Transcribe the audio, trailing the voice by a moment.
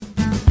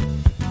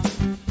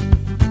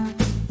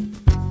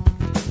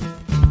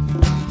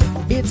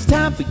It's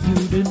time for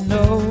you to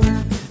know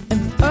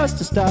and for us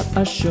to start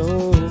our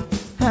show.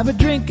 Have a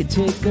drink and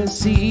take a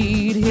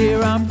seat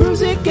here on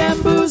Brusick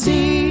and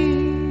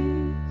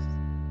Boozy.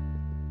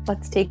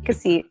 Let's take a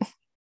seat.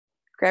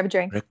 Grab a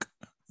drink.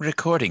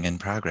 Recording in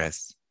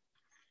progress.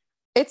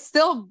 It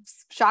still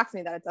shocks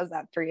me that it does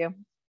that for you.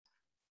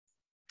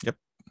 Yep.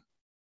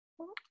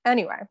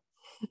 Anyway,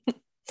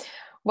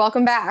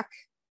 welcome back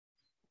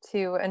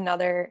to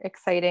another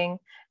exciting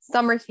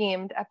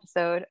summer-themed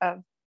episode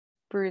of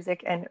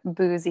Brusick and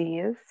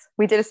Boozies.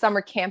 We did a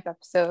summer camp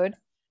episode.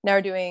 Now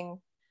we're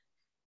doing,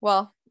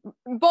 well,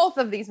 both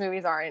of these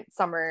movies aren't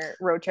summer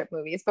road trip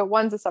movies, but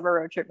one's a summer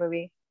road trip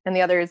movie and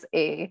the other is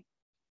I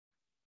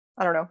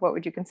don't know, what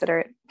would you consider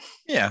it?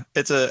 Yeah,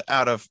 it's a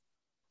out of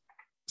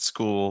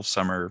school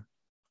summer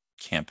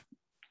camp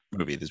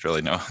movie. There's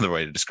really no other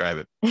way to describe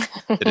it.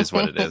 It is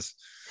what it is.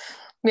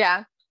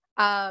 Yeah.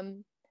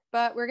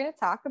 But we're going to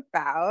talk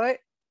about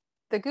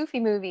the Goofy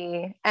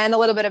movie and a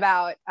little bit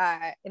about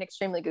an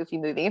extremely goofy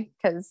movie,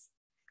 because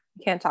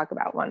you can't talk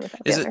about one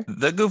without the other. Is it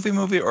the Goofy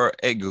movie or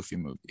a Goofy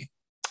movie?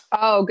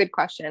 Oh, good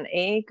question.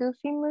 A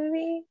Goofy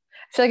movie?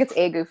 I feel like it's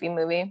a Goofy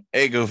movie.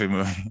 A Goofy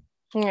movie.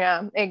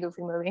 Yeah, a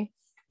Goofy movie.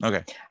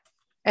 Okay.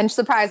 And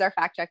surprise, our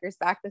fact checker's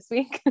back this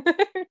week.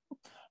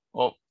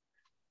 Well,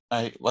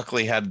 I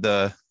luckily had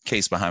the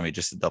case behind me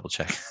just to double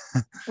check.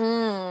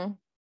 Good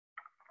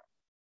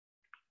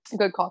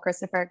call,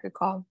 Christopher. Good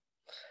call.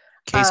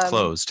 Case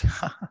closed.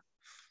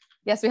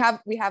 Yes,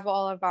 we have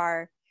all of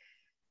our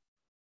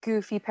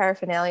goofy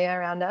paraphernalia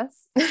around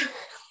us.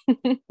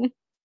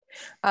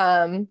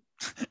 And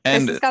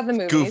got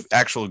the movies.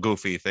 Actual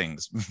goofy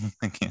things.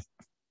 The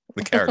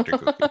character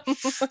goofy.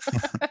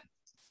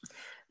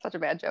 Such a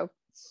bad joke.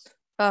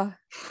 Okay.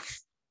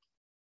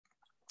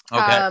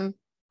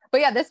 But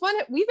yeah, this one,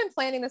 we've been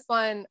planning this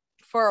one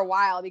for a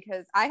while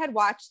because I had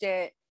watched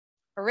it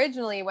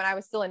originally when I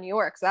was still in New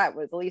York. So that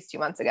was at least 2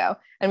 months ago.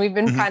 And we've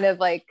been kind of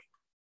like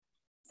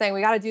saying,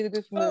 we got to do the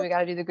Goofy movie. We got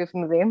to do the Goofy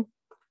movie.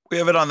 We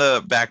have it on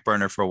the back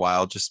burner for a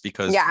while just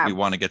because we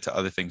want to get to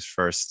other things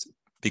first,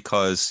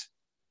 because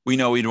we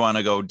know we'd want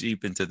to go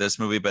deep into this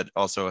movie, but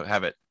also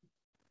have it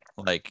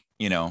like,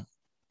 I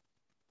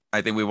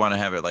think we want to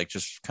have it like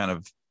just kind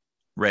of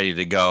ready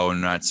to go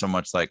and not so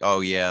much like, oh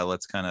yeah,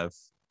 let's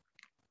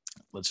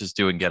just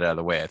do it and get it out of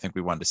the way. I think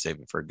we wanted to save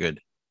it for a good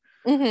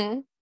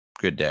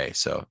day.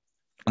 So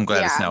I'm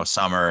glad it's now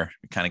summer.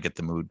 We kind of get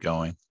the mood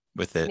going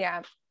with it.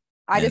 Yeah.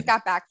 I just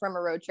got back from a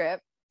road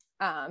trip.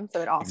 So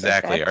it also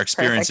exactly. Our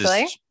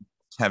experiences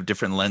have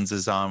different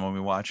lenses on when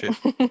we watch it.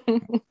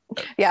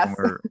 Yes. When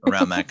we're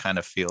around that kind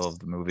of feel of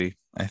the movie,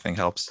 I think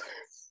helps.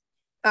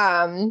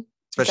 Especially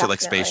definitely.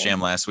 Like Space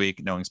Jam last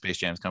week, knowing Space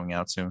Jam's coming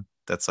out soon.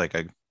 That's like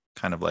a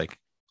kind of like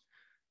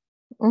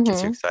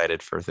gets you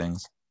excited for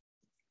things.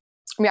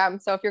 Yeah.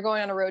 So if you're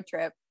going on a road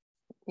trip,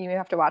 you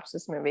have to watch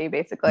this movie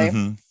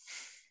basically.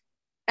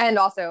 And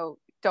also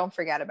don't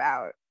forget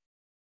about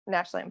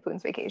National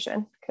Lampoon's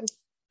Vacation, because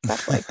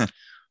that's like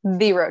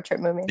the road trip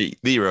movie.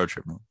 The road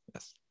trip movie,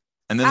 yes.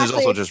 And then there's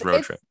also just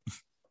road trip.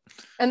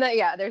 And then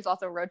there's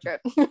also road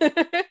trip.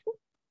 But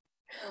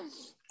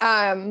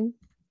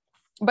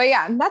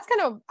yeah, that's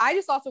kind of. I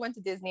just also went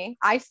to Disney.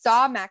 I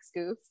saw Max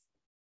Goof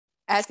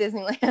at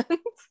Disneyland.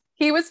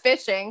 He was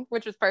fishing,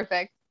 which was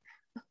perfect.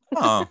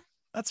 Oh,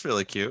 that's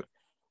really cute.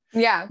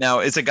 Yeah. Now,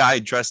 is a guy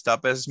dressed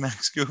up as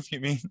Max Goof, you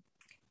mean?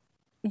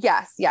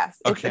 Yes.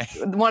 Okay.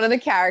 It's one of the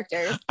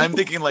characters. I'm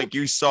thinking like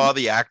you saw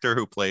the actor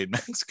who played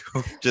Max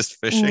Goof just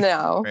fishing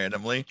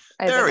randomly.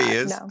 There he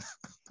is. No.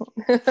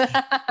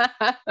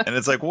 And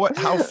it's like, what?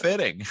 How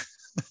fitting.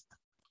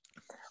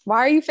 Why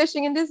are you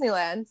fishing in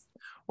Disneyland?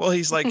 Well,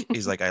 he's like,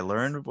 I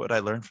learned what I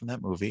learned from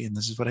that movie, and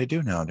this is what I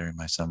do now during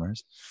my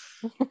summers.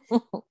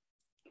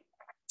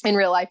 In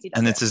real life, he does.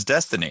 And it's his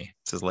destiny.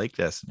 It's his lake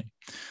destiny.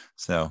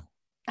 So.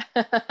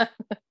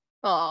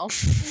 Oh.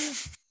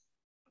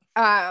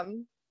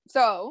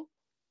 So,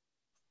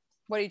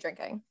 what are you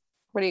drinking?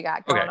 What do you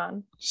got going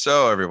on?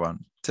 So,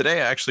 everyone,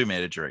 today I actually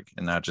made a drink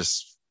and not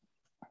just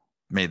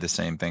made the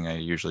same thing I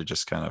usually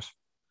just kind of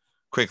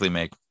quickly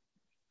make.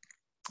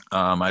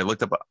 I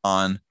looked up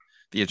on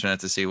the internet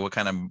to see what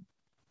kind of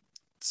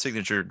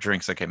signature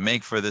drinks I can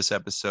make for this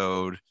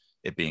episode.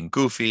 It being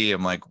goofy,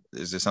 I'm like,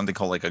 is there something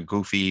called like a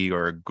goofy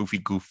or a goofy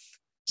goof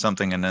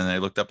something? And then I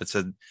looked up, it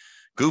said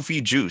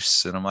goofy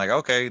juice. And I'm like,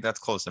 okay, that's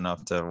close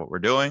enough to what we're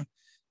doing.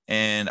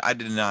 And I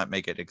did not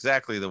make it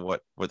exactly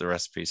what the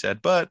recipe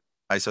said, but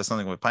I saw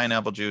something with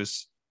pineapple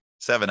juice,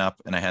 7-Up,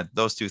 and I had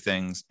those two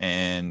things,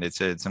 and it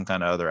said some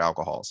kind of other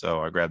alcohol.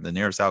 So I grabbed the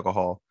nearest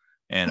alcohol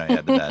and I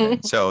added that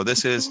in. So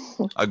this is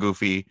a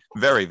goofy,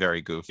 very,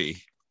 very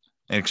goofy,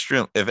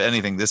 extreme. If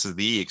anything, this is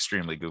the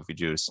extremely goofy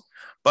juice.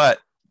 But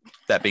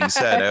that being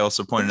said, I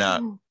also pointed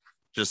out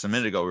just a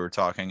minute ago, we were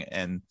talking,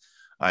 and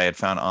I had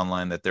found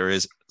online that there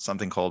is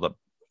something called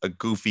a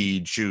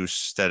goofy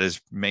juice that is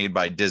made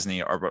by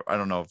Disney, or I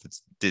don't know if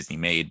it's Disney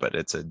made, but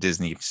it's a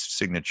Disney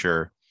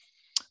signature,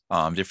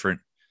 different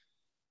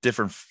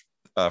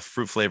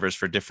fruit flavors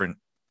for different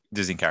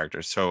Disney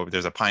characters. So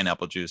there's a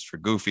pineapple juice for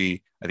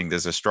Goofy. I think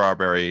there's a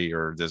strawberry,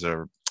 or there's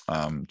a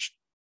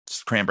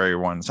cranberry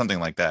one, something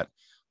like that.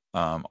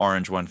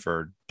 Orange one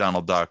for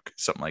Donald Duck,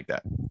 something like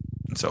that,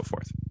 and so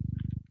forth.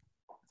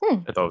 I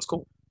thought it was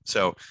cool.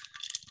 So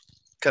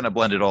kind of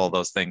blended all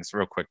those things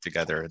real quick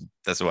together, and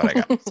that's what I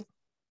got.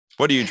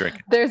 What are you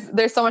drinking?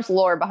 There's so much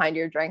lore behind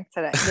your drink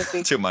today this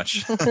week. Too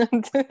much.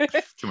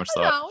 Too much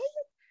thought.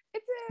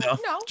 No,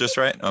 just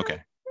right.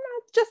 Okay.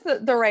 Just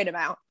the right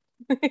amount.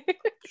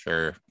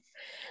 Sure.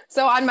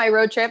 So on my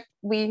road trip,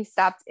 we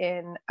stopped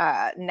in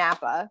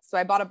Napa. So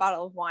I bought a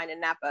bottle of wine in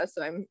Napa.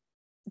 So I'm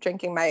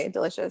drinking my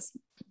delicious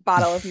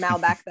bottle of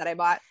Malbec that I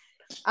bought.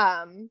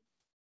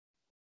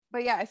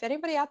 But yeah, if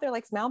anybody out there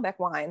likes Malbec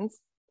wines,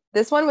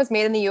 this one was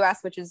made in the US,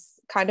 which is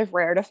kind of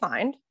rare to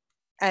find.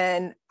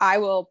 And I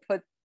will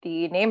put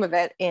the name of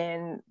it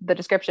in the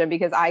description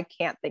because I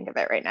can't think of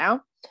it right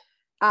now.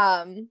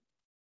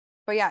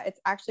 But yeah, it's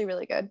actually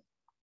really good.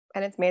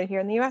 And it's made here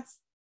in the US.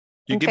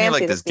 You give me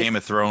like this Game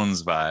of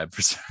Thrones vibe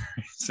for some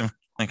reason.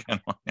 Like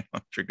I'm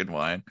drinking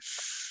wine.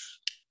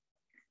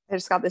 I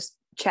just got this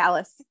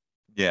chalice.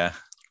 Yeah.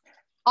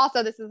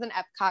 Also, this is an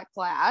Epcot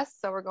class,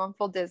 so we're going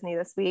full Disney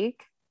this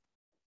week.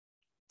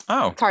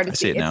 Oh, it's hard to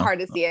see it. Now. It's hard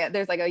to see it.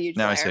 There's like a huge.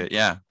 Now flare. I see it.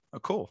 Yeah. Oh,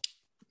 cool.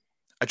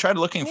 I tried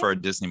looking for a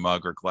Disney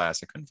mug or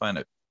glass. I couldn't find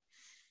it.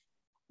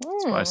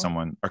 It's by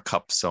someone or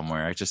cup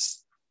somewhere. I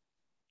just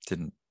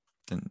didn't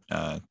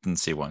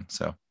see one.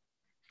 So.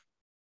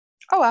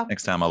 Oh well.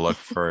 Next time I'll look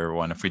for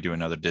one if we do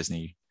another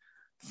Disney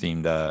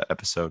themed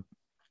episode.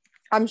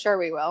 I'm sure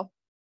we will,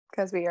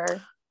 because we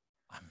are.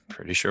 I'm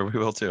pretty sure we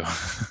will too.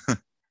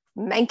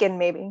 Mencken,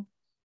 maybe.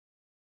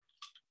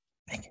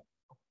 Mencken.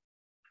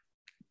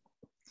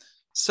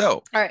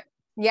 So. All right.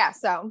 Yeah.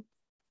 So,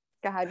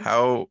 go ahead.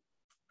 How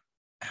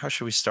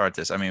should we start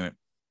this? I mean,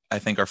 I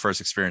think our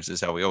first experience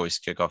is how we always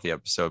kick off the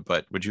episode.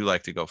 But would you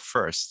like to go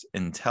first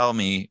and tell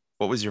me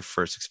what was your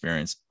first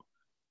experience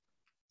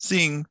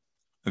seeing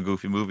a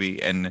Goofy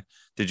movie, and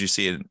did you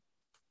see it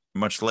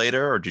much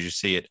later or did you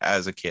see it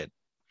as a kid?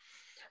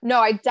 No,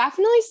 I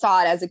definitely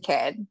saw it as a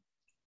kid.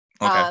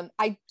 Okay.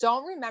 I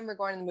don't remember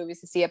going to the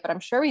movies to see it, but I'm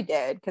sure we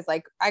did because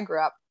like I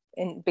grew up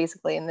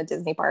basically in the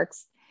Disney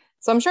parks,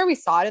 so I'm sure we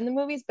saw it in the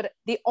movies. But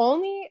the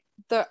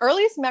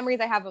earliest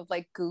memories I have of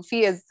like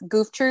Goofy is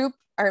Goof Troop.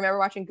 I remember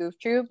watching Goof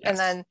Troop, yes.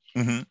 And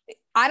then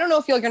I don't know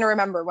if you're going to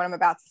remember what I'm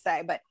about to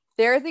say, but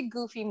there is a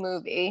Goofy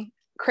movie,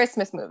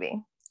 Christmas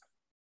movie.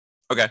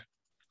 Okay.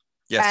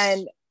 Yes.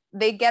 And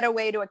they get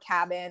away to a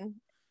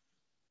cabin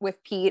with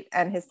Pete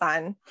and his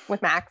son,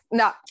 with Max.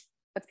 No,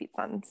 what's Pete's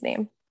son's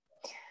name?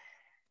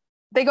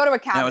 They go to a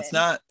cabin.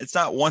 No, it's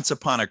not Once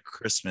Upon a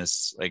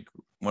Christmas, like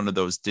one of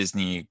those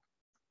Disney.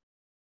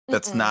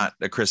 That's not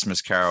a Christmas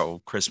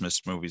Carol,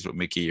 Christmas movies with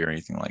Mickey or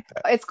anything like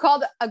that. It's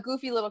called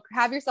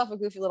Have Yourself a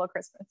Goofy Little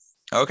Christmas.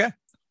 Okay.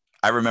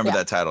 I remember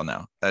that title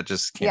now. That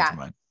just came to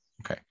mind.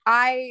 Okay.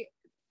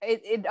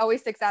 It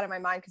always sticks out in my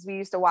mind because we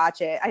used to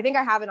watch it. I think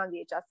I have it on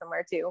VHS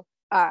somewhere too.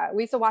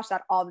 We used to watch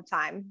that all the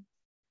time,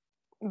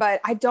 but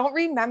I don't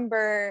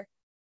remember.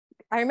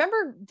 I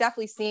remember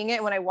definitely seeing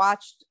it when I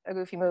watched a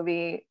Goofy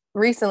movie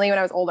recently when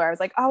I was older. I was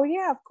like, oh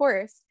yeah, of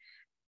course.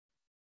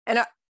 And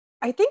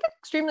I think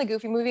Extremely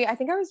Goofy movie, I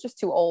think I was just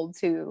too old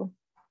to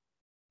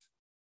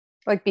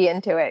like be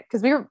into it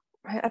because we were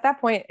at that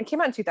point. It came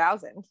out in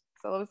 2000,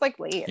 so it was like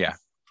late.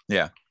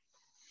 Yeah.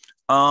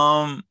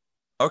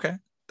 Okay,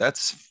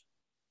 that's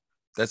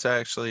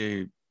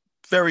actually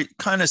very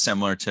kind of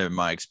similar to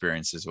my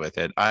experiences with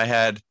it.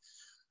 I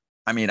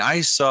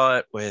saw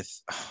it with,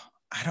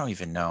 I don't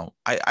even know.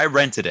 I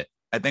rented it.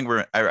 I think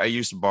I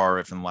used to borrow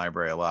it from the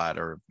library a lot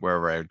or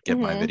wherever I would get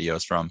my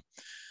videos from.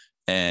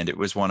 And it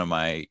was one of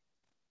my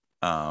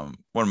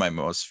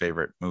most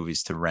favorite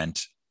movies to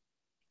rent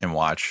and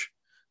watch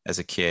as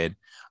a kid.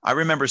 I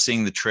remember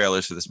seeing the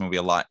trailers for this movie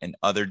a lot in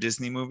other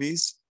Disney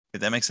movies,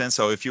 if that makes sense.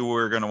 So if you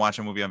were going to watch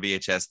a movie on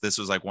VHS, this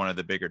was like one of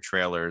the bigger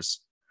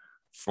trailers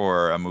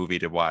for a movie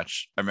to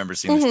watch. I remember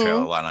seeing this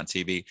trailer a lot on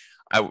TV.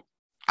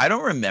 I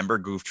don't remember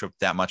Goof Troop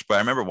that much, but I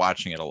remember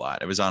watching it a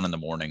lot. It was on in the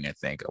morning, I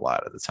think, a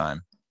lot of the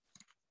time.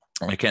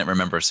 I can't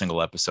remember a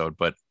single episode,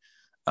 but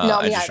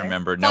I just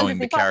remember knowing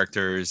the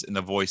characters and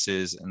the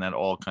voices, and that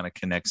all kind of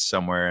connects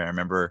somewhere. I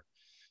remember,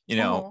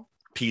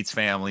 Pete's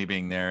family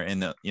being there,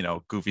 and the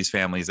Goofy's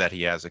families that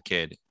he has a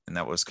kid, and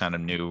that was kind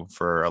of new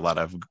for a lot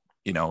of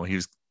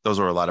those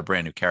were a lot of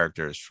brand new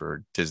characters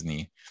for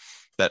Disney.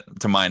 That,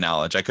 to my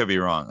knowledge, I could be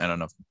wrong. I don't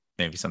know if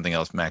maybe something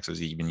else. Max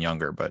was even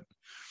younger, but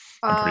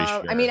I'm pretty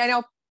sure. I mean, I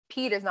know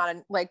Pete is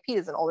Pete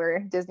is an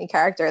older Disney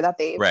character that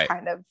they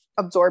kind of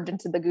absorbed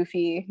into the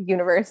Goofy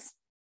universe.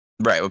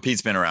 Right. Well,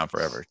 Pete's been around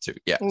forever too.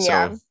 Yeah.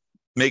 So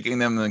making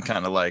them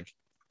kind of like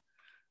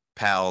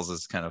pals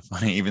is kind of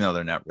funny, even though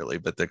they're not really,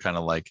 but they're kind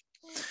of like,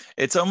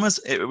 it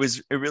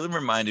really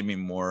reminded me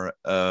more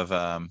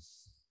of,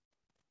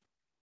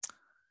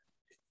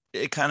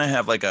 it kind of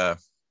have like a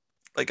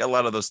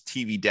lot of those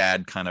TV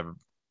dad kind of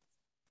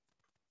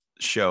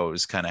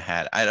shows kind of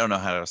had. I don't know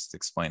how else to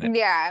explain it.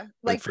 Yeah,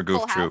 like for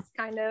Goof Troop,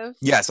 kind of.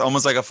 Yes,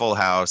 almost like a Full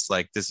House.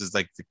 Like this is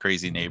like the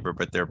crazy neighbor,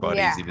 but they're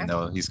buddies, even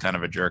though he's kind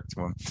of a jerk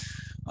to him.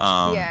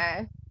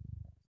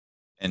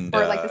 And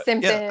or like The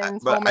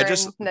Simpsons, but Homer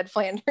and Ned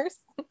Flanders.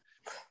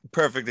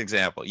 Perfect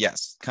example.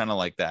 Yes, kind of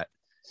like that.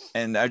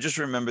 And I just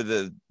remember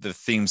the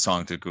theme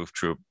song to Goof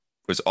Troop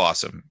was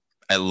awesome.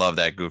 I love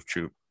that Goof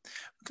Troop.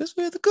 Because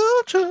we're the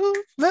Goof Troop,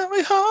 that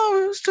we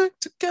always stick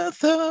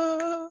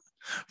together.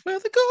 We're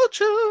the Goof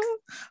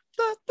Troop.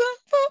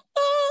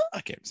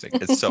 I can't sing.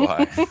 It's so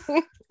high.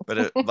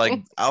 But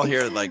like I'll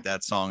hear like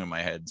that song in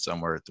my head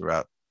somewhere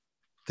throughout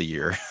the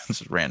year,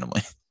 just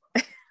randomly.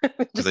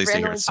 Because I used to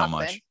hear it so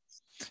much.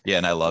 Yeah,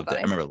 and I loved it.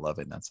 I remember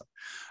loving that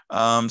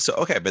song. So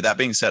okay, but that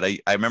being said,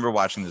 I remember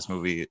watching this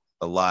movie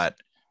a lot,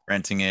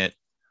 renting it.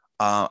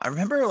 I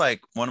remember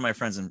like one of my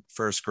friends in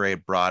first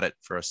grade brought it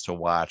for us to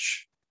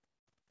watch.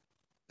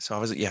 So I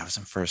was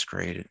in first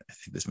grade. I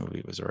think this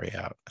movie was already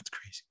out. That's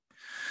crazy.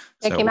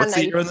 It came what's out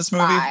the year in this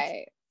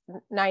movie?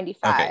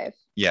 95. Okay.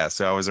 Yeah,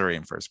 so I was already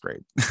in first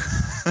grade.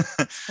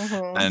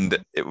 Mm-hmm.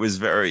 And it was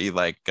very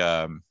like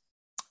I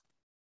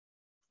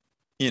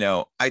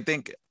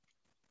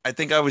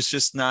think I was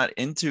just not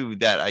into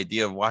that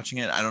idea of watching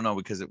it. I don't know,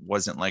 because it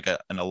wasn't like an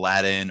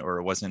Aladdin, or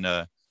it wasn't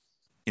a,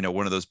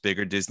 one of those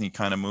bigger Disney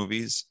kind of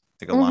movies,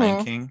 like a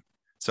Lion King.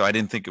 So I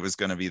didn't think it was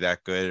going to be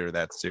that good or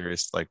that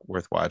serious, like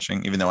worth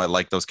watching, even though I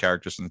like those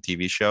characters from the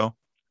TV show.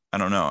 I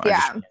don't know.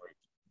 Yeah. I just,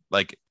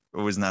 like, it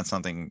was not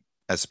something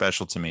as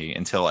special to me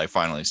until I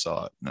finally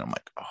saw it. And I'm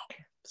like, oh.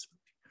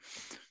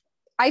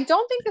 I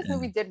don't think this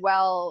movie did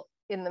well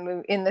in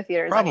the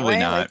theaters. Probably anyway.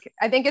 not. Like,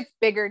 I think it's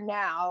bigger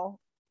now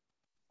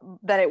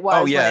than it was.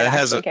 Oh yeah, when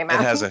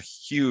it has a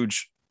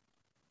huge.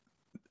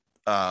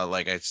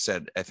 Like I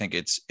said, I think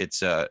it's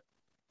a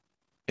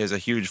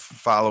huge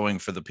following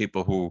for the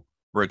people who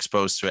were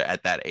exposed to it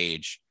at that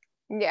age.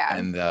 Yeah,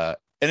 and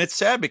it's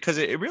sad because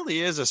it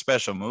really is a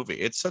special movie.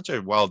 It's such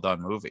a well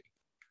done movie.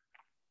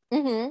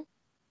 Mm-hmm.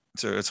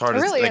 So it's hard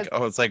to really like. Is.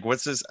 Oh, it's like,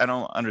 what's this? I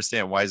don't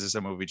understand. Why is this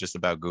a movie just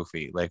about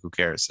Goofy? Like, who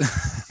cares?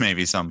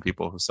 Maybe some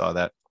people who saw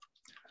that,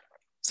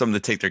 some to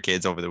take their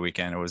kids over the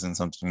weekend. It wasn't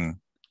something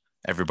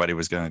everybody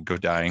was going to go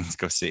dying to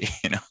go see,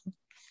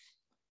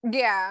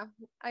 Yeah,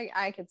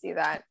 I could see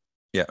that.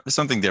 Yeah, it's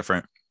something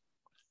different.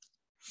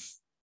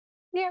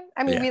 Yeah,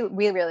 I mean,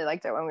 we really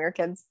liked it when we were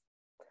kids.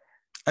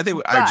 I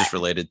think I just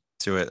related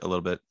to it a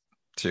little bit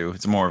too.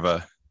 It's more of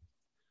a,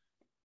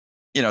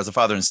 it's a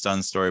father and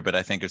son story, but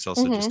I think it's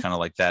also just kind of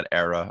like that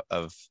era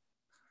of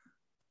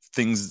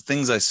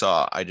things I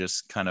saw. I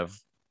just kind of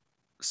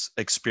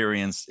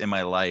experienced in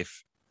my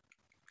life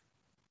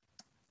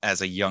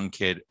as a young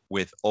kid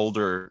with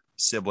older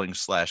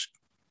siblings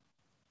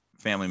 /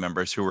 family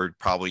members who were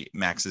probably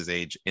Max's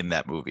age in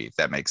that movie, if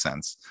that makes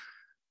sense.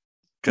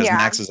 Because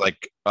Max is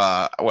like,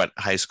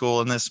 high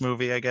school in this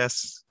movie, I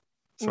guess.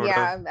 Sort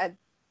of.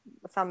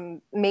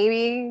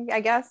 Maybe, I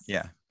guess.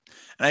 Yeah.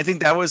 And I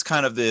think that was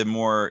kind of the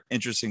more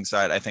interesting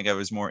side. I think I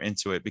was more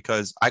into it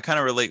because I kind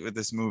of relate with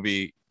this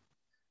movie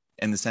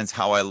in the sense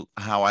how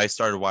I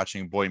started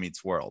watching Boy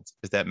Meets World,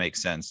 if that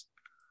makes sense.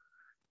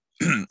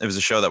 It was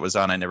a show that was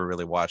on. I never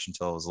really watched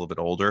until I was a little bit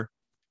older.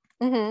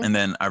 Mm-hmm. And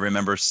then I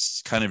remember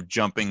kind of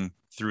jumping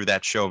through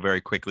that show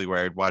very quickly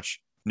where I'd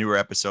watch newer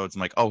episodes.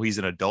 I'm like, oh, he's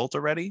an adult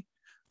already.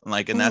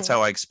 And that's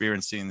how I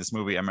experienced seeing this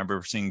movie. I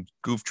remember seeing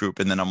Goof Troop,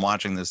 and then I'm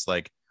watching this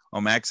like,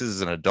 oh, Max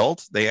is an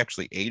adult. They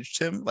actually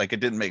aged him. Like, it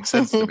didn't make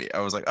sense to me.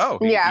 I was like, oh,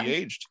 he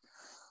aged.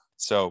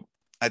 So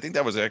I think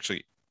that was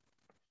actually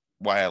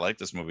why I like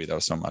this movie though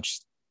so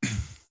much.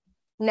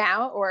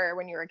 Now or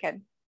when you were a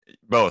kid?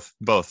 Both.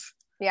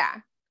 Yeah.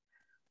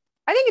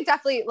 I think it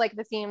definitely, like,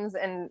 the themes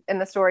and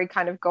the story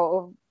kind of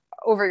go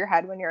over your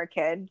head when you're a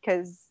kid,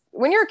 because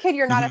when you're a kid,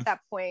 you're not at that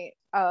point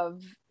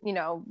of,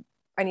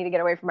 I need to get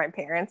away from my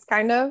parents,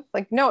 kind of.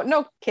 Like,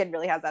 no kid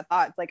really has that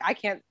thought. It's like,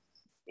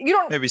 you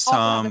don't maybe also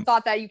have the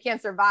thought that you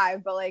can't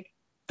survive, but like,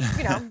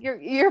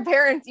 your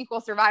parents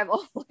equal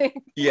survival.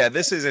 Yeah,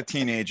 this is a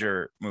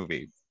teenager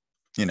movie,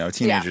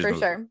 teenagers. Yeah, for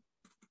sure.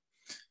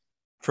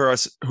 For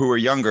us who are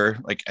younger,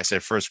 like I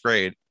said, first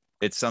grade,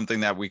 it's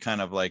something that we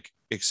kind of like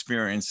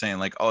experience, saying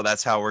like, oh,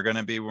 that's how we're going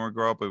to be when we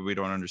grow up, but we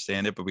don't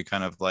understand it, but we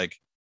kind of like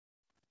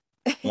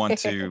want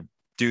to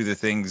do the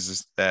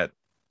things that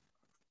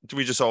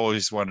we just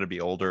always wanted to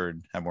be older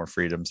and have more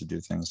freedom to do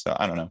things. So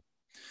I don't know.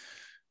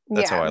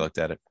 That's how I looked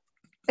at it.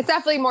 It's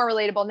definitely more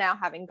relatable now,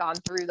 having gone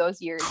through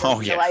those years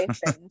of your life.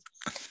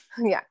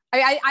 And, yeah.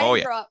 I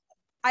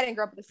didn't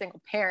grow up with a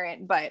single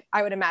parent, but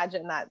I would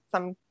imagine that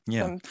some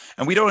and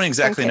we don't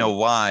exactly know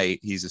why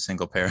he's a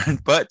single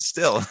parent, but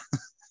still.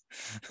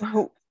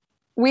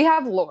 We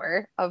have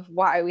lore of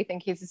why we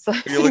think he's a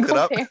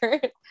single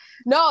parent.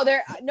 No,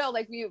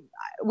 like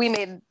we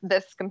made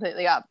this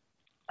completely up.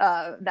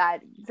 That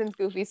since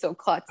Goofy's so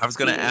klutzy. I was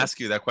going to ask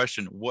you that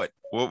question. What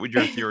would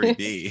your theory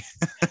be?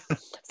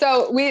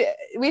 So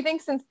we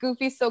think since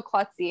Goofy's so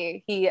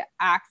klutzy, he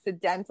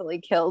accidentally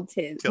killed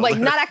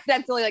not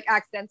accidentally, like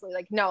accidentally,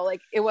 like no,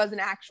 like it was an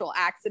actual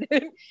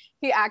accident.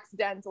 He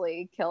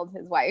accidentally killed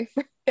his wife,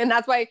 and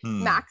that's why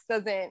Max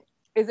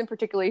isn't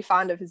particularly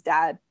fond of his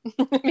dad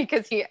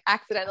because he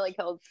accidentally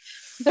killed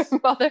their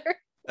mother.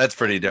 That's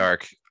pretty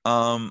dark.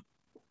 I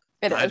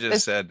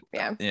just said,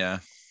 yeah.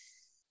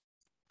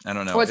 I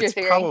don't know. What's your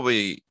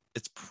theory?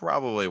 It's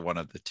probably one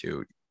of the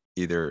two.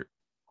 Either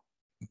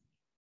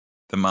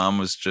the mom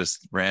was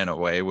just ran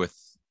away with,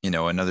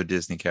 another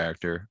Disney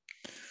character.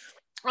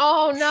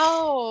 Oh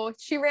no,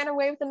 she ran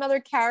away with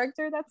another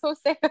character. That's so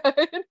sad.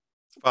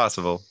 It's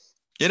possible.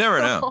 You never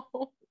know.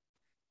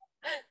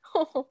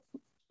 Oh.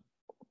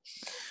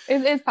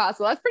 It is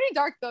possible. That's pretty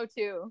dark though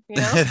too.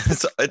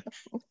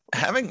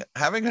 Having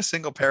a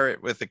single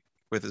parent with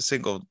a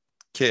single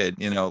kid,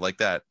 like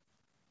that,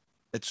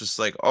 it's just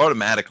like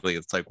automatically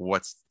it's like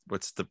what's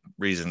the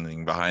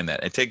reasoning behind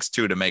that? It takes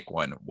two to make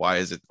one. Why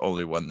is it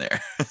only one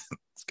there?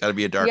 It's got to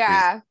be a dark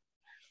reason.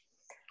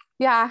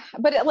 Yeah,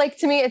 but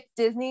to me it's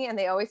Disney and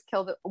they always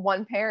kill the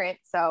one parent,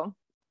 so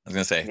I was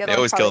gonna say they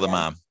always kill the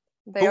mom.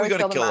 Who are we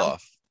gonna kill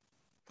off?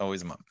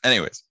 Always the mom.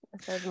 Anyways,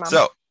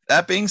 so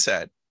that being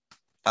said,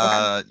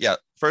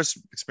 first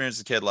experience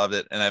as a kid, loved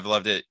it, and I've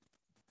loved it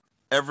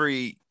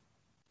every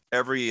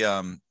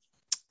era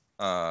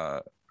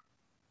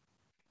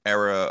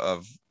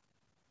of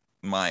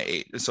my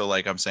age. So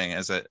like I'm saying,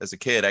 as a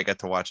kid, I got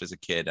to watch as a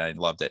kid. I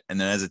loved it.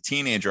 And then as a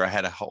teenager, I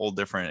had a whole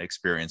different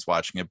experience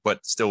watching it,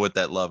 but still with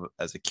that love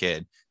as a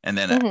kid. And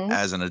then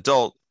as an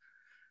adult,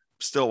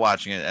 still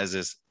watching it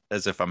as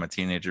if I'm a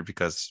teenager,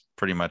 because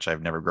pretty much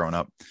I've never grown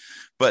up.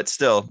 But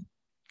still,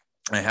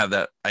 I have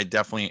that.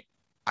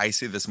 I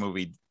see this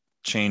movie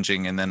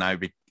changing, and then I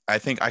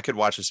think I could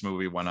watch this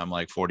movie when I'm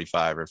like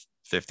 45 or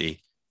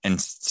 50 and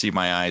see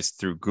my eyes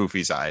through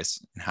Goofy's eyes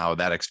and how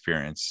that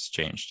experience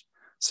changed.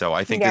 So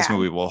I think this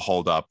movie will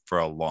hold up for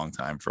a long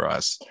time for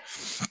us.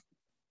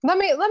 Let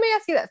me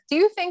ask you this. Do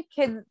you think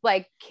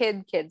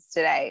kids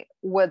today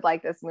would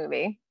like this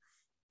movie?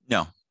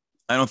 No,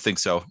 I don't think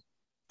so.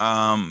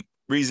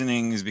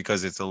 Reasoning is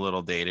because it's a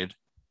little dated.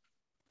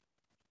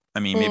 I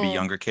mean, maybe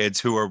younger kids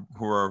who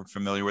are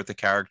familiar with the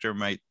character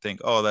might think,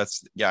 oh,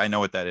 I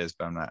know what that is,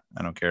 but I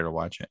don't care to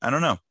watch it. I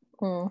don't know.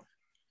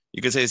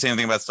 You could say the same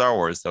thing about Star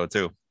Wars though,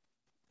 too.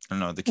 I don't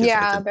know, the kids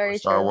very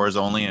Star true. Wars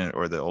only,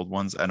 or the old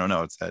ones. I don't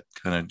know. It's that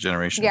kind of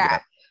generation.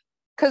 Yeah,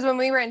 because when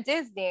we were in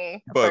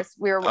Disney, of course,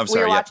 we were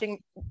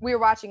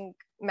watching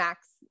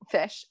Max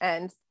Fish,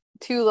 and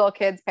two little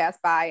kids passed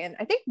by, and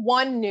I think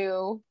one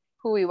knew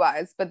who he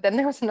was, but then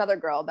there was another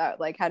girl that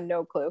had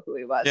no clue who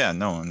he was. Yeah,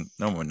 no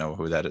one would know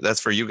who that is.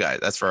 That's for you guys.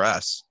 That's for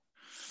us.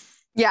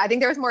 Yeah, I think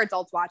there was more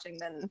adults watching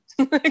than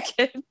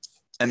kids.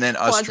 And then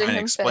us trying to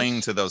explain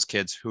to those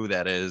kids who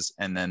that is,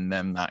 and then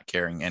them not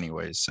caring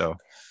anyways. So.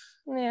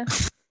 Yeah.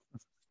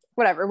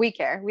 Whatever. We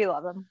care. We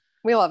love him.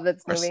 We love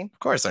this movie. Of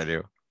course I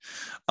do.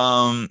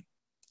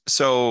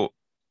 So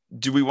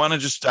do we want to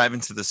just dive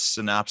into the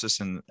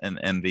synopsis and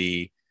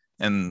the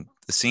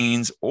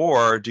scenes,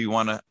 or do you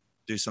want to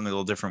do something a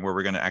little different where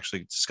we're going to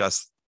actually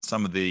discuss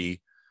some of the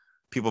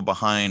people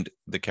behind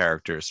the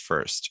characters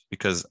first?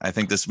 Because I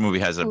think this movie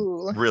has a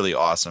really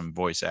awesome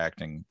voice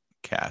acting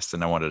cast,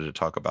 and I wanted to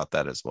talk about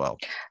that as well.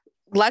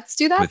 Let's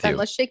do that then.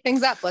 Let's shake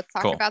things up. Let's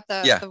talk about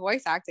the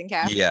voice acting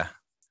cast. Yeah.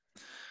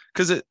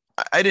 Because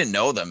I didn't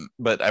know them,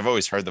 but I've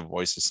always heard the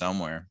voices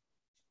somewhere.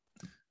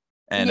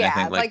 And I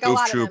think like Goof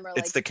Troop,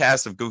 it's the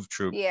cast of Goof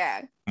Troop,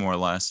 more or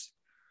less.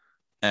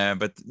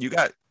 But you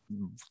got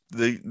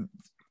the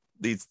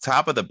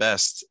top of the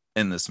best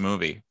in this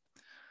movie.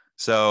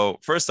 So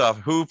first off,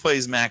 who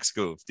plays Max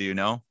Goof? Do you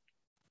know?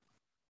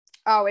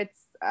 Oh, it's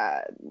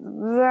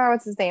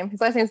what's his name?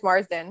 His last name's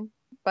Marsden,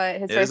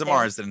 but his it is a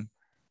Marsden.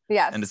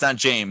 Yes, and it's not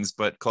James,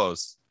 but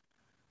close.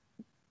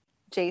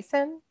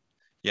 Jason.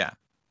 Yeah.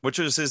 Which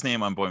was his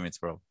name on Boy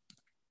Meets World?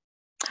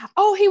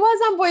 Oh, he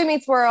was on Boy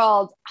Meets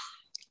World.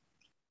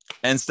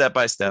 And Step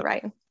by Step.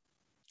 Right.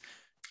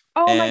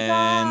 Oh my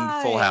God.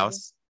 And Full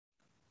House.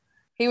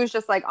 He was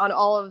just on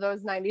all of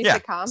those 90s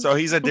sitcoms. So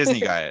he's a Disney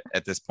guy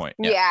at this point.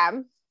 Yeah.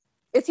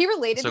 Is he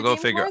related to go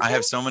James figure. Marsden? I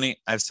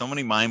have so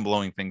many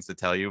mind-blowing things to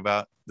tell you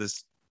about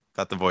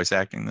the voice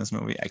acting in this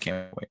movie. I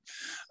can't wait.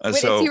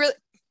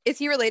 Is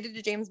he related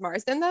to James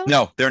Marsden though?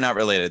 No, they're not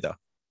related though.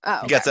 Oh,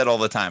 okay. He gets that all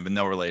the time, but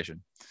no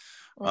relation.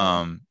 He gets it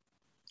all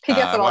the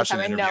time. I watched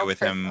an interview with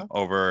him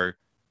over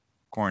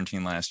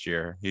quarantine last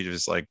year. He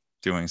was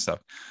doing stuff,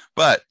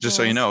 but just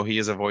so you know, he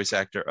is a voice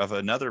actor of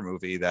another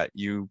movie that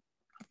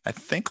I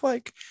think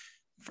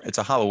it's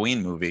a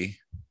Halloween movie.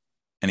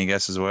 Any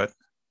guesses what?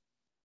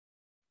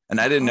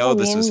 And I didn't know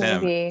this was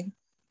him. When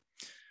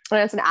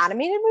it's an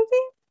animated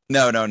movie?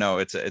 No.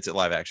 It's a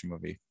live action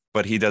movie,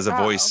 but he does a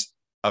voice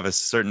of a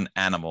certain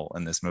animal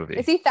in this movie.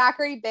 Is he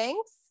Thackeray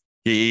Binks?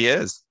 He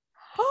is.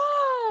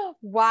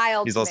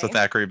 Wild. He's also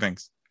Thackeray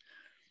Binks.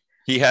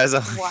 He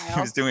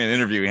was doing an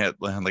interview. He had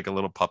a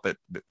little puppet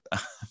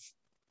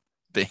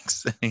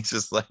Binks, and he's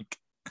just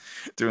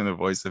doing the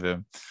voice of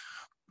him.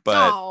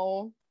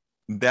 But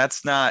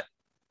that's not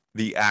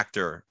the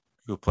actor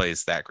who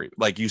plays Thackeray.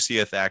 You see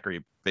a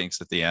Thackeray Binks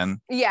at the end.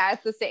 Yeah,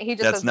 it's the same. He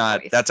just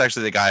that's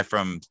actually the guy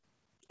from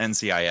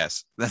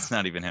NCIS. That's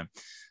not even him.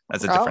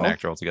 That's a different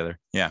actor altogether.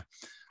 Yeah.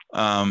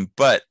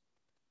 But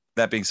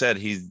that being said,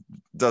 he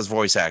does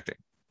voice acting.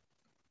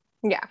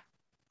 Yeah.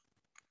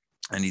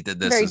 And he did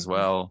this as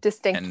well.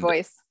 Distinct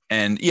voice.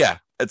 And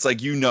it's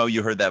like,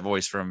 you heard that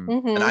voice from,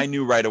 and I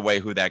knew right away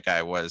who that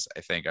guy was.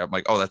 I think I'm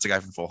like, oh, that's a guy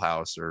from Full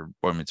House or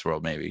Boy Meets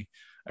World, maybe.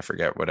 I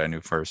forget what I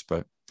knew first,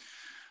 but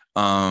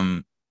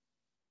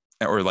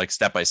or like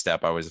Step by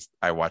Step,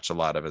 I watched a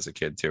lot of as a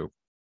kid too.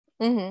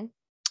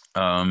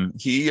 But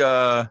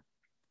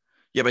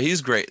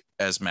he's great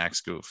as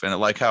Max Goof, and I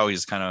like how he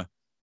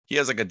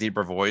has like a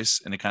deeper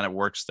voice, and it kind of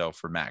works though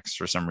for Max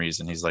for some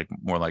reason. He's like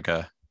more like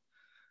a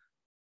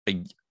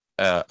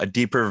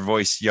deeper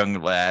voice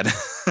young lad.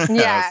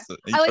 Yeah.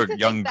 I like or to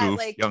young think that, goof,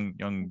 like,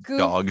 young Goof-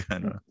 dog. I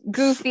don't know.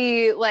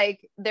 Goofy,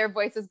 like their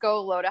voices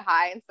go low to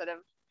high instead of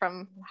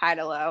from high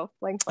to low.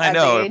 Like I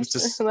know, age. it was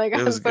just Like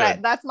it was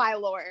good. that's my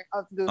lore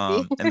of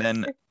Goofy.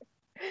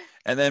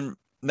 And then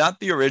not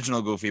the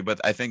original Goofy, but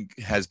I think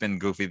has been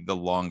Goofy the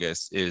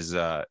longest is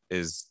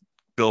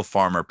Bill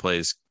Farmer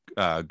plays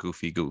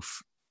Goofy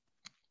Goof.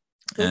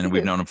 And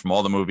we've known him from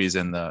all the movies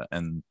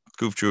and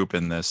Goof Troop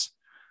in this.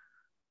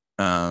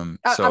 So I'm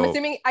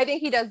assuming, I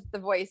think he does the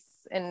voice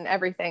in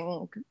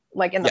everything,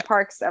 like in the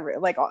parks,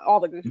 like all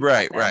the Goofy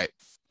right.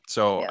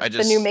 So yeah. I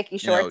just the new Mickey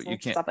shorts you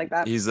and can't, stuff like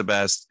that. He's the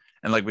best.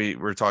 And like we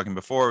were talking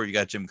before, you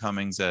got Jim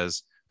Cummings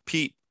as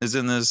Pete is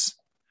in this,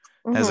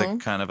 has a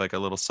kind of like a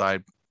little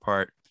side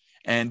part.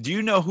 And do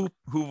you know who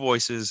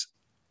voices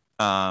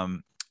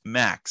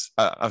Max?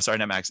 I'm sorry,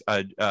 not Max.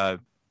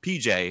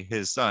 PJ,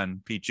 his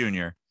son, Pete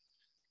Jr.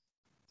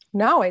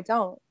 No, I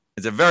don't.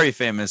 It's a very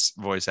famous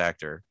voice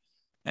actor,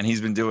 and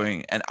he's been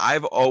doing. And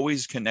I've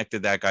always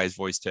connected that guy's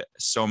voice to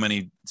so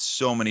many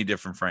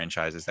different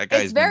franchises. That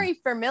guy's very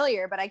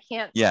familiar, but I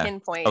can't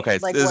pinpoint. Okay,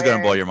 like, this is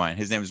gonna blow your mind.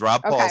 His name is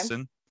Rob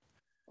Paulson,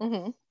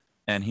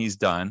 and he's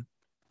done.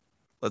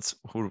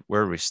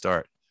 Where do we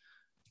start?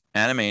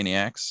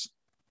 Animaniacs.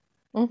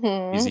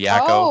 He's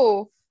Yakko.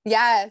 Oh,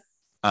 yes.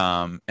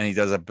 And he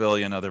does a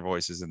billion other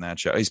voices in that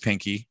show. He's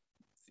Pinky,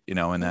 in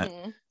that.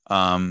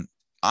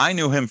 I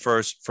knew him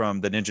first from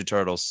the Ninja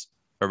Turtles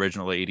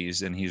original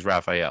 80s, and he's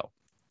Raphael.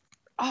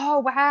 Oh,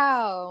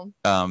 wow.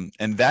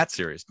 And that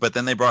series. But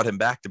then they brought him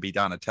back to be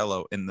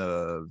Donatello in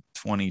the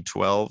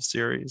 2012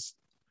 series.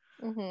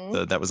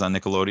 That was on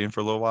Nickelodeon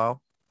for a little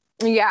while.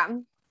 Yeah.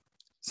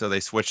 So they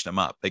switcght him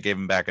up. They gave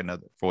him back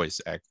another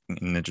voice act in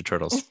Ninja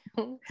Turtles.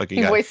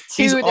 He voiced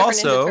two different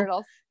Ninja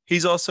Turtles.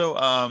 He's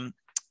also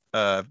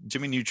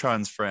Jimmy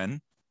Neutron's friend.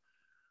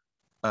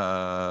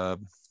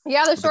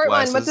 Yeah, the short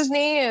one. What's his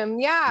name?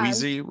 Yeah.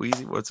 Wheezy.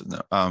 What's it?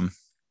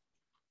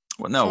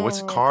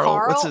 What's Carl?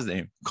 Carl? What's his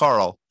name?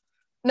 Carl.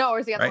 No, or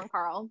is the other one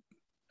Carl?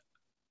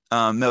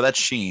 No, that's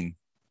Sheen.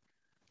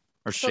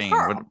 Or so Shane.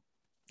 Carl.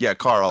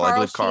 Carl. I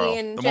believe Carl.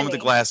 Sheen, the Jimmy. one with the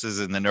glasses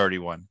and the nerdy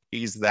one.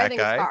 He's that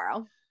guy. It's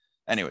Carl.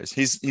 Anyways,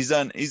 he's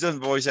done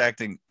voice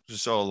acting for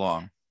so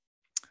long.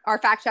 Our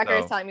fact checker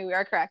is telling me we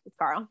are correct. It's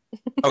Carl.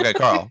 Okay,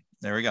 Carl.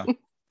 There we go.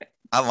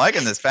 I'm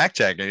liking this fact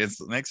checking. It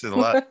makes it a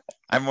lot.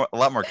 I'm a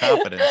lot more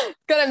confident.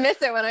 Gonna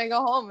miss it when I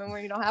go home and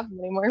when you don't have them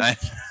anymore.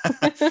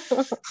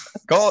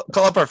 Call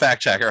up our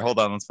fact checker. Hold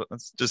on.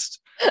 Let's just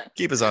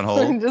keep us on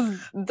hold.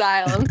 Just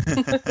dial him.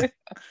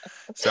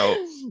 So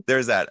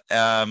there's that.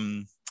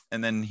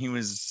 And then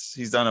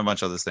he's done a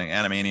bunch of other things.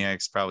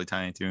 Animaniacs, probably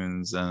Tiny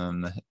Toons,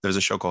 and there's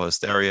a show called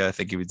Hysteria. I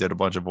think he did a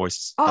bunch of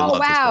voices. Oh,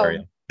 wow.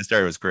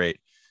 Hysteria was great.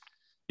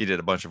 He did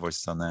a bunch of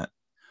voices on that.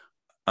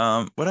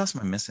 What else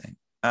am I missing?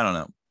 I don't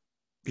know.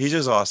 He's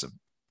just awesome.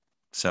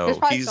 So there's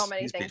probably so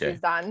many things he's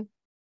done.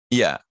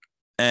 Yeah.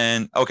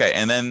 And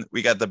then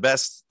we got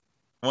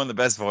one of the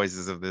best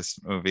voices of this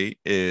movie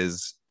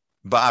is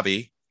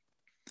Bobby,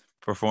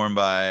 performed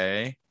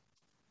by,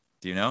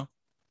 do you know?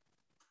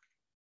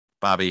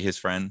 Bobby, his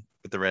friend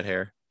with the red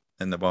hair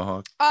and the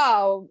mohawk.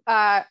 Oh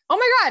my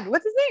God,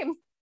 what's his name?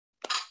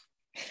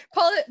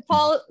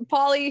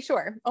 Pauly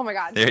Shore. Oh my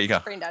God. There you go.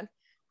 Brain dead.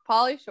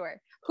 Pauly Shore,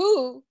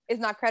 who is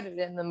not credited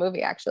in the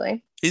movie,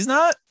 actually. He's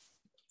not?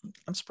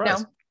 I'm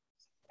surprised. No.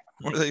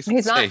 What do they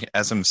He's say? not.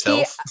 As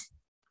himself?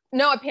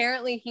 No,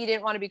 apparently he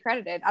didn't want to be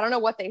credited. I don't know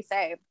what they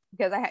say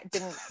because I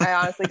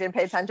honestly didn't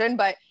pay attention,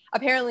 but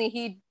apparently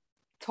he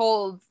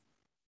told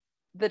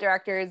the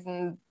directors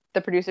and the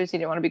producers he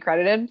didn't want to be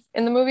credited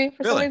in the movie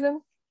for some reason.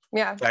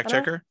 Yeah. Fact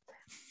checker?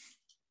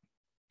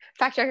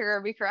 Fact checker,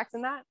 are we correct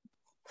in that?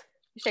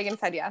 He's shaking his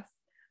head yes.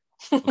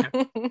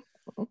 Okay.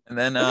 And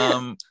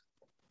then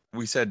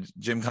we said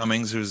Jim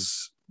Cummings,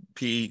 who's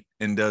Pete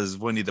and does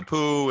Winnie the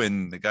Pooh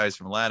and the guys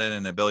from Aladdin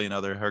and a billion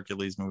other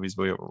Hercules movies.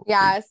 We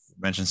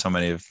mentioned so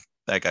many of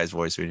that guy's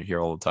voice we hear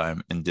all the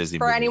time in Disney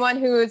For movies. anyone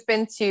who's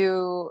been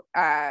to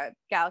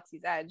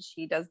Galaxy's Edge,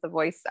 he does the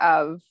voice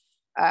of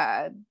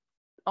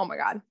oh my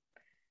God,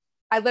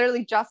 I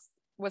literally just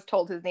was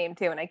told his name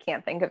too and I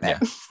can't think of it.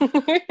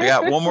 Yeah. I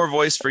got one more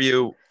voice for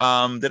you.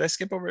 Did I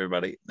skip over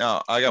everybody? No,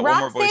 I got Roxanne. one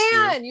more voice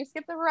for you. You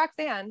skipped over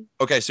Roxanne.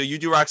 Okay, so you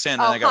do Roxanne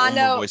and I got one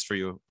more voice for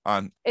you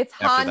on. It's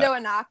Hondo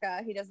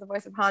Anaka. He does the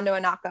voice of Hondo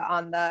Anaka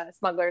on the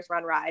Smuggler's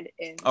Run ride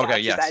in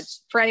Galaxy's Edge,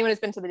 for anyone who's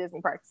been to the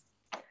Disney parks.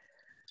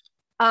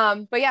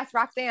 But yes,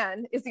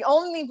 Roxanne is the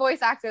only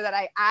voice actor that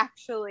I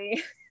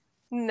actually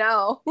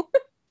know.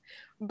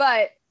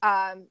 But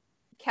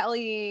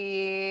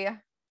Kelly,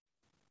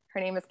 her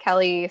name is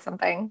Kelly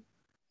something.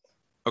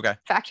 Okay.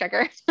 Fact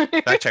checker.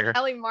 Fact checker.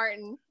 Kelly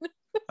Martin.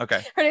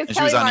 Okay. Her name's And she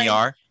Kelly was on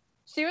Martin. ER.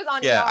 She was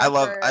on Yeah, ER I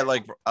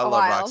love a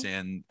while.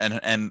 Roxanne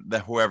and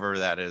whoever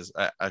that is.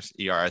 ER,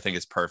 I think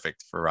is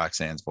perfect for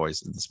Roxanne's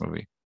voice in this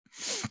movie.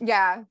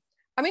 Yeah.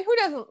 I mean, who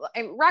doesn't?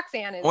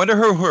 Roxanne is. I wonder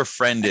who her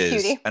friend a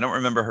is. cutie. I don't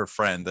remember her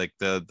friend, like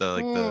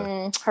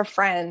her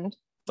friend,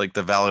 like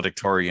the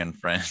valedictorian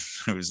friend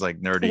who's like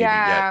nerdy,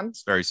 yeah, but yet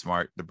very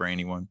smart, the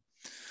brainy one.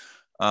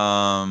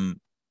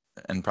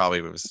 And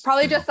probably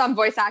just some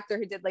voice actor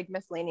who did like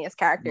miscellaneous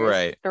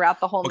characters throughout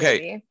the whole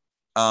movie.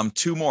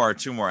 Two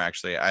more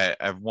actually. I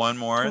have one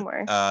more. Two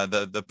more.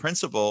 The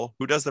principal.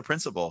 Who does the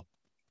principal?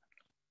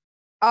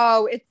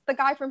 Oh, it's the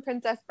guy from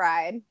Princess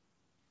Bride.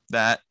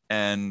 That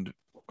and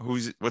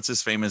what's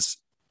his famous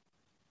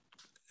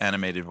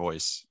animated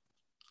voice?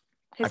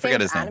 I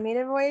forget his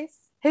animated voice.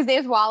 His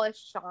name's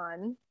Wallace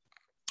Shawn.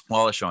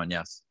 Wallace Shawn,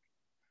 yes.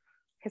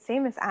 His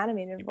famous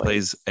animated voice. He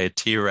plays a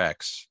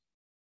T-Rex.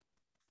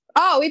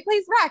 Oh, he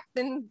plays Rex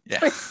in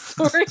Toy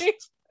Story.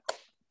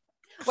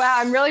 Wow,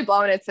 I'm really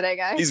blowing it today,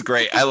 guys. He's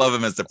great. I love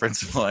him as the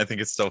principal. I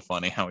think it's so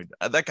funny how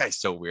that guy's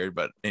so weird,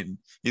 but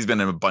he's been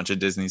in a bunch of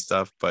Disney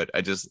stuff. But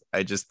I just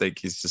think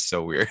he's just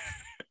so weird.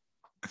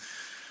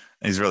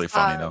 He's really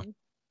funny though.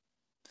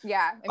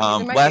 Yeah. This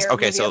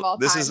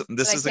is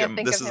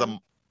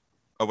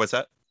oh, what's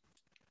that?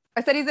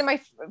 I said he's in my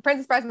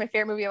Princess Bride is my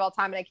favorite movie of all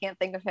time, and I can't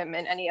think of him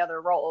in any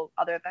other role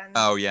other than.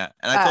 Oh yeah,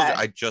 and I told you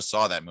I just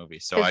saw that movie,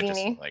 so Pizzini. I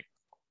just like.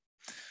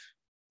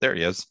 There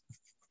he is.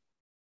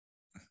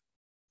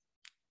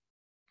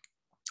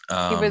 He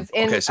was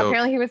in.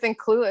 Apparently, he was in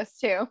Clueless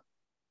too.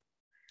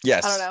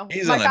 Yes, I don't know.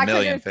 He's on a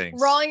million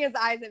things. Rolling his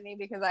eyes at me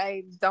because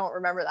I don't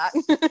remember that.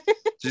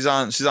 She's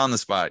on the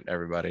spot.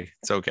 Everybody,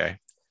 it's okay.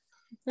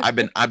 I've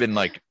been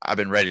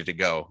ready to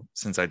go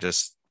since I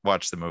just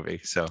watched the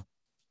movie, so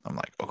I'm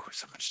like, oh,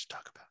 so much to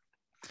talk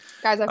about.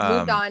 Guys, I've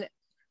moved on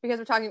because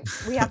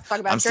we have to talk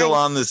about. I'm still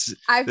on this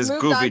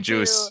goofy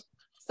juice.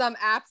 Some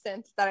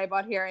absinthe that I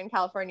bought here in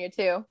California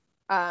too.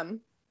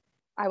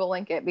 I will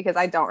link it because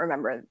I don't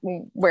remember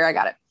where I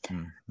got it.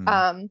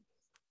 Mm-hmm.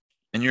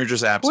 And you're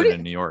just absent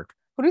in New York.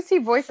 Who does he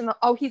voice in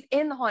he's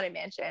in the Haunted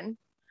Mansion.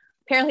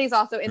 Apparently he's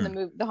also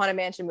in the Haunted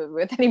Mansion movie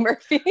with Eddie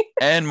Murphy.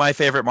 And My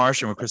Favorite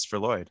Martian with Christopher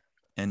Lloyd.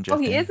 And Jeff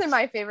Daniels. Is in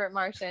My Favorite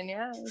Martian,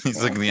 yeah.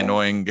 He's like the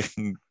annoying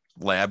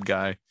lab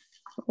guy.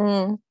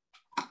 All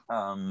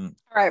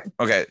right.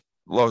 Okay.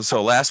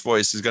 So last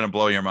voice is going to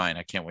blow your mind.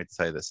 I can't wait to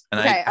tell you this. And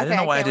I didn't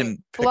know why I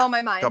didn't blow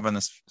my mind up on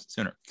this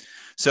sooner.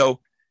 So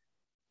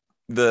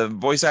the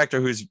voice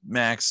actor who's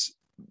Max,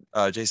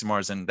 Jason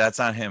Marsden, that's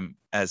not him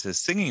as his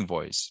singing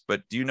voice,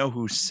 but do you know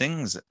who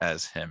sings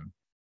as him?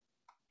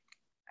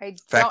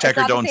 Fact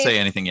checker, don't say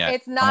anything yet.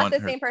 It's not the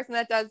same person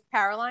that does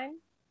Caroline?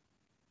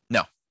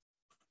 No.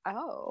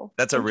 Oh.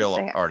 That's a real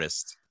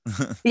artist.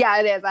 Yeah,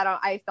 it is. I don't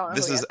know.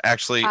 This is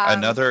actually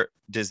another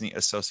Disney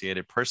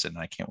associated person.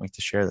 I can't wait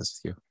to share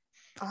this with you.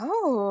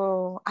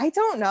 Oh, I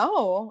don't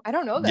know. I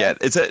don't know this. Yeah,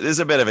 it's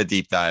a bit of a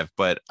deep dive,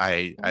 but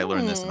I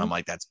learned this and I'm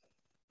like,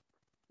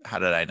 how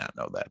did I not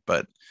know that?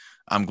 But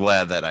I'm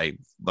glad that I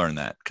learned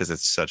that because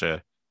it's such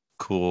a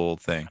cool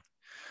thing.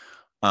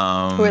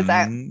 Who is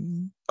that?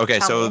 Okay,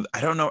 Tell me.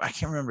 I don't know. I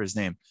can't remember his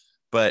name,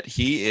 but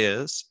he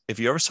is. If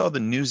you ever saw the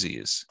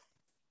Newsies,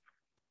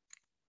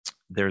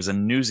 there's a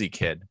Newsie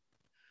kid,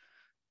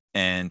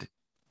 and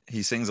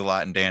he sings a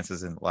lot and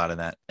dances in a lot of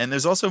that. And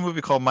there's also a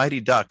movie called Mighty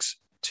Ducks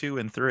 2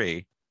 and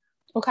 3.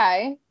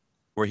 Okay.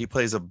 Where he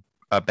plays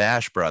a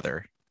Bash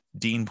brother,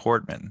 Dean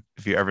Portman.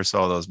 If you ever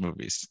saw those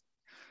movies.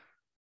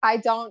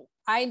 I've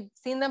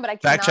seen them, but I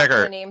can't. Fact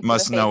checker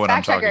must know what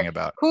I'm talking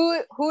about.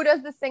 Who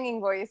does the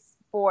singing voice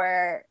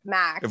for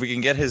Max? If we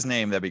can get his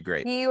name, that'd be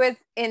great. He was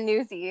in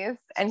Newsies,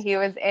 and he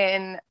was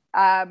in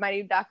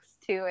Mighty Ducks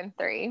 2 and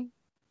 3.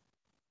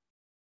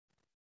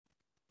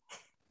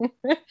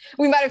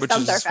 We might have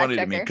stumped our fact funny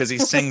checker. To me because he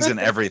sings in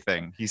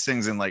everything. He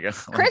sings in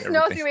Chris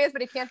knows who he is,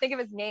 but he can't think of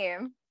his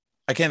name.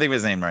 I can't think of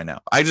his name right now.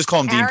 I just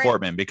call him Dean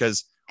Portman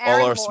because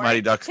all our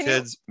Mighty Ducks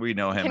kids, we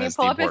know him as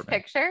Dean Portman. Can you pull up his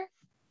picture?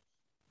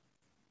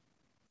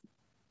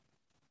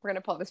 We're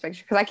gonna pull up his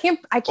picture because I can't.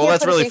 Well,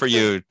 that's really for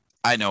you.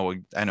 I know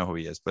who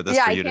he is, but that's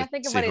for you to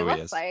see who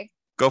he is. Like.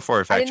 Go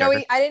for it, fact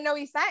checker. I didn't know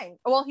he sang.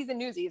 Well, he's in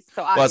Newsies,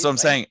 so well, that's what I'm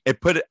saying.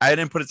 I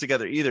didn't put it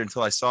together either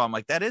until I saw him.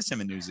 Like that is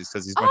him in Newsies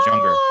because he's much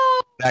younger.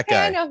 That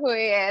guy. I know who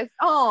he is.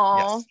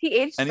 Oh, yes. He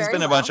aged. And he's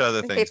been a bunch of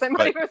other things.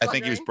 But I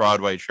think he was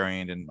Broadway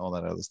trained and all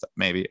that other stuff,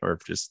 maybe, or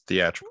just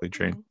theatrically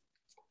trained.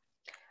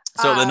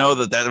 So to know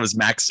that was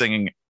Max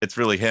singing, it's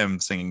really him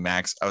singing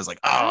Max. I was like,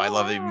 I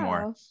love it even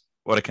more.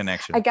 What a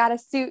connection! I got a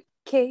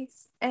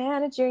suitcase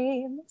and a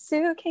dream,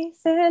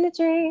 suitcase and a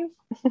dream.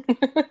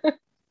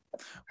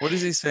 What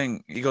does he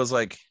sing? He goes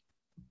like,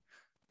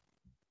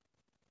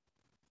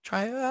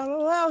 try out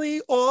a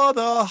alley or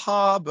the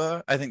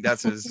harbor. I think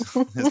that's his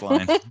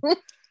line.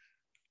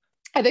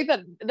 I think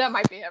that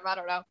might be him. I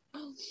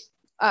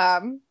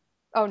don't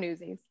know.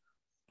 Newsies.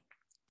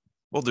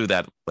 We'll do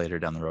that later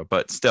down the road,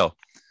 but still.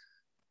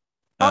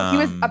 He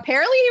was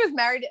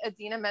married to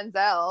Idina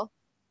Menzel.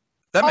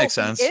 That makes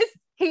sense.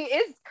 He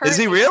is. Is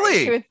he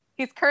really?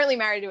 He's currently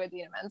married to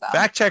Idina Menzel.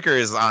 Fact checker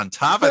is on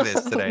top of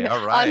this today.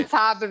 All right. On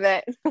top of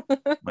it.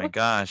 My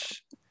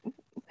gosh.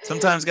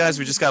 Sometimes, guys,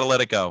 we just got to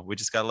let it go. We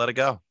just got to let it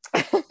go.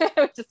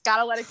 Just got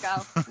to let it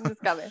go.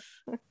 It's coming.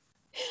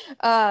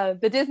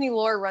 The Disney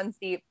lore runs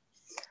deep.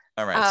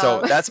 All right.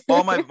 So that's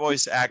all my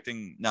voice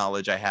acting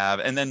knowledge I have.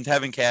 And then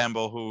Tevin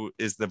Campbell, who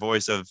is the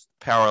voice of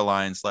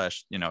Powerline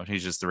 /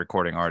 he's just the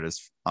recording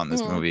artist on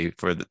this movie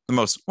for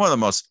one of the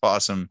most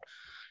awesome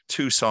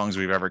 2 songs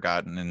we've ever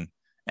gotten in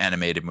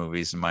animated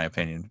movies, in my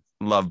opinion.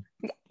 Love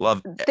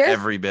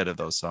every bit of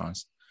those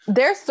songs.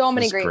 There's so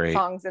many great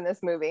songs in this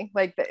movie.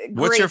 Like,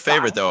 what's your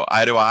favorite though?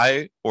 Eye to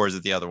Eye, or is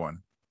it the other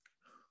one?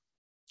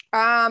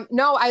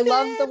 No, I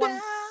love the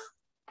one.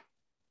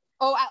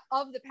 Oh,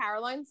 of the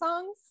Powerline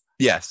songs.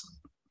 Yes.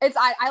 It's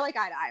I like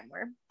Eye to Eye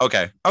more.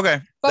 Okay.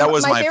 But that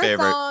was my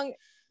favorite.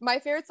 My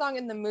favorite song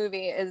in the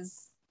movie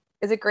is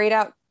it Great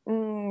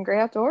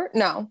Outdoor?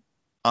 No.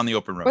 On the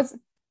Open Road.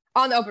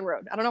 On the Open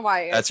Road. I don't know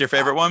why. That's your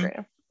favorite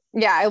one?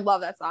 Yeah, I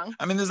love that song.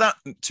 I mean, there's not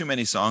too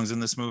many songs in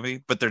this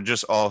movie, but they're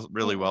just all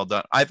really well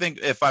done. I think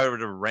if I were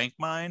to rank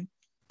mine,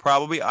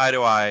 probably Eye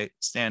to Eye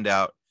stand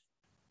out.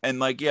 And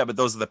but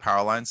those are the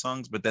Powerline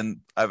songs. But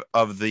then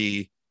of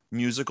the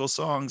musical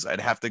songs, I'd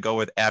have to go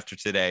with After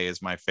Today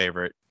is my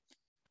favorite.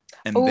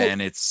 And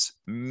then it's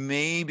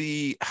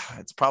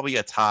probably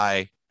a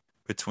tie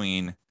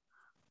between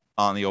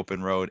On the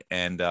Open Road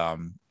and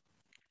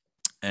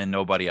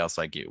Nobody Else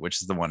Like You, which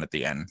is the one at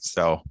the end.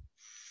 So.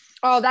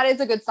 Oh, that is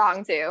a good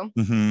song too.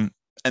 Mm-hmm.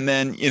 And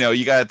then,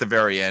 you got at the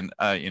very end,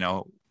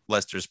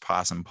 Lester's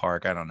Possum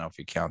Park. I don't know if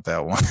you count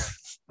that one.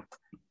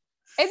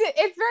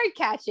 It's very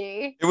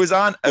catchy. It was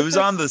on the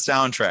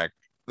soundtrack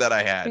that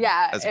I had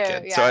as a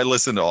kid. Yeah. So I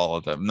listened to all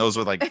of them. Those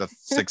were like the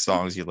 6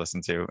 songs you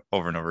listen to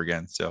over and over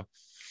again. So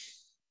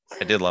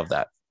I did love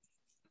that.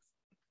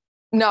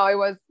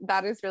 No,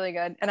 that is really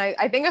good. And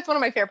I think that's one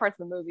of my favorite parts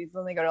of the movies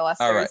when they go to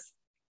Lester's. All right.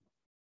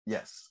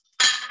 Yes.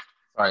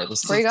 All right,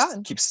 this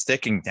keeps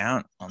sticking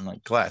down on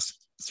the glass.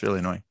 It's really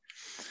annoying.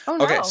 Oh,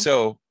 no. Okay,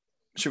 so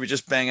should we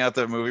just bang out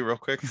the movie real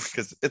quick?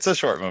 Because it's a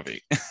short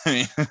movie. I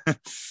mean, we don't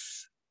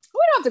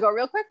have to go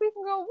real quick. We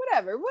can go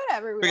whatever.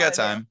 We got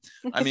time.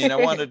 I mean, I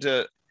wanted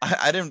to.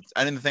 I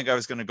didn't think I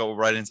was going to go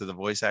right into the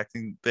voice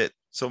acting bit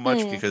so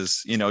much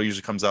because it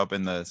usually comes up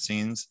in the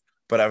scenes.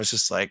 But I was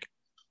just like,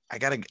 I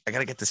gotta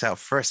get this out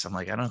first. I'm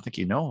like, I don't think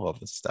you know all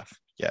this stuff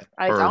yet.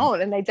 I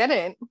don't, and they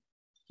didn't.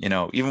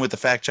 Even with the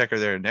fact checker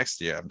there next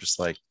to you, I'm just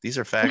like, these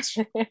are facts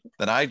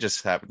that I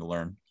just happen to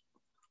learn.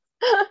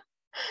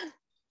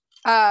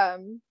 All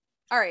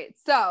right.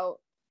 So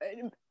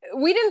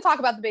we didn't talk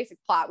about the basic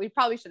plot. We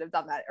probably should have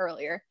done that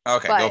earlier.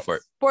 Okay, go for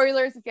it.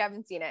 Spoilers if you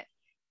haven't seen it.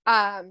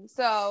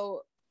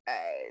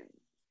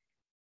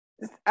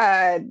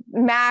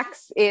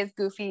 Max is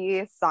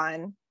Goofy's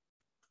son.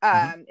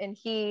 And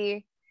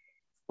he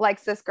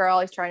likes this girl.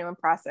 He's trying to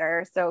impress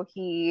her. So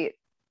he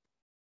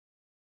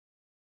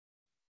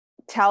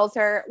tells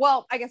her,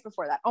 well, I guess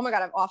before that, oh my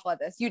god, I'm awful at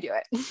this, you do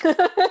it.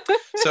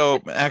 So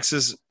Max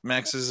is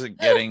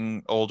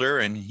getting older,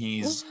 and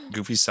he's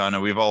Goofy's son,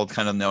 and we've all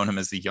kind of known him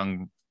as the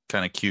young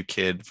kind of cute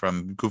kid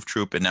from Goof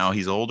Troop, and now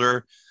he's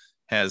older,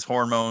 has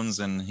hormones,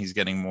 and he's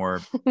getting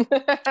more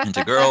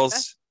into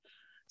girls.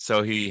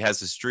 So he has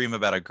this dream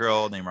about a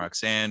girl named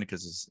Roxanne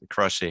because it's a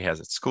crush he has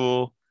at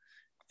school,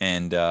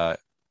 and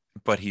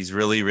but he's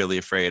really, really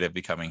afraid of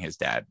becoming his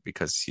dad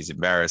because he's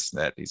embarrassed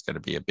that he's going to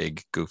be a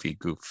big Goofy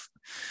goof.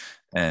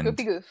 And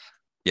Goofy goof.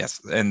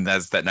 Yes, and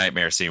that's that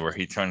nightmare scene where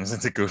he turns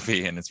into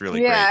Goofy, and it's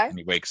really great. And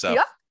he wakes up,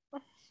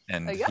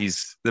 and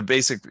he's the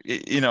basic.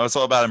 It's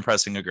all about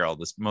impressing a girl.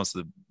 Most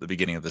of the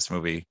beginning of this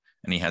movie,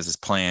 and he has this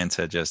plan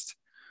to just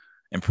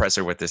impress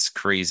her with this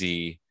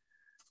crazy,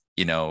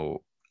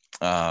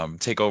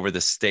 take over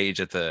the stage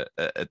at the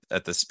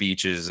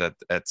speeches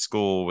at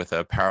school with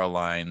a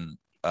Powerline,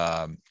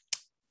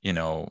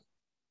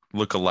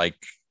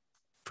 look-alike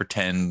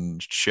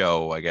pretend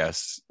show, I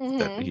guess,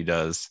 that he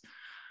does.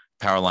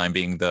 Powerline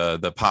being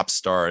the pop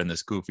star in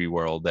this Goofy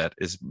world that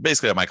is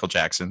basically a Michael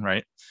Jackson,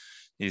 right?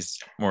 He's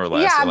more or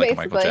less like a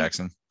Michael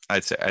Jackson.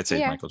 I'd say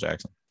Michael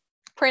Jackson.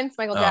 Prince,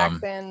 Michael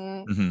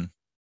Jackson.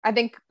 I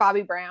think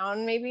Bobby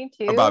Brown maybe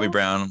too. Or Bobby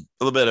Brown,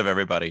 a little bit of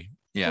everybody.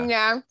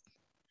 Yeah.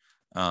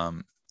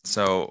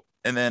 So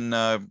and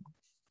then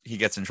he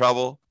gets in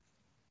trouble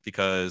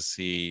because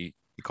he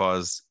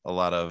caused a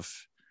lot of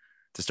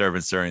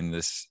disturbance during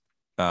this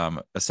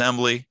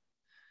assembly,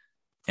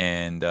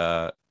 and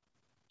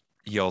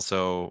he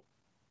also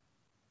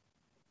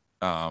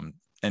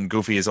and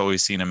Goofy has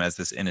always seen him as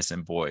this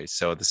innocent boy,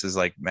 so this is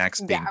like Max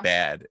being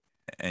bad,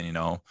 and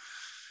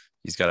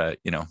he's gotta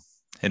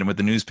hit him with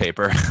the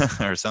newspaper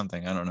or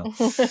something. I don't know,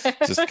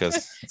 just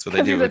because that's what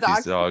they do with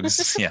these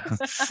dogs. Yeah.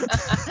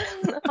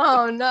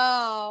 Oh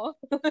no.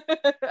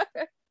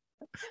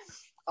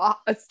 Oh,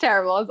 it's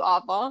terrible. It's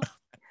awful.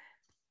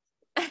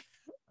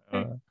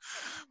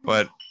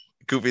 But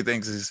Goofy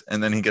thinks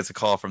and then he gets a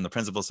call from the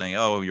principal saying,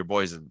 "Oh, your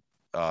boys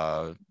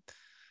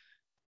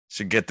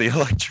should get the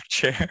electric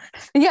chair."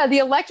 Yeah, the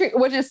electric,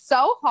 which is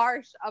so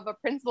harsh of a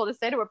principal to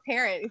say to a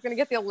parent. He's gonna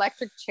get the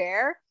electric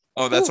chair.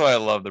 Oh, that's why I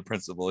love the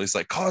principal. He's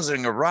like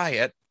causing a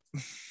riot.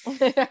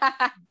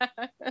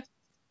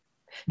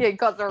 Yeah, he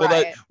caused a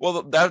riot.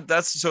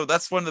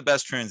 That's one of the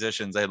best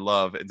transitions. I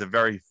love. It's a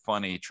very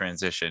funny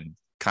transition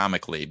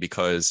comically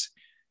because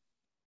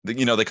they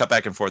cut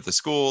back and forth to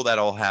school. That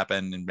all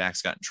happened, and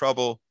Max got in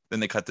trouble. Then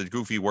they cut to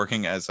Goofy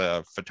working as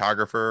a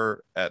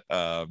photographer at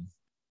a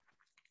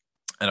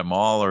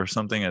mall or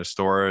something, at a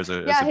store as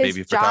a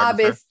baby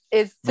photographer. His job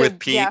is to, with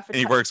Pete, and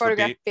he works with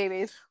Pete,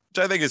 babies,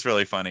 which I think is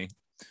really funny.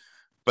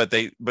 But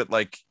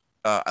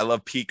I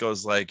love Pete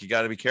goes like, you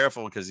got to be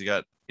careful because you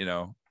got,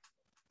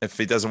 if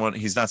he doesn't want,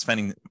 he's not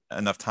spending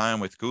enough time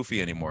with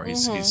Goofy anymore.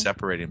 He's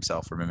separating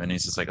himself from him, and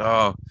he's just like,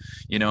 oh,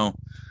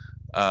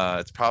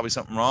 it's probably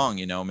something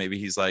wrong. Maybe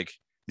he's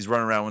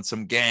running around with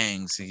some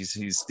gangs.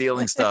 He's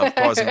stealing stuff,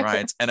 causing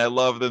riots. And I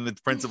love that the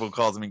principal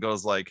calls him and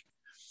goes like,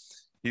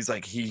 he's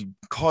like, he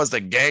caused a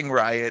gang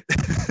riot.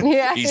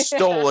 Yeah. He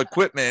stole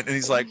equipment. And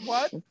he's like,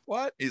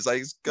 what? He's like,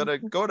 he's gonna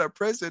go to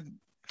prison.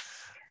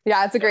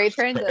 Yeah, it's a great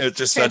transition. It's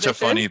just such a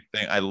funny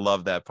thing. I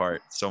love that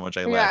part so much.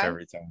 I laugh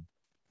every time.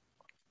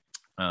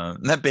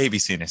 And that baby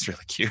scene is really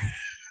cute.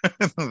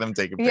 Them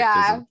taking pictures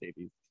of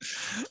babies.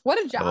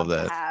 What a job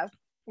to have,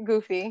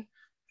 Goofy.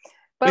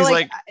 But he's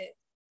like,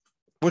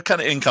 what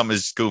kind of income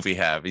does Goofy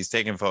have? He's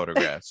taking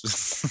photographs.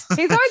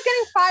 He's always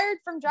getting fired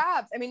from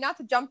jobs. I mean, not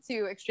to jump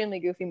to extremely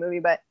Goofy movie,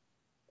 but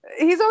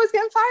he's always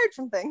getting fired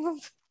from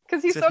things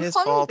because he's so clumsy. His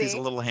fault. He's a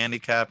little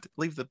handicapped.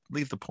 Leave the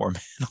poor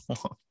man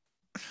alone.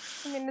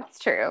 I mean, it's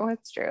true.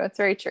 It's true. It's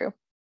very true.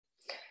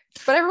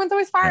 But everyone's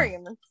always firing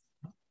him.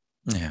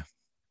 Yeah.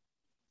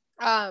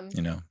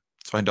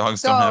 That's why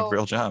dogs don't have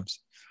real jobs.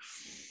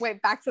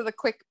 Wait, back to the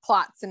quick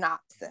plot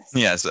synopsis.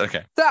 Yes.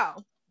 Okay.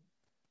 So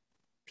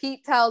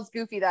Pete tells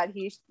Goofy that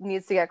he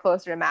needs to get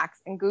closer to Max,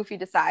 and Goofy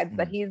decides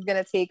that he's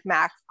going to take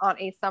Max on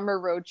a summer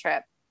road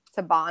trip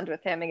to bond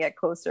with him and get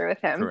closer with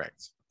him.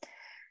 Correct.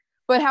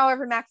 But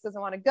however, Max doesn't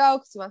want to go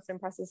because he wants to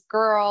impress this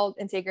girl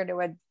and take her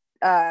to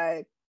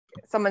a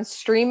someone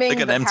streaming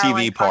like an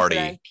MTV party.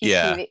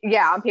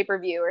 On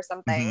pay-per-view or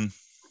something.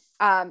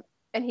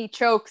 And he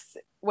chokes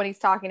when he's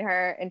talking to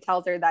her and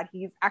tells her that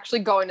he's actually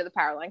going to the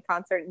Powerline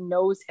concert and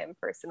knows him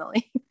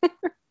personally.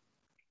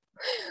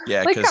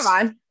 Yeah, come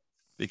on.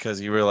 Because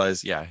he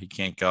realized, he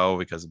can't go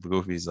because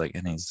Goofy's like,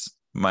 and he's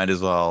might as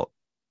well.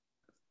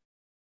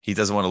 He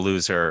doesn't want to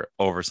lose her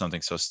over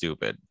something so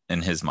stupid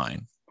in his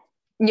mind.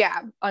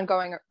 Yeah, on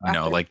going.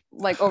 Over.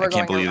 I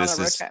can't believe this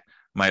is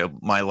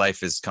my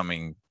life is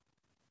coming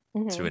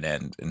to an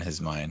end in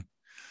his mind,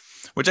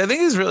 which I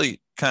think is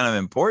really kind of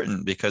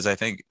important because I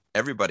think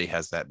everybody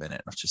has that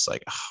minute. It's just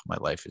like, my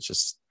life is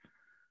just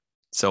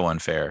so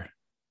unfair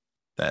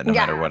that no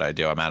matter what I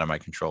do, I'm out of my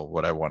control.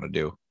 What I want to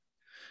do.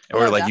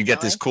 Or like you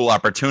get this cool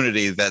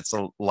opportunity that's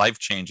a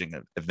life-changing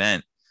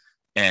event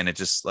and it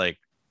just like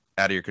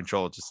out of your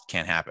control, it just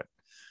can't happen.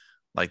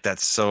 Like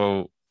that's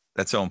so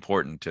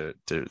important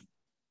to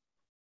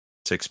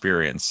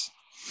experience.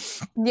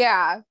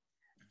 Yeah.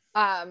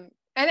 And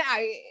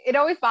it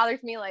always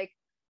bothers me. Like,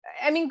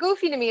 I mean,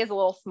 Goofy to me is a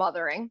little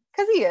smothering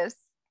because he is,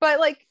 but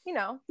like,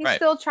 he's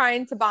still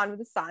trying to bond with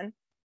his son.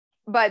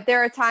 But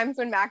there are times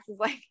when Max is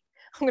like,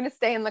 I'm going to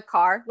stay in the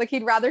car. Like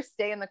he'd rather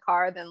stay in the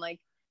car than like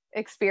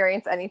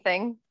experience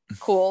anything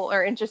cool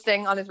or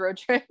interesting on his road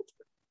trip.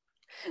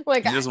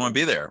 Like he doesn't want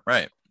to be there.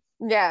 Right.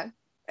 Yeah.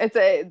 It's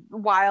a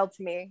wild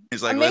to me.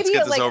 He's like, let's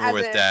get this over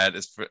with, Dad,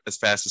 as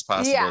fast as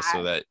possible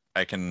so that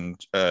I can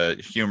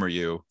humor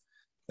you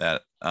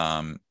that,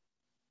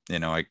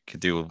 I could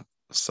do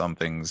some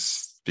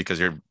things because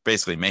you're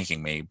basically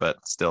making me,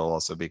 but still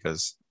also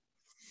because,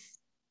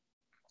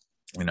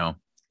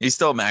 he's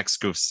still Max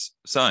Goof's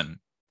son.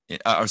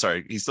 I'm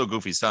sorry. He's still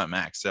Goofy's son,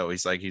 Max. So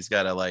he's like, he's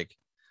got to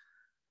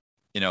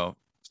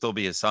still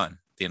be his son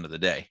at the end of the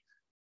day.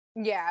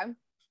 Yeah.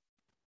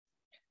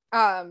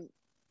 I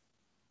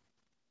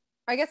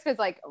guess because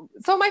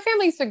so my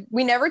family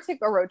we never took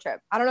a road trip.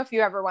 I don't know if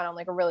you ever went on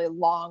like a really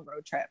long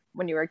road trip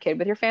when you were a kid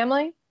with your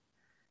family.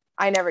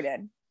 I never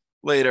did.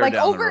 Later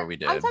down the road we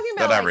did. I'm talking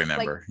about I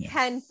remember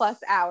 10 plus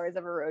hours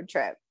of a road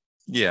trip.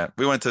 Yeah,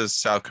 we went to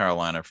South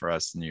Carolina for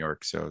us, New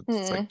York, so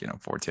it's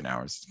 14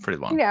 hours. It's pretty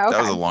long. Yeah, okay.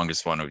 That was the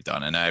longest one we've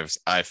done, and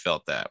I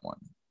felt that one.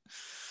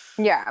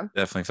 Yeah,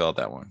 definitely felt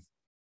that one.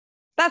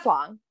 That's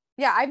long.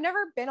 Yeah, I've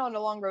never been on a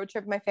long road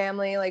trip with my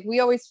family. Like we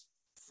always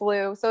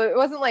flew, so it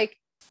wasn't like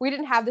we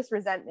didn't have this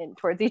resentment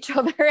towards each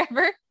other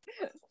ever.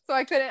 So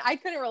I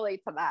couldn't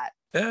relate to that.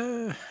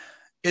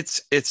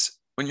 It's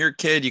when you're a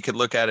kid, you could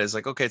look at it as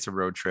like, okay, it's a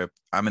road trip.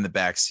 I'm in the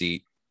back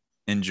seat.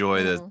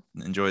 Enjoy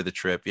the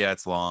trip. Yeah,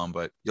 it's long,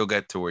 but you'll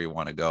get to where you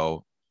want to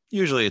go.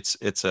 Usually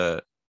it's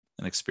an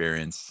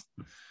experience.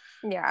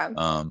 Yeah.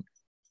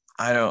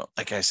 I don't,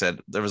 like I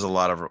said, there was a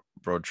lot of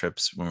road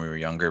trips when we were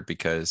younger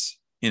because,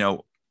 my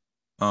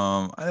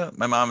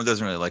mom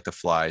doesn't really like to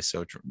fly.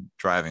 So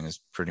driving is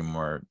pretty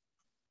more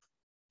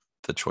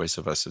the choice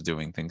of us of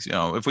doing things.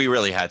 If we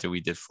really had to,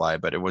 we did fly,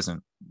 but it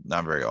wasn't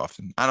not very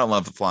often. I don't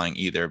love flying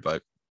either,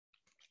 but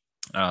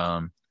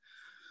I'd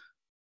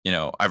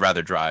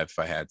rather drive if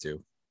I had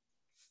to.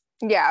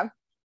 Yeah.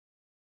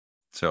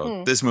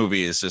 So this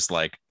movie is just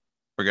like,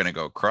 we're gonna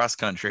go cross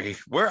country.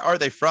 Where are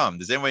they from?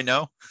 Does anybody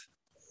know?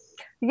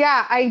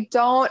 Yeah, I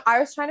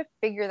was trying to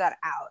figure that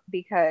out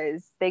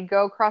because they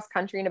go cross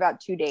country in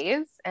about 2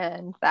 days,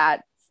 and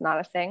that's not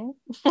a thing.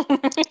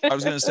 I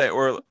was gonna say,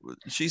 or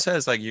she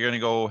says like you're gonna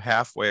go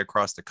halfway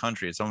across the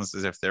country. It's almost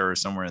as if they're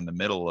somewhere in the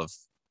middle of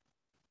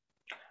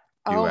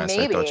US.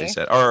 Maybe. I thought she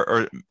said,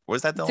 or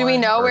was that the do line? we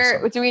know Or where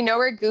something? do we know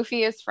where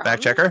Goofy is from?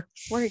 Fact checker?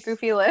 Where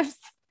Goofy lives?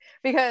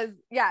 Because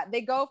yeah,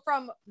 they go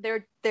from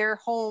their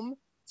home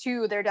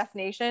to their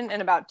destination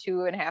in about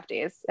 2.5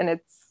 days, and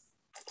it's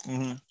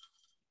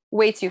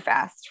way too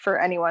fast for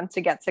anyone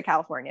to get to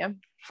California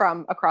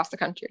from across the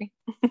country.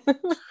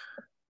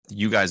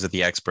 You guys are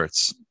the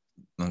experts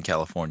in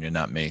California,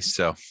 not me.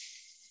 So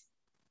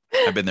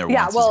I've been there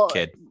once as a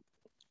kid.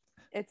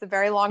 It's a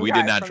very long drive. We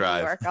did not from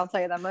drive. New York, I'll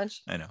tell you that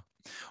much. I know.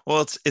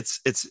 Well,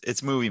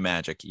 it's movie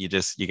magic.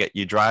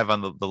 You drive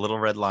on the little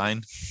red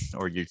line,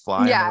 or you fly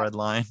on the red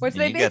line, which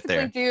they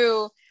basically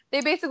do.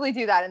 They basically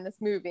do that in this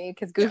movie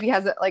because Goofy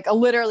has a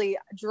literally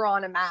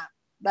drawn a map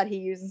that he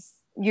uses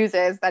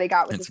that he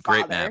got with his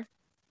father. Great map.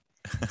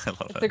 I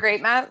love it. It's a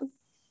great map.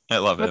 I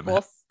love it.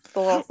 Well,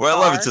 I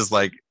love it. Just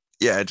like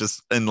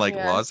just in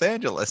Los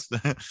Angeles,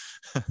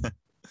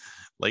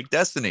 Lake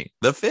Destiny,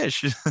 the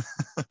fish.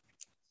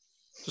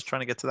 Just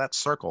trying to get to that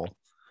circle.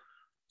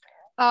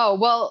 Oh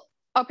well,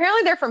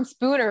 apparently they're from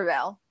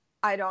Spoonerville.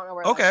 I don't know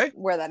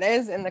where that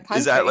is in the country.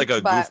 Is that like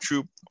a Goof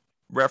Troop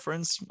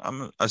reference?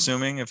 I'm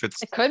assuming it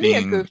could be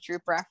a Goof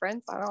Troop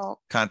reference. I don't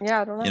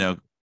know.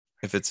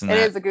 If it's in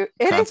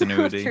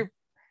continuity.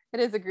 It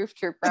is a Goof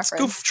Troop reference.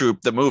 It's Goof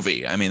Troop, the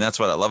movie. I mean, that's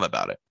what I love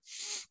about it.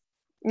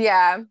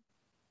 Yeah. I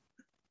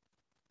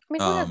mean,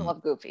 who doesn't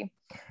love Goofy?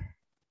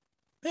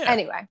 Yeah.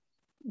 Anyway,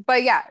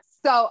 but yeah.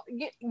 So,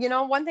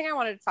 one thing I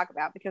wanted to talk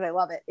about because I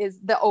love it is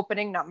the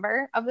opening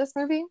number of this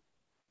movie.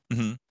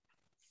 Mm-hmm.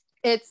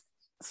 It's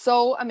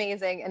so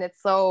amazing and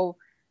it's so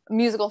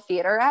musical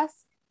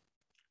theater-esque,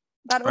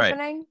 that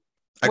opening.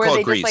 I call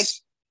it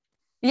Grease.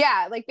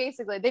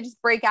 Basically they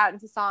just break out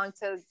into song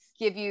to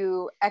give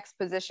you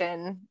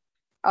exposition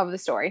of the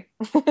story.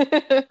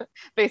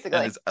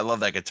 Basically. I love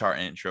that guitar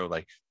intro,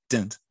 like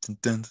dun, dun,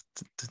 dun,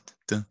 dun,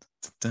 dun, dun,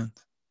 dun.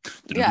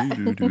 Yeah.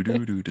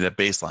 That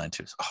bass line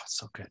too. Oh, it's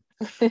so good.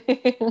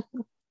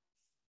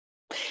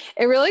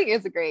 It really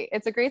is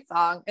it's a great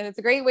song, and it's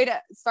a great way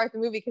to start the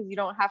movie because you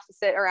don't have to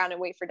sit around and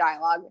wait for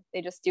dialogue.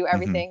 They just do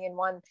everything in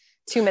 1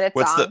 2-minute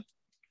song.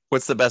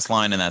 What's the best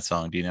line in that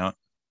song? Do you know it?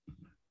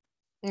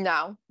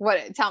 No.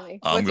 Tell me.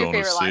 What's your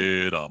favorite line?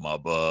 Sit on my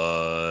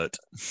butt.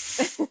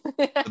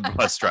 The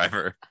bus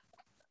driver.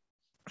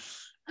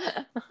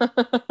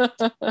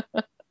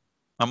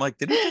 I'm like,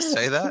 did he just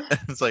say that?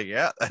 It's like,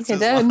 yeah, that's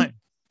his line.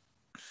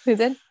 He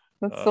did.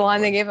 That's the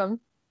line they gave him.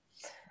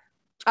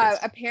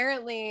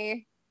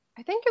 Apparently,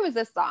 I think it was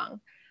this song.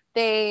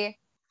 They,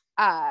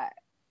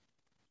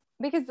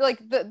 because like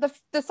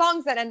the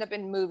songs that end up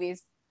in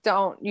movies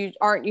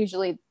aren't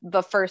usually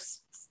the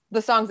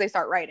songs they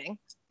start writing.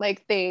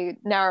 Like they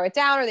narrow it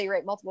down or they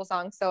write multiple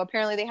songs. So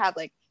apparently they had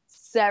like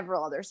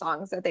several other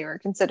songs that they were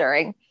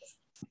considering.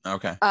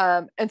 Okay.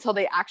 Until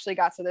they actually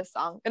got to this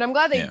song, and I'm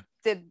glad they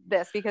did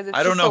this because it's.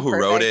 I don't know who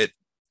perfect. wrote it.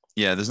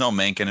 Yeah, there's no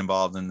Menken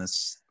involved in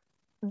this.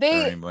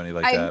 Anybody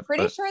like I'm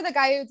pretty sure the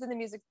guy who did the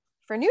music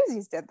for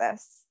Newsies did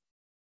this.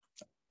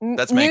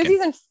 That's Menken.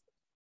 Newsies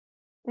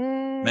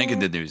Menken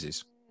did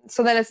Newsies.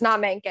 So then it's not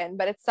Menken,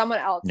 but it's someone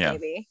else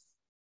maybe.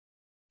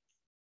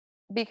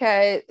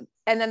 Because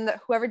then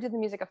whoever did the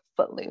music of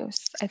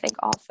Footloose, I think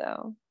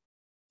also.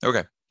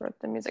 Okay. Wrote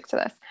the music to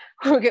this.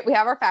 We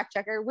have our fact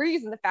checker. We're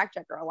using the fact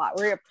checker a lot.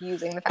 We're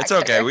using the fact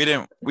checker. It's okay.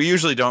 We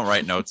usually don't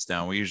write notes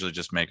down. We usually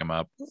just make them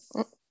up.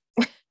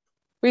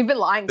 We've been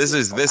lying. This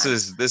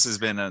has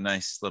been a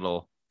nice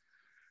little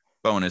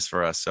bonus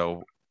for us.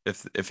 So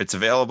if it's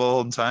available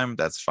in time,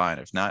 that's fine.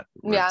 If not,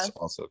 it's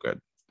also good.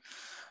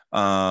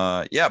 But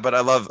I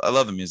love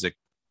the music.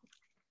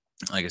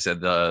 Like I said,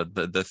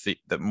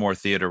 the more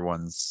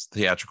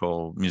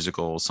theatrical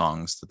musical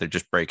songs that they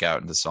just break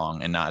out into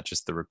song and not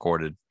just the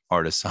recorded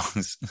artist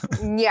songs.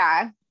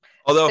 Yeah.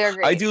 Although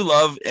I do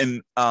love,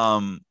 and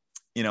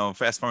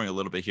fast forwarding a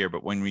little bit here,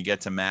 but when we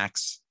get to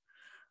Max,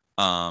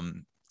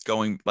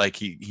 going like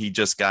he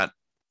just got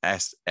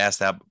asked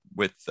out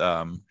with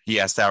he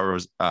asked out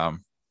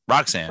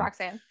Roxanne.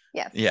 Roxanne.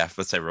 Yes. Yeah,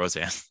 let's say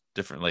Roseanne.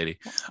 Different lady.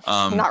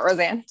 Not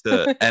Roseanne.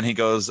 And he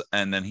goes,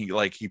 and then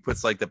he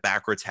puts like the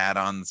backwards hat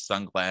on, the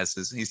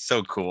sunglasses. He's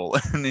so cool.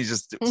 And he's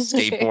just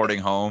skateboarding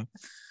home.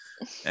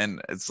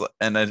 And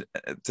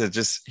to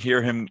just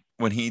hear him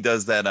when he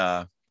does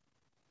that,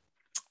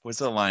 what's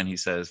the line he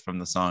says from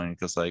the song? He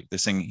goes like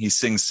he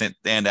sings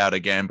Stand Out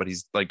Again, but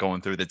he's like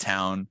going through the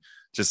town,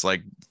 just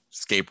like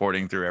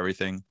skateboarding through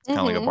everything, kind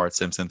of like a Bart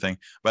Simpson thing.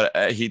 But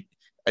I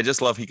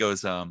just love, he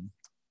goes, oh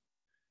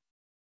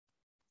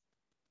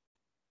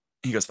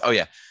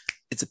yeah,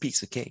 it's a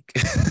piece of cake.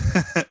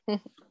 I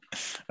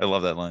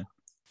love that line.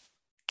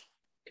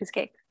 Piece of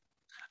cake.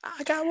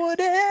 I got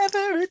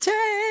whatever it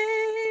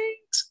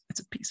takes. It's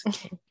a piece of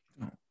cake.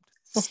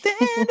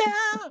 Stand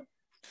out.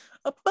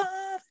 above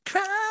the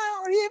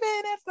crowd,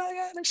 even if I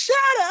got a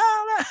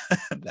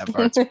shadow. That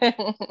part's.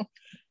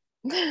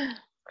 And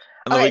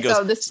Okay, he goes,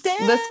 so the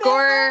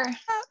score. Yeah.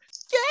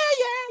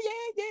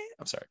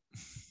 I'm sorry.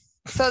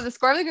 So the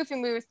score of the Goofy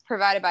movie was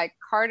provided by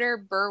Carter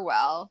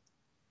Burwell.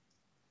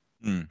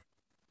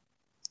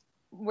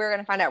 We're going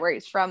to find out where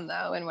he's from,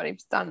 though, and what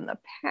he's done in the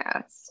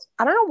past.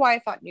 I don't know why I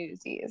thought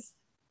Newsies.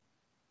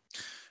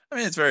 I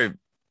mean, it's very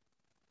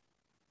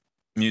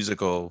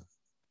musical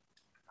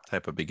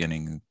type of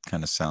beginning.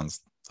 Kind of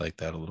sounds like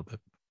that a little bit.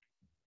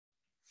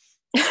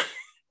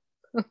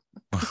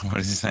 What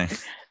is he saying?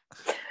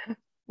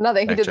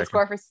 Nothing. He did the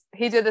score for.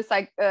 He did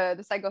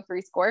the Psycho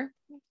 3 score.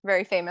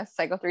 Very famous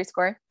Psycho 3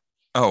 score.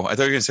 Oh, I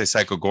thought you were gonna say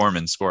Psycho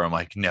Gorman score. I'm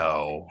like,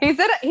 no. He's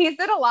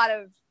did a lot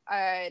of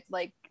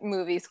like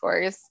movie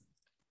scores.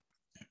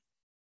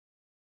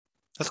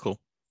 That's cool.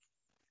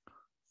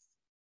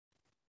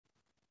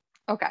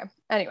 Okay.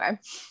 Anyway.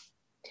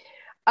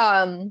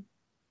 But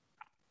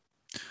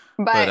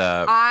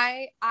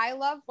I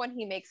love when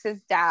he makes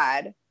his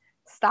dad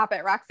stop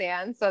at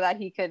Roxanne so that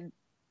he could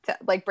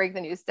like break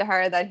the news to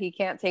her that he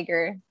can't take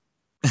her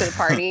to the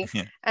party.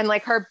 Yeah. And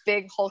like her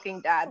big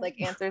hulking dad like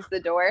answers the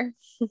door.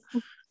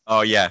 Oh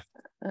yeah.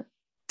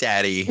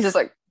 Daddy. He's just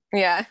like,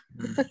 yeah.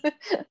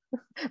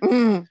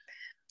 Mm.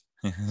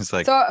 It's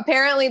like, so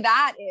apparently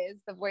that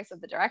is the voice of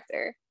the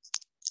director.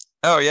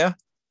 Oh yeah.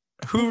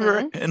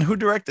 Who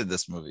directed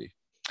this movie?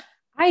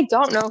 I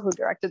don't know who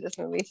directed this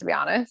movie, to be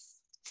honest.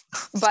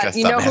 But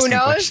you know who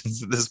knows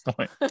at this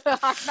point.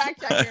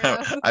 Fact checker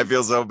knows. I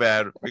feel so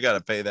bad. We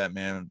gotta pay that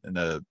man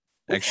an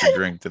extra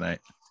drink tonight.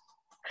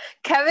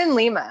 Kevin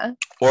Lima.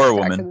 Or a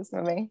woman. This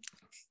movie.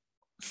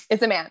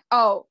 It's a man.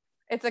 Oh,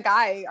 it's a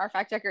guy. Our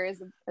fact checker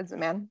is a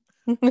man.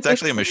 It's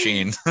actually a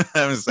machine.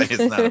 I would say it's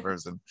not a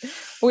person.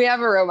 We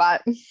have a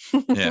robot.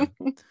 Yeah.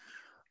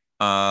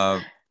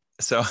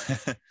 So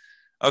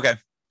okay.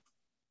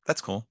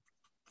 That's cool.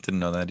 Didn't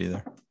know that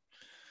either.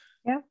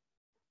 Yeah.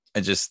 I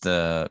just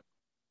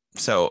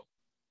so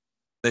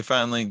they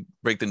finally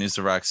break the news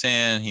to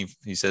Roxanne.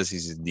 He says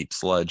he's in deep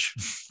sludge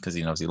because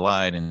he knows he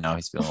lied and now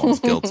he's feeling all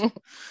his guilt.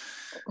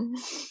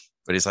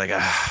 But he's like,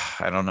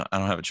 I don't know. I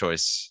don't have a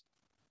choice.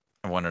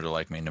 I want her to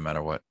like me no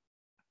matter what.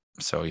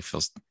 So he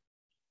feels,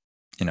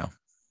 he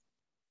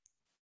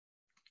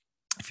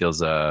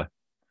feels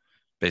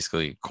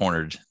basically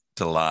cornered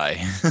to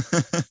lie.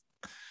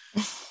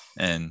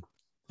 And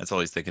that's all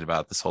he's thinking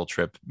about this whole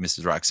trip.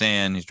 Mrs.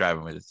 Roxanne, he's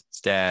driving with his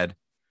dad.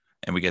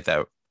 And we get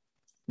that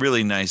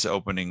really nice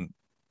opening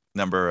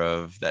number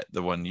of that.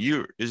 The one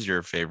is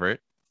your favorite,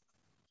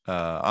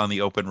 On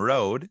the Open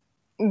Road.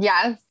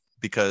 Yes.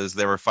 Because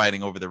they were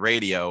fighting over the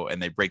radio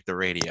and they break the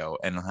radio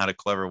and had a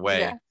clever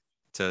way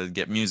to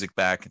get music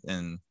back.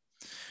 And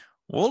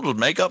we'll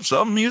make up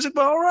some music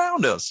all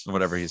around us,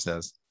 whatever he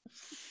says.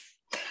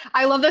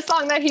 I love the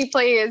song that he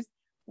plays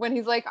when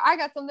he's like, I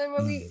got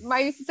something I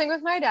used to sing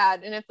with my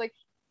dad. And it's like,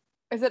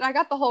 is it I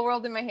got the whole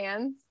world in my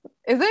hands?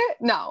 Is it?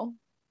 No.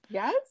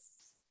 Yes?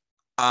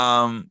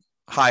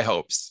 High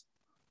Hopes.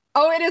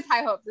 Oh, it is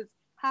High Hopes. It's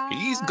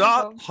He's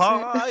got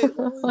high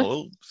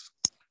hopes.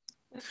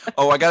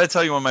 Oh, I got to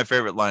tell you one of my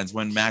favorite lines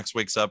when Max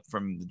wakes up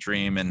from the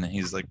dream and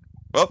he's like,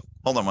 oh,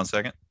 hold on one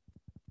second.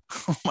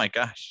 Oh my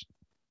gosh.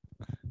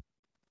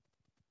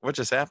 What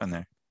just happened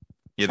there?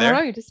 You there? Oh,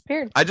 no, you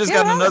disappeared. I just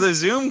got another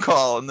Zoom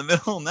call in the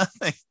middle of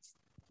nothing.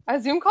 A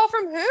Zoom call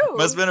from who?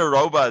 Must have been a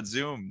robot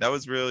Zoom. That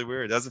was really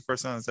weird. That's the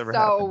first time that's ever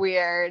happened. So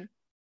weird.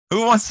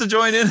 Who wants to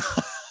join in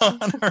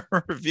on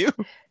our review?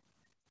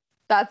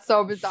 That's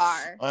so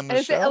bizarre. On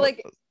the show.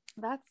 Like,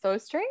 that's so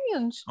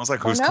strange. I was like,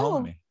 who's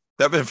calling me?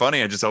 That'd been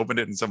funny. I just opened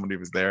it and somebody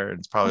was there. And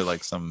it's probably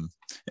like some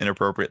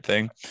inappropriate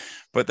thing.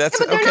 But that's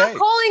but they're okay. Not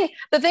calling.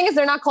 The thing is,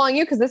 they're not calling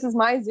you because this is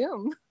my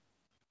Zoom.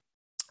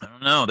 I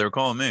don't know. They were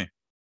calling me.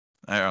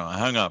 I don't know. I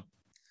hung up.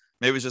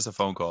 Maybe it was just a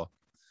phone call.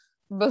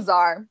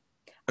 Bizarre.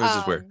 It was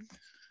just weird.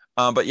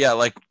 But yeah,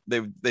 like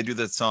they do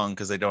that song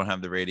because they don't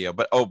have the radio.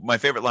 But my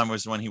favorite line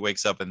was when he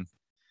wakes up and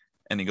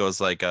he goes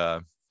like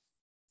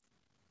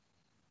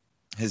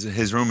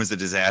his room is a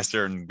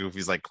disaster and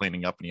Goofy's like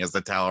cleaning up and he has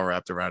the towel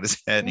wrapped around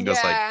his head and he goes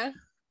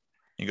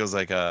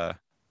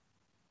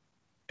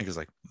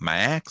like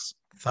Max,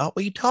 thought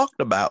we talked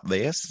about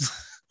this.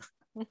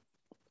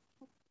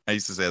 I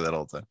used to say that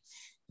all the time.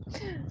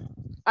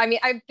 I mean,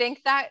 I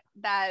think that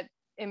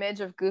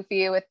image of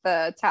Goofy with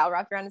the towel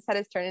wrapped around his head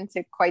has turned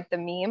into quite the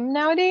meme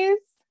nowadays.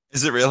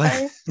 Is it really?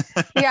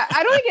 Yeah,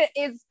 I don't think it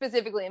is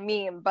specifically a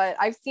meme, but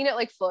I've seen it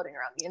like floating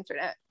around the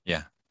internet.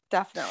 Yeah,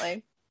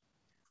 definitely.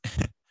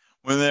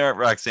 When they're at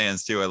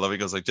Roxanne's too, I love it. He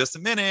goes like, just a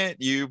minute,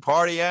 you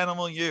party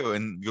animal, you.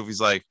 And Goofy's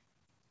like,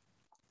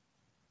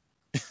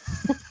 he's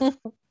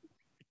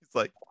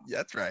like, yeah,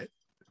 that's right.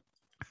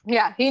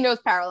 Yeah, he knows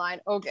Powerline.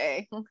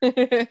 Okay.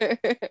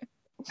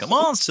 Come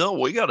on, Sil,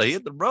 we gotta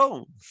hit the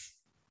road.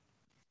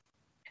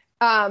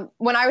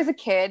 When I was a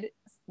kid,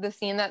 the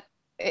scene I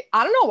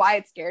don't know why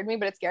it scared me,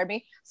 but it scared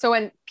me. So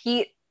when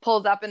Pete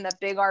pulls up in the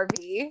big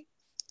RV,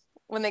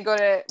 when they go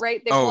to they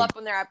pull up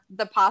when they're at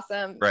the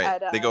possum.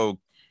 Right. They go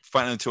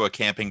finally to a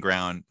camping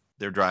ground.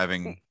 They're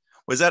driving.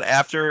 Was that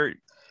after?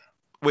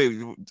 Wait,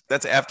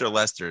 that's after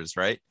Lester's,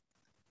 right?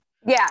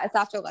 Yeah, it's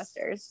after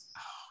Lester's.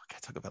 Oh, I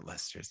gotta talk about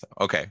Lester's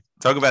though. Okay,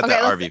 talk about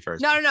that RV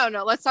first.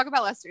 No. Let's talk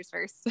about Lester's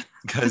first.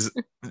 Because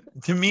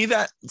to me,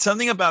 that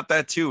something about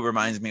that too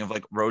reminds me of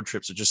like road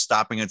trips or just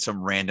stopping at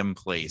some random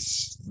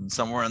place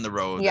somewhere on the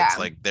road that's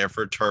like there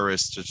for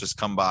tourists to just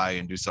come by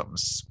and do something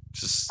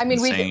just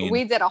insane.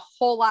 we did a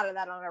whole lot of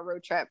that on our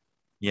road trip.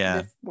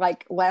 Yeah.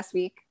 Like last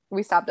week,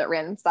 we stopped at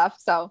random stuff.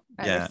 So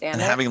I understand.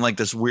 And having like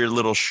this weird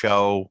little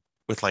show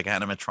with like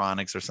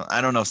animatronics or something.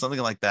 I don't know, something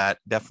like that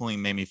definitely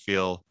made me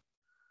feel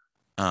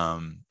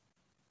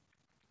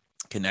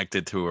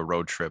connected to a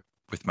road trip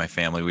with my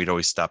family. We'd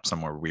always stop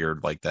somewhere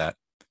weird like that.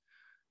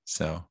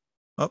 So,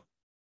 oh,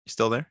 you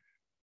still there?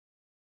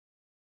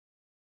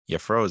 You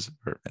froze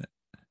for a minute.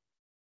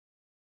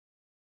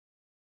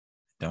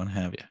 Don't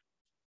have you.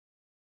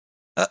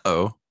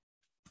 Uh-oh.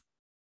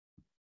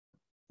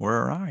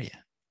 Where are you?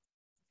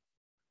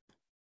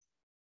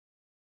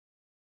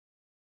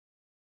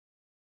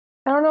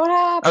 I don't know what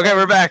happened. Okay,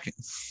 we're back.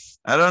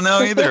 I don't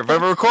know either, but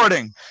we're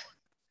recording.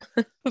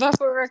 But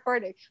we're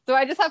recording. So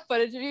I just have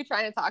footage of you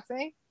trying to talk to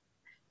me?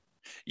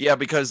 Yeah,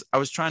 because I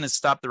was trying to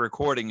stop the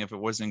recording if it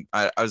wasn't,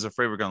 I was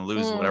afraid we are going to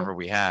lose whatever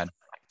we had.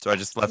 So I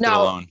just left it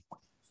alone.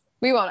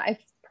 We won't. I'm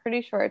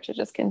pretty sure it should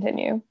just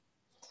continue.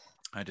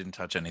 I didn't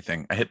touch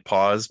anything. I hit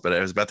pause, but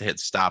I was about to hit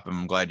stop. And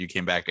I'm glad you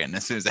came back in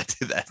as soon as I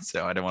did that.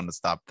 So I didn't want to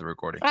stop the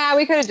recording.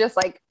 We could have just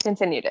like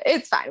continued it.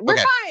 It's fine. We're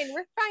fine.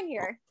 We're fine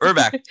here. We're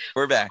back.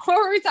 We're back. What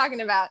were we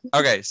talking about?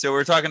 Okay. So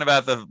we're talking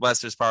about the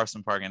Lester's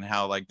Parsons Park and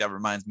how like that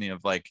reminds me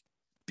of like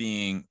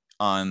being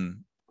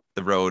on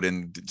the road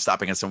and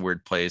stopping at some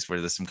weird place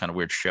where there's some kind of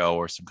weird show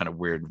or some kind of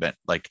weird event,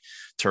 like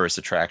tourist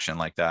attraction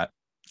like that.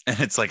 And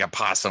it's like a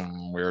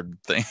possum weird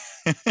thing.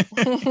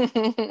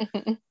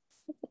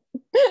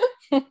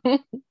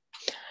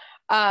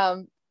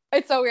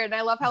 It's so weird. And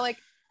I love how like,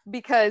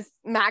 because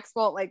Max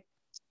won't like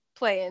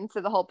play into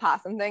the whole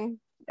possum thing.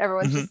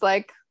 Everyone's just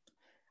like,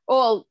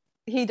 well,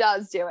 he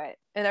does do it.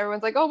 And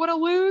everyone's like, oh, what a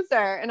loser.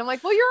 And I'm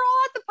like, well, you're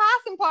all at the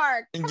possum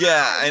park. Come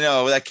on. I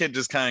know. That kid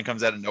just kind of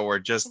comes out of nowhere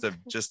just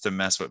to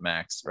mess with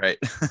Max, right?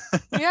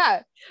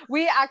 Yeah.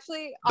 We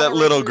actually that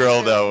little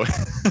girl though.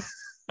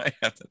 I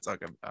have to talk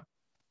about.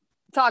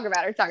 Talk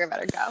about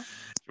her, go.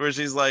 Where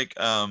she's like,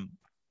 no,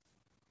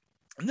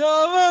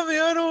 mommy,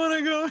 I don't want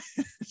to go.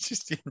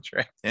 She's getting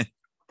dragged in.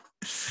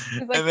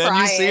 Like, and then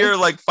crying. You see her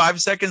like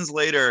 5 seconds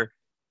later,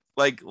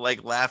 like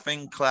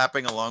laughing,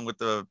 clapping along with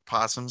the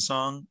possum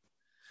song.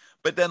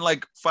 But then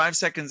like 5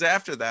 seconds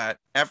after that,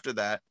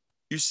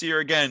 you see her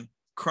again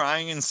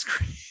crying and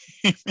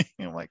screaming.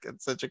 I'm like,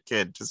 it's such a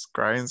kid, just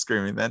crying and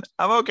screaming. Then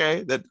I'm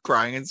okay. Then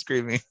crying and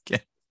screaming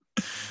again.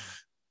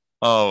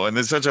 Oh, and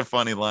there's such a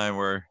funny line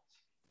where,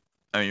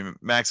 I mean,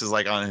 Max is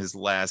like on his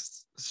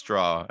last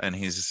straw, and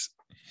he's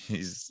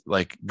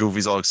like,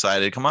 Goofy's all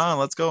excited. Come on,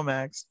 let's go,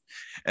 Max.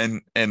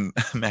 And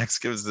Max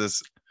gives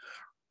this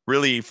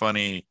really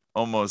funny,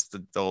 almost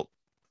adult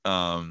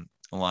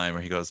line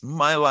where he goes,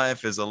 my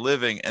life is a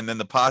living, and then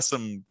the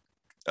possum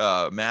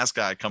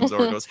mascot comes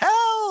over and goes,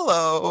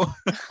 hello.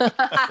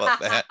 I love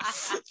that.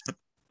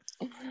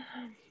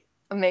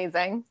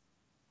 Amazing.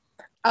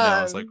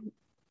 No, it's like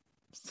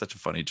such a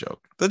funny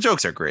joke. The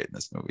jokes are great in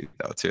this movie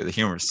though too. The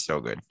humor is so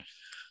good.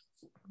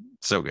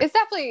 So good. It's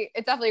definitely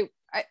it's not like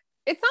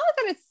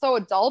that it's so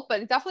adult,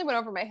 but it definitely went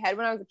over my head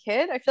when I was a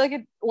kid. I feel like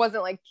it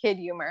wasn't like kid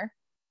humor.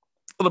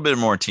 A little bit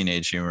more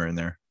teenage humor in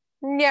there.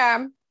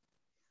 Yeah,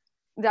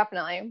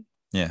 definitely.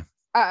 Yeah.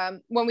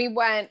 When we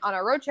went on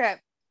a road trip,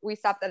 we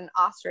stopped at an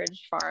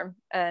ostrich farm,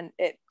 and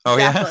it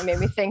definitely made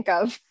me think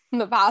of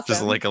the possum.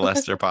 Just like a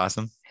Lester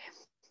possum.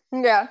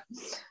 Yeah.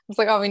 It's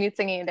like, oh, we need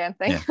singing and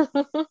dancing.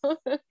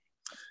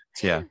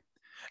 Yeah.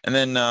 And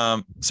then,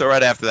 so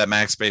right after that,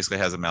 Max basically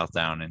has a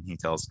meltdown, and he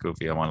tells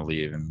Goofy, I want to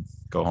leave and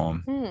go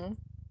home.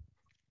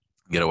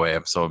 Get away.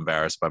 I'm so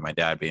embarrassed by my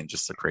dad being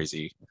just a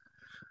crazy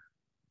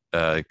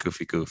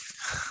goofy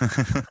goof.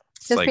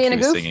 Just like being a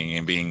goof? Singing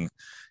and being,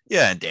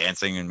 and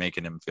dancing and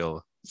making him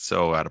feel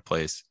so out of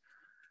place.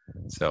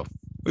 So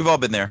we've all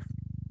been there.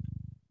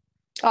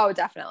 Oh,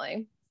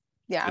 definitely.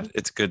 Yeah.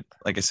 It's good.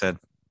 Like I said,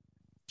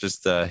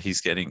 just he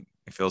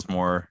feels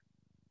more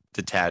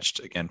detached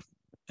again.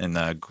 And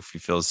Goofy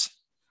feels,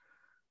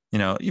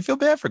 you feel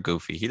bad for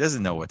Goofy. He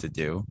doesn't know what to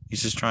do.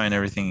 He's just trying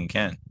everything he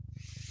can.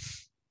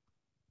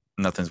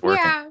 Nothing's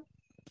working.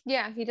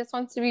 Yeah. He just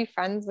wants to be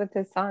friends with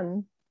his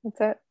son. That's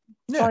it.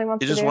 That's all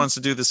he just wants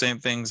to do the same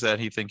things that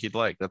he think he'd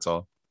like. That's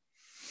all.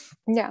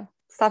 Yeah.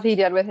 Stuff he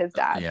did with his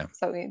dad. Yeah.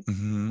 So he.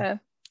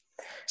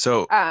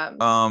 So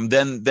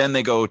then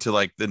they go to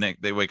like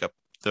they wake up.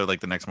 They're like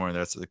the next morning.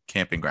 That's the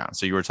camping ground.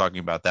 So you were talking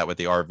about that with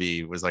the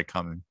RV was like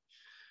coming.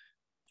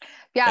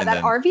 Yeah, and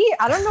that RV.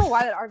 I don't know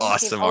why that RV.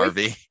 Awesome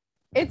RV.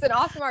 It's an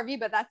awesome RV,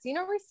 but that scene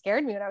always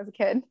scared me when I was a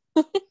kid.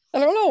 I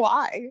don't know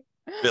why.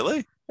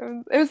 Really?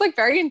 It was like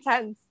very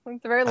intense.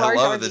 It's a very large.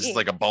 I love RV. it. This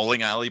like a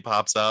bowling alley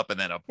pops up and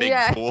then a big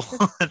pool.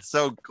 It's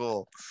so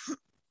cool.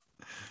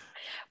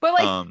 But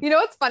like,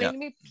 what's funny to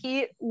me?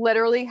 Pete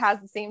literally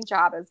has the same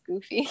job as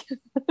Goofy.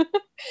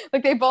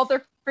 Like they both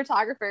are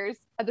photographers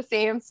at the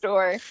same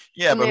store.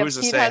 Yeah, And but they who's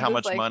to Pete say has how this,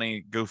 much like-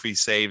 money Goofy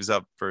saves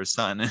up for his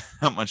son and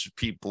how much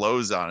Pete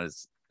blows on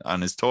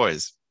his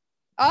toys?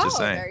 Oh, Just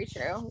saying. very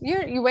true.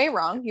 You ain't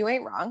wrong. You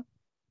ain't wrong.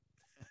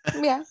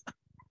 Yeah.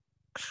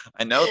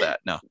 I know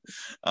that. No.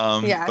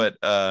 Yeah. But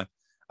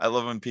I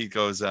love when Pete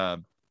goes,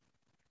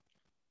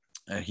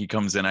 he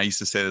comes in. I used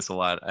to say this a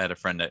lot. I had a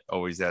friend that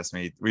always asked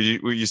me, we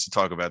used to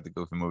talk about the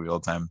Goofy movie all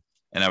the time,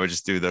 and I would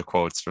just do the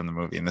quotes from the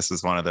movie. And this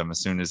is one of them. As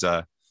soon as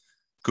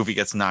Goofy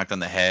gets knocked on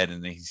the head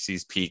and he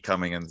sees Pete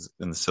coming in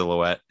the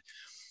silhouette,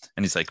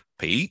 and he's like,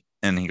 Pete?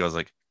 And he goes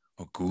like,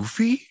 oh,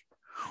 Goofy?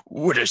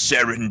 What a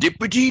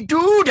serendipity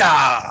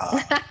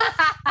doodah!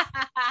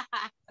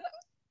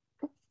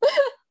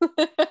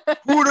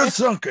 Who'd have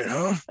thunk it,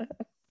 huh?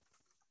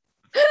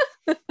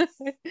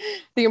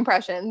 The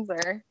impressions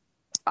are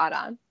spot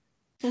on.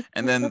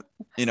 And then,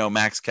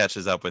 Max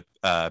catches up with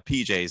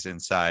PJs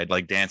inside,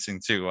 like dancing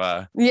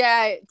to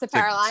Yeah, to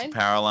Paraline.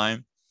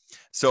 Paraline.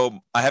 So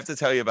I have to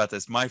tell you about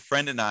this. My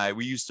friend and I,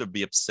 we used to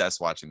be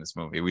obsessed watching this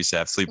movie. We used to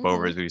have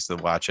sleepovers. We used to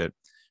watch it.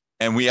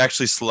 And we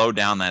actually slowed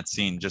down that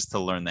scene just to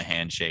learn the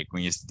handshake.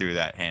 We used to do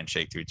that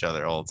handshake to each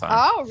other all the time.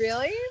 Oh,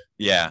 really?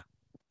 Yeah.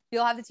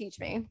 You'll have to teach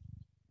me.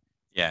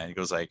 Yeah. And he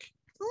goes like,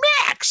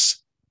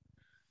 Max.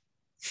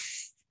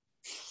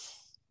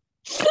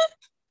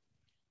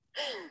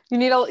 You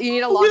need a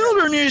longer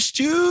Wilderness,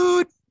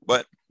 dude.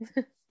 What?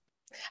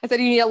 I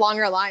said you need a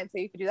longer line so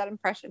you could do that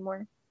impression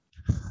more.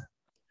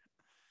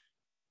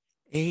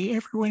 Hey,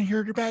 everyone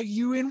heard about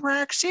you and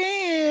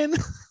Roxanne.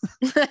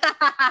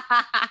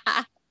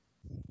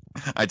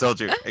 I told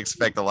you,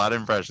 expect a lot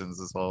of impressions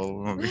this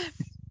whole movie.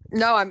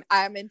 No,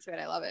 I'm into it.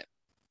 I love it.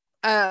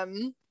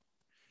 And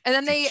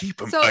then they keep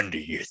them under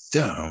your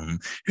thumb.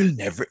 You'll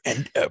never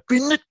end up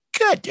in the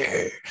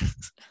gutter.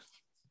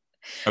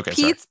 Okay,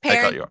 Pete's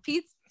sorry.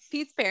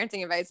 Pete's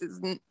parenting advice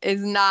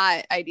is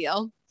not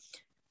ideal.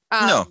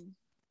 No.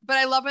 But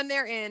I love when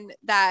they're in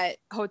that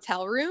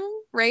hotel room,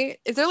 right?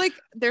 Is there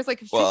there's a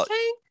fish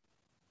tank?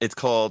 It's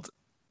called.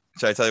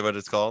 Should I tell you what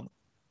it's called?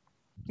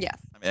 Yes.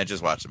 I mean, I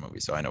just watched the movie,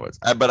 so I know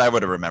but I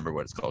would have remembered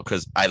what it's called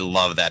because I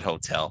love that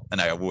hotel,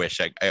 and I wish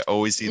I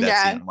always see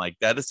that scene. I'm like,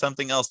 that is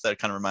something else that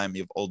kind of remind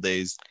me of old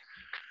days.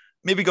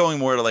 Maybe going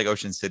more to like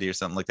Ocean City or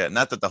something like that.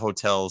 Not that the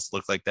hotels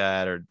look like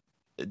that, or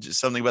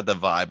just something about the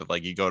vibe of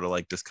like you go to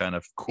like this kind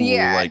of cool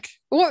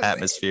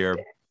atmosphere.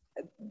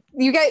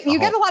 You get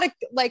a lot of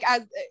like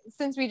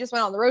since we just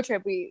went on the road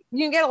trip, you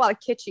can get a lot of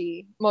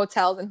kitschy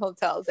motels and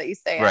hotels that you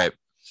stay at. Right.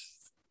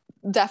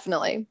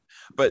 Definitely.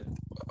 But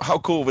how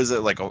cool was it?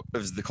 Like it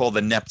was called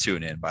the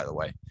Neptune Inn, by the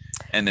way,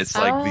 and it's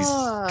like these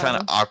kind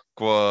of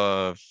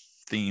aqua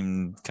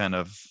themed kind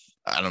of,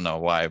 I don't know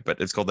why, but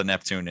it's called the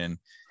Neptune Inn.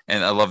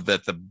 And I love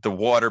that the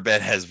water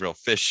bed has real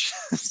fish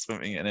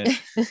swimming in it,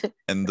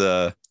 and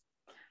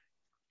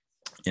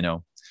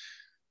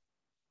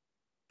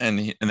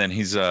and then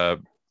he's what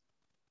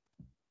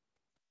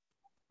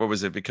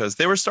was it? Because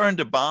they were starting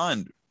to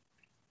bond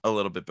a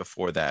little bit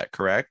before that,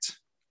 correct?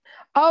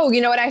 Oh,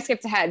 you know what? I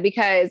skipped ahead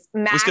because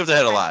Max. We skipped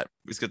ahead a lot.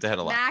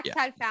 Max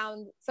had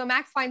found. So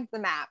Max finds the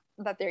map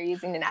that they're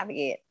using to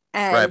navigate.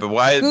 Right, but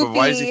why? Goofy, but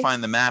why does he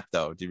find the map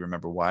though? Do you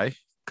remember why?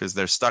 Because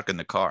they're stuck in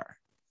the car.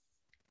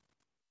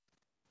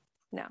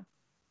 No.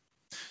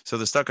 So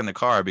they're stuck in the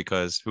car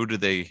because who did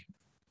they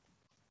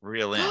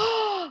reel in?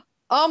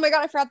 Oh my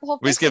god, I forgot the whole.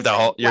 We skipped the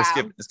whole. You're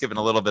skipping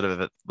a little bit of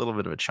a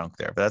chunk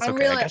there, but that's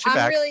okay. I got you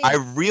back. I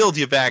reeled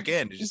you back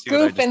in. Did you see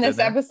what I just goofing this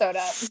episode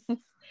up.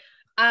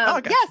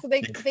 Okay. Yeah, so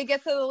they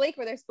get to the lake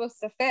where they're supposed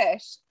to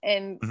fish,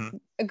 and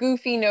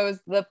Goofy knows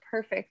the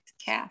perfect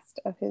cast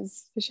of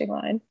his fishing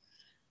line.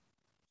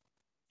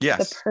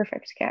 Yes, the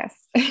perfect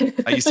cast.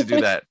 I used to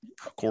do that.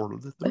 Quarter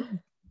of the third.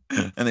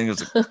 And then he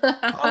goes,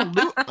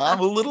 I'm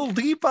a little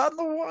deep on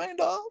the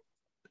wind up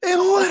and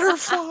let her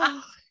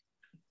fly.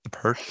 The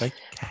perfect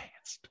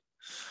cast.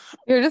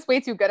 You're just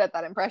way too good at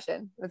that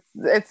impression.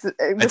 It's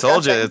I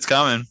told you it's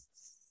coming.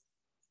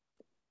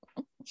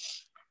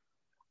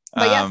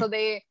 But yeah, so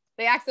they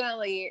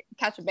accidentally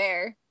catch a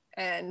bear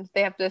and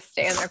they have to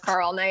stay in their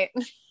car all night.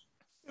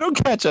 Don't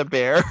catch a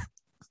bear.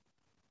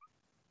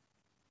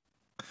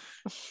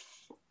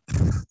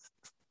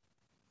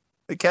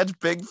 They catch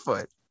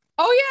Bigfoot.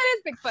 Oh yeah, it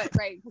is Bigfoot,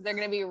 right? Because they're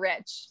gonna be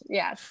rich.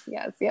 Yes.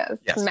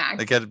 Max.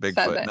 They catch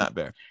Bigfoot, not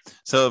bear.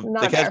 So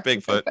they catch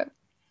Bigfoot.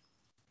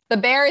 The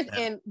bear is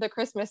in the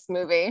Christmas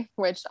movie,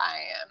 which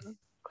I am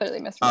clearly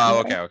misremembering. Oh,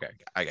 okay.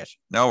 I got you.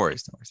 No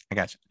worries. I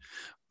got you.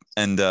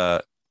 And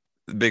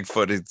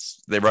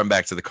Bigfoot, they run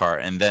back to the car,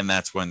 and then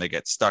that's when they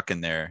get stuck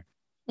in there.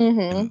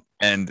 Mm-hmm.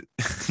 And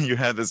you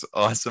had this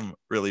awesome,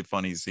 really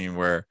funny scene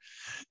where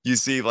you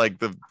see like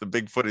the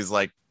Bigfoot is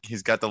like,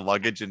 he's got the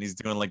luggage and he's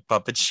doing like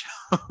puppet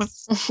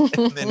shows.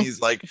 And then he's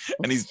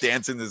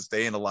dancing to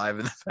Staying Alive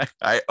in the back.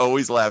 I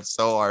always laugh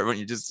so hard when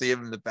you just see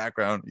him in the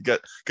background.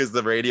 Because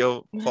the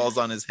radio falls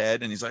on his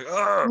head and he's like,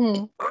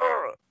 and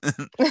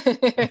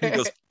he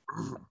goes,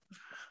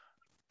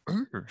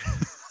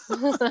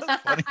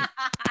 funny.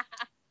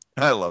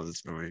 I love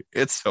this movie.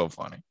 It's so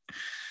funny.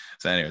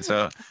 So anyway,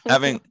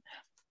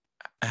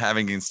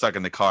 having been stuck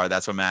in the car,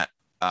 that's when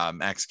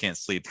Max can't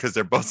sleep because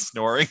they're both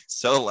snoring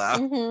so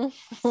loud.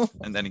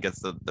 And then he gets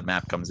the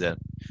map comes in,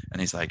 and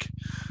he's like,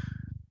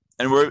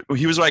 and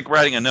he was like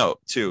writing a note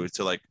too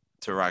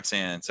to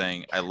Roxanne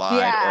saying, "I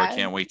lied," or "I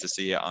can't wait to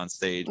see you on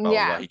stage." Blah,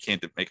 blah, blah. He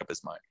can't make up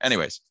his mind.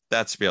 Anyways,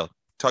 that's spiel.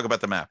 Talk about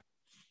the map.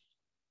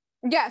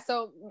 Yeah,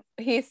 so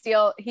he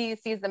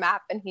sees the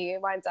map and he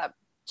winds up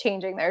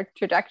changing their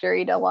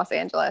trajectory to Los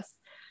Angeles.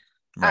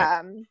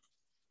 Right.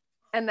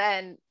 And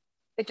then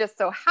it just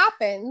so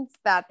happens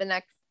that the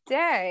next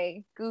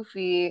day,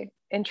 Goofy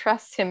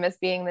entrusts him as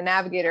being the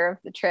navigator of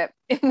the trip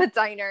in the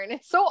diner, and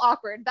it's so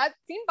awkward. That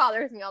scene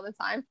bothers me all the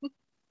time.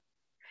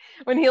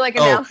 When he like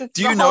announces.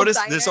 Do you notice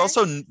there's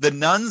also the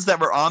nuns that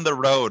were on the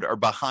road are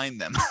behind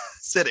them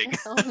sitting?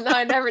 Oh, no,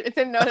 I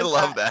didn't notice. I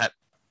love that.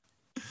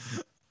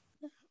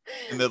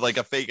 And then like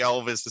a fake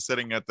Elvis is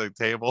sitting at the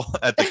table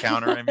at the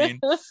counter. I mean,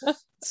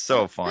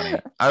 so funny.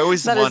 I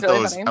always want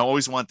those. Funny. I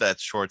always want that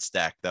short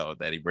stack though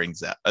that he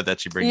brings out. That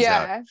she brings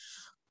out.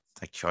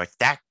 It's like short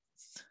stack,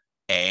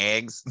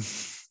 eggs.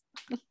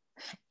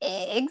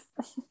 Eggs.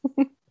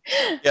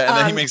 Yeah, and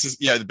then he makes this.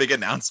 Yeah, the big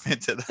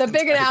announcement to the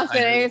big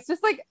announcement. And it's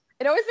just like.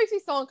 It always makes me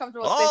so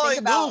uncomfortable.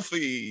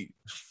 Goofy,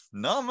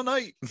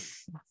 nominate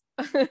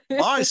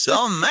my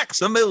son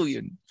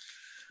Maximilian.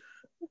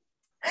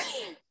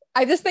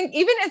 I just think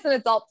even as an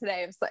adult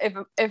today,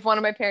 if one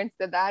of my parents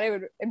did that, it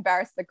would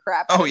embarrass the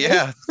crap out of me.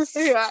 Yeah.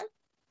 Yeah.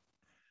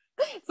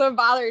 So it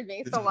bothered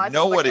me so much.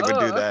 Nobody would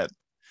do that.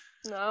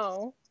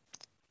 No.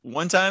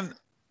 One time,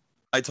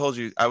 I told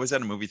you I was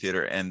at a movie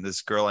theater and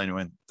this girl I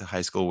went to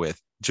high school with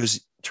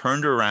just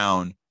turned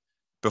around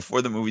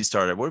before the movie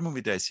started. What movie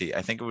did I see?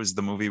 I think it was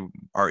the movie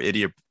Our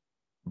Idiot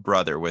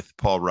Brother with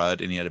Paul Rudd,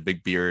 and he had a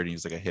big beard and he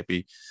was like a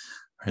hippie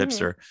or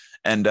hipster.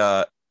 And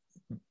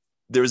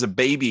there was a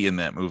baby in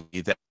that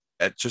movie that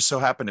just so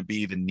happened to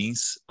be the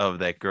niece of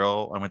that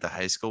girl I went to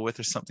high school with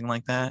or something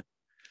like that.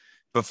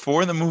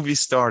 Before the movie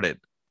started,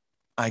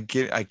 I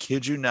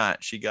kid you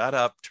not, she got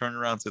up, turned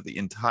around to the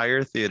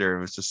entire theater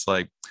and was just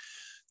like,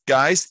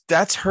 guys,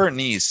 that's her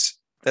niece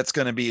that's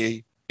going to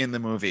be in the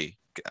movie.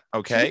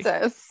 Okay.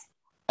 Jesus.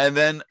 And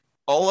then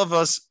all of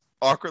us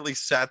awkwardly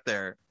sat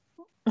there.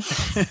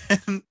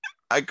 And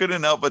I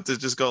couldn't help but to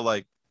just go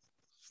like,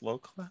 slow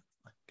clap.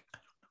 Like, I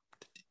don't know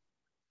what to do.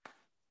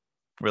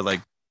 We're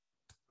like,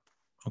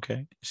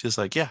 okay. She's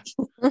like, yeah.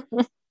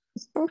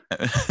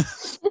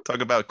 Talk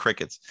about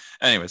crickets.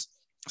 Anyways,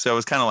 so it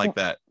was kind of like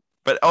that.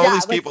 But all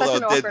these people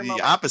though did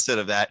the opposite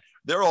of that.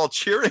 They're all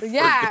cheering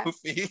for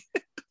Goofy.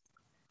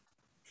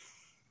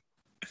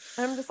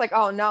 I'm just like,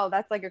 oh no,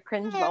 that's like a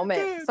cringe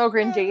moment. So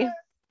cringy.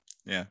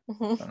 Yeah.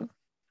 But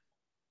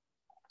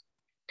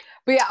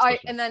yeah,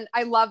 and then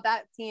I love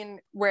that scene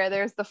where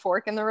there's the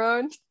fork in the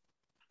road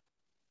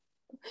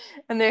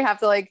and they have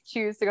to like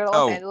choose to go to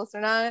Los Angeles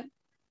or not.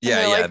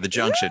 Yeah, like, the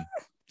junction.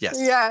 Yes.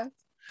 Yeah.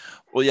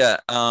 Well, yeah.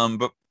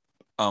 But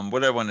what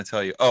did I want to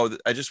tell you? Oh,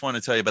 I just want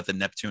to tell you about the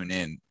Neptune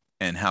Inn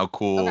and how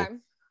cool. Okay.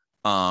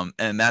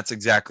 And that's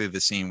exactly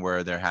the scene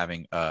where they're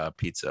having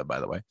pizza, by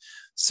the way.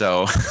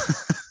 So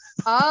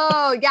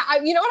oh yeah,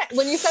 you know what?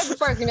 When you said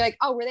before, I was gonna be like,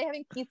 oh, were they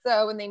having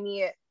pizza when they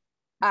meet?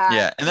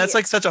 Yeah, and that's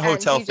like such a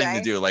hotel thing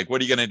to do. Like,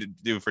 what are you gonna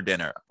do for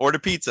dinner? Order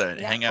pizza and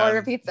hang out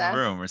in the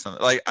room or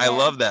something. Like, I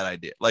love that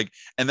idea. Like,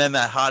 and then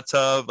that hot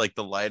tub, like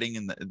the lighting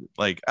and the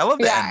like. I love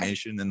the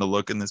animation and the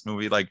look in this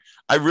movie. Like,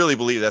 I really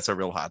believe that's a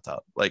real hot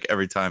tub. Like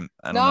every time.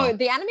 I don't know.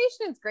 The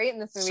animation is great in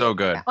this movie. So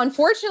good.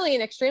 Unfortunately,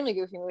 an extremely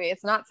goofy movie.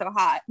 It's not so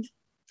hot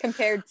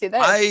compared to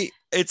this.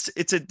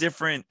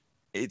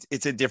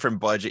 It's a different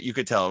budget. You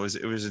could tell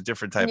it was a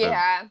different type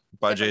of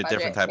budget,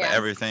 different type of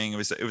everything.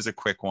 It was a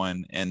quick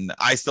one, and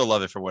I still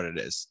love it for what it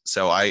is.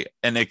 So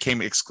and it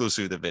came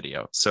exclusive to the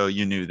video, so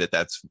you knew they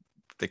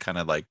kind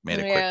of like made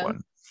a quick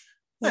one.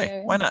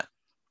 Hey, why not?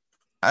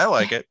 I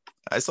like it.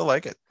 I still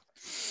like it.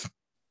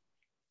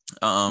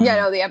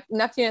 The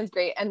Neptune is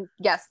great, and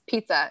yes,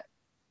 pizza.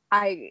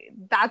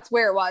 That's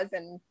where it was,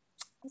 and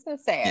I was gonna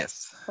say it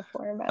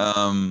before.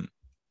 But...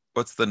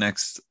 what's the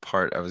next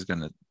part I was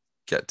gonna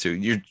get to?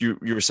 You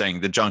were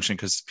saying the junction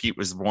because Pete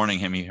was warning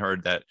him. He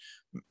heard that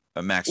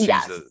Max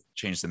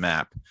changed the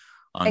map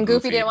and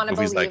Goofy didn't want to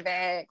believe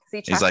it because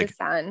he trusts his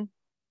son.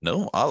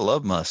 No, I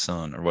love my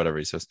son, or whatever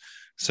he says.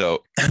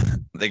 So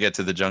they get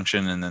to the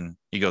junction and then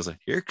he goes like,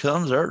 here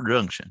comes our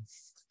junction.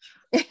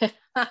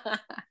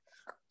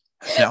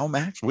 Now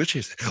Max, which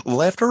is it,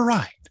 left or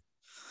right?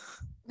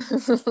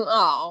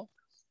 Oh,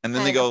 and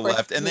then they go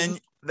left, and then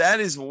that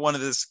is one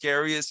of the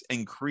scariest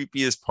and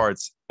creepiest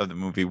parts of the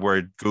movie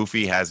where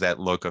Goofy has that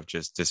look of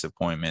just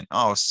disappointment.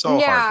 Oh, so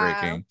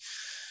heartbreaking.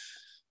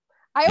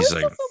 I always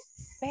feel so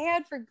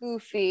bad for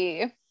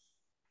Goofy.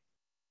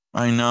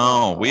 I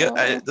know.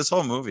 This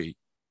whole movie,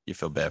 you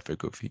feel bad for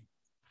Goofy.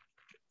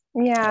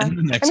 Yeah. And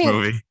the next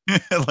movie.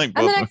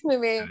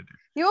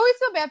 You always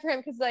feel bad for him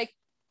because like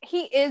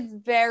he is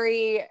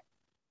very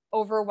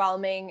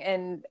overwhelming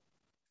and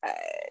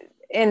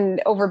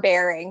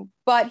overbearing,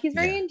 but he's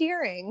very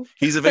endearing.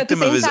 He's a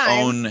victim of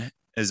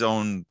his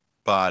own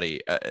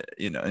body,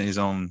 his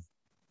own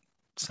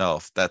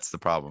self. That's the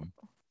problem.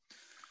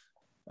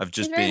 of He's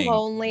just very being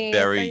lonely.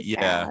 very, It's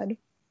very sad.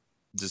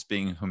 just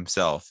being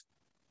himself.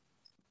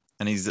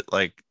 And he's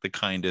like the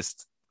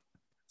kindest,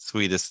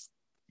 sweetest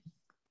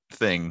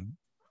thing.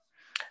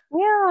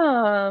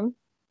 Yeah.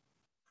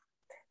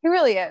 He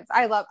really is.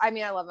 I love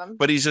him.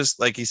 But he's just,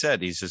 like he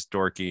said, he's just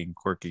dorky and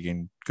quirky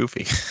and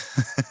goofy.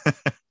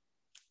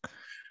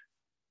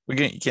 You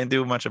can't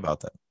do much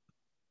about that.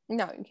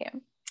 No, you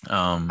can't.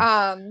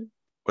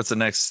 What's the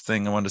next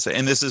thing I wanted to say?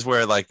 And this is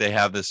where like they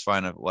have this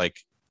fun of like,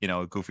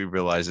 Goofy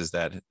realizes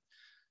that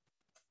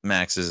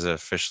Max has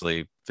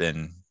officially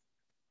been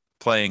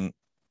playing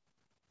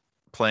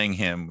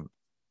him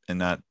and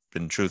not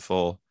been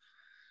truthful.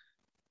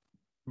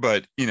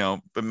 But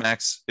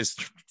Max is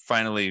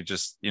finally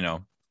just,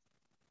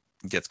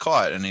 gets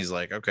caught, and he's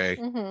like, okay,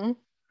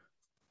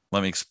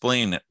 let me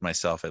explain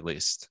myself at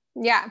least.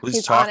 Yeah. At least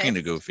He's talking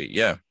honest. to Goofy.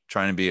 Yeah.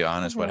 Trying to be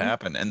honest what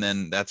happened. And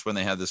then that's when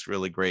they have this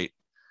really great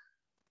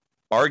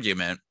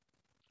argument.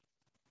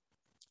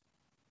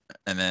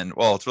 And then,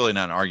 well, it's really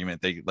not an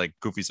argument. They like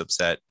Goofy's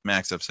upset,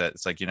 Max upset.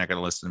 It's like, you're not going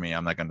to listen to me.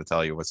 I'm not going to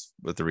tell you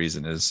what the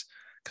reason is,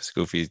 because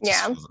Goofy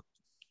just feels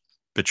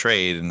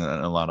betrayed in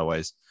a lot of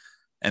ways.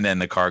 And then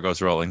the car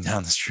goes rolling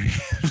down the street.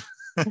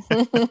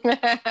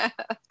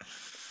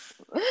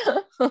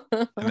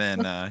 And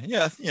then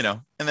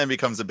and then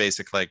becomes a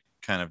basic like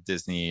kind of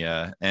Disney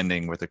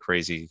ending with a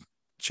crazy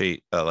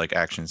like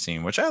action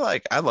scene, which I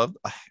like. I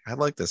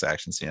like this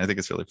action scene. I think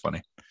it's really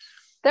funny.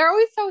 They're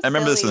always so I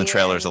remember this in the silly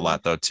trailers a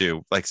lot though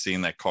too, like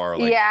seeing that car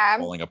like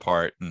falling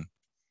apart, and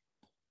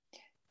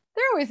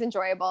they're always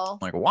enjoyable.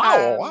 Like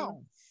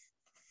wow.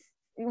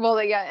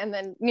 Well, yeah, and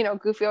then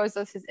Goofy always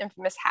does his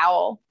infamous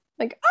howl,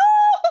 like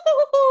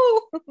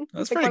oh,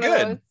 that's like pretty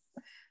good.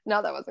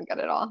 No, that wasn't good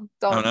at all.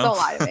 Don't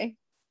lie to me.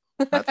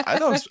 I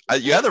thought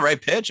you had the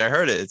right pitch. I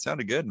heard it. It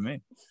sounded good to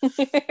me.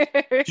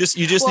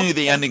 You just needed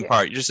the ending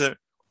part. You just said,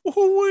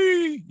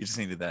 "Woo-wee." You just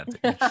needed that.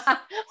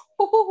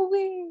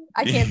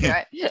 I can't do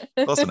it.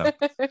 Close enough.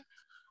 But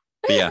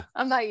yeah,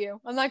 I'm not you.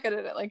 I'm not good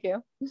at it like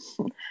you.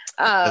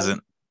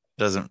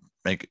 Doesn't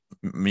make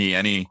me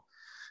any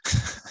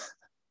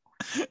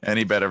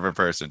better of a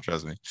person.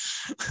 Trust me.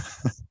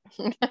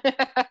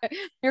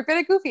 You're good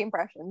at Goofy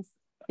impressions.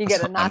 You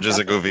get a notch. I'm just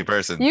a goofy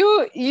person.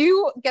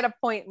 You get a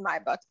point in my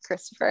book,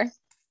 Christopher.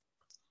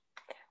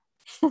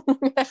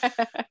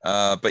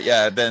 But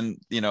yeah, then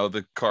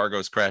the car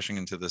goes crashing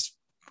into this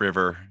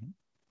river,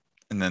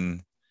 and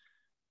then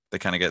they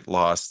kind of get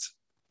lost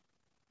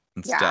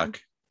and stuck.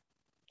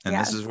 And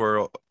this is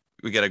where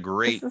we get a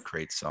great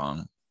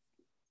song.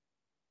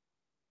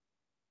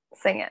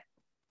 Sing it.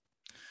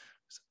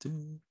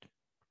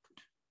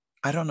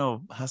 I don't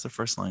know how's the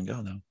first line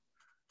go though.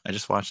 I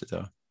just watched it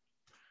though.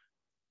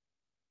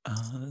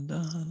 I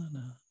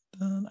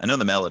know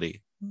the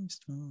melody.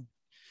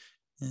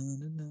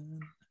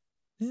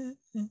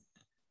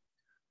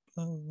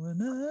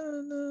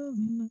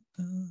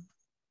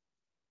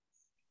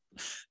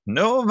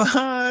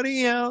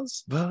 Nobody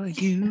else but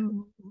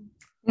you.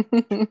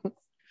 And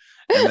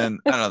then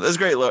I don't know. This is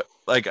great. Look,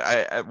 like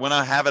I when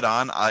I have it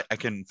on, I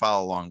can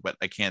follow along, but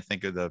I can't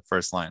think of the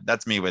first line.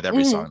 That's me with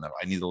every song though.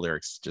 I need the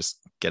lyrics,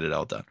 just get it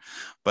all done.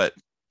 But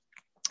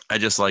I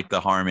just like the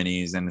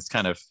harmonies, and it's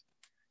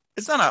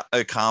not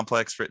a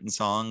complex written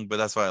song, but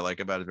that's what I like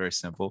about it. Very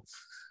simple.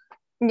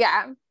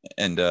 Yeah.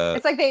 And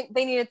it's like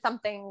they needed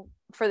something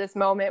for this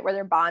moment where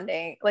they're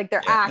bonding, like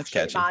they're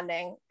actually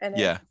bonding, and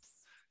it's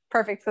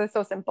perfect. So it's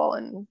so simple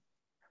and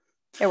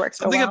it works.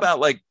 Something about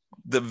like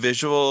the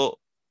visual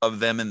of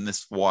them in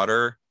this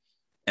water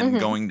and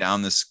going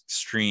down this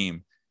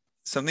stream.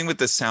 Something with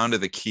the sound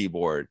of the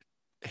keyboard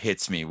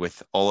hits me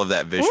with all of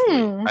that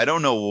visually. I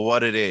don't know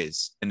what it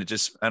is, and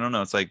I don't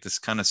know, it's like this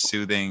kind of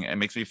soothing. It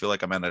makes me feel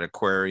like I'm at an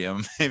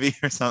aquarium maybe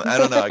or something. I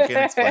don't know, I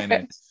can't explain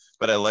it,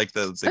 but I like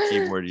the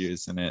keyboard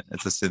used in it.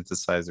 It's a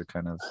synthesizer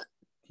kind of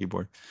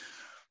keyboard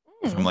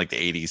from like the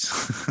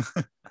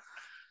 80s.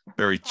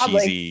 Very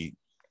cheesy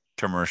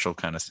commercial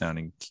kind of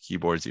sounding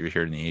keyboards that you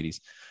hear in the 80s,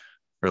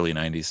 early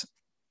 90s.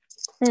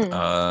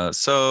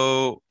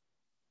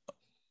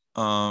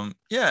 And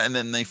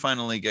then they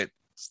finally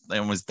they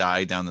almost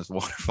die down this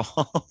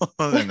waterfall.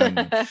 And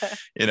then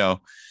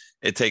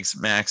it takes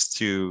Max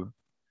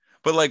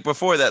but like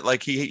before that,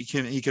 like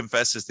he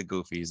confesses to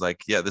Goofy. He's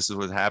like, yeah, this is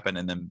what happened.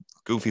 And then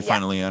Goofy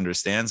finally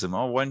understands him.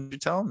 Oh, why didn't you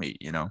tell me?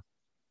 He's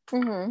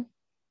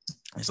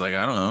like,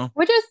 I don't know.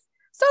 Which is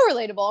so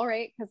relatable,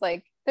 right? Because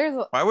like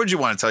why would you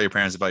want to tell your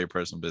parents about your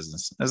personal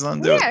business? As long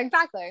as do it.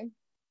 Exactly.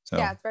 So,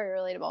 yeah, it's very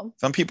relatable.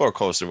 Some people are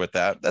closer with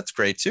that. That's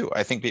great too.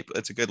 I think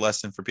it's a good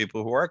lesson for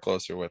people who are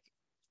closer with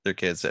their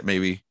kids, that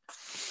maybe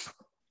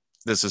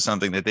this is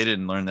something that they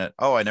didn't learn, that,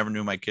 oh, I never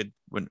knew my kid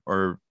would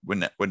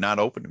not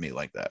open to me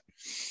like that.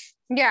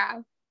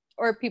 Yeah.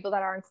 Or people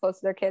that aren't close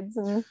to their kids.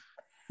 And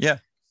yeah.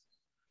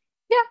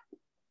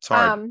 It's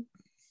hard.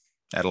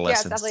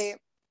 Adolescence.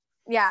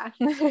 Yeah,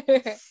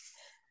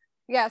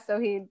 yeah. So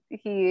he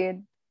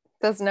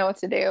doesn't know what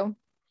to do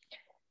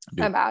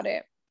about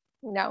it.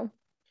 No,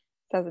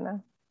 doesn't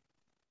know.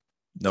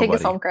 Take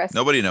us home, Chris.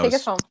 Nobody knows. Take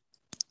us home.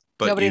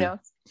 But nobody knows.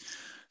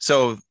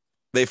 So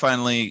they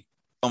finally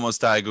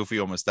almost die, Goofy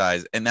almost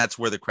dies, and that's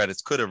where the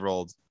credits could have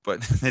rolled,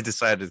 but they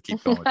decided to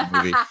keep going with the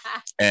movie.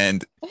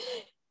 And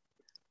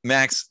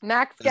Max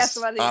gets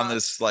is what he on wants.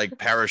 this like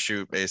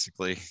parachute,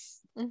 basically.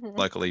 Mhm.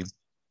 Luckily.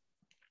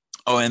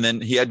 Oh, and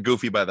then he had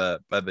Goofy by the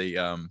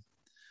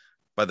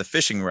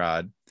fishing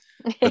rod,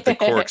 but the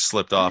cork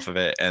slipped off of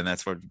it, and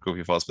that's where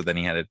Goofy falls. But then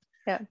he had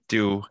to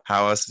do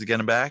how else is he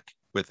getting back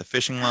with the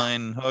fishing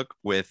line hook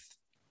with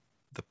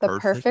the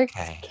perfect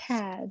catch.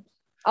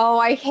 Oh,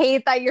 I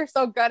hate that you're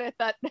so good at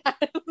that.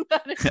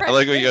 I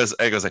like when he goes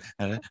like,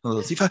 let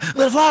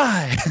it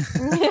fly.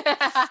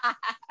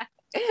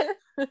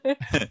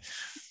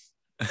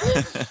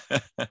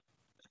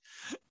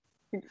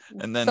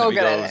 And then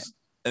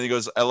he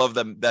goes, I love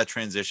that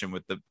transition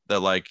with the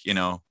like, you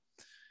know,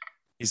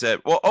 he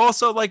said, well,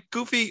 also like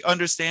Goofy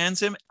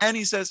understands him and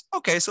he says,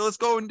 okay, so let's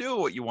go and do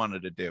what you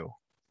wanted to do.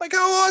 Like,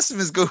 how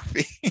awesome is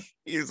Goofy?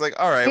 He's like,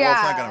 all right, well,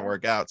 it's not going to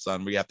work out,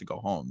 son. We have to go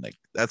home. Like,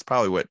 that's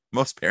probably what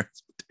most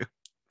parents would do.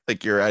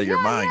 Like, you're out of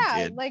your mind,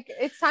 kid. Like,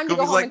 it's time to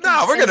Goofy's go home. Like,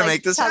 no, we're going to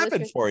make this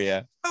happen for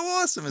you. How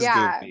awesome is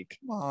Goofy?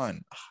 Come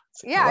on.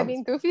 I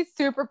mean, Goofy's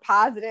super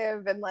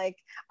positive and like,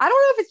 I don't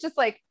know if it's just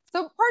like, so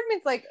part of me,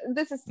 it's like,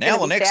 this is now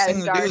the next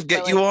thing to do is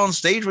get you on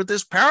stage with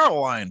this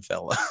Powerline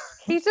fella.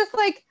 He's just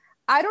like,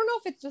 I don't know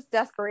if it's just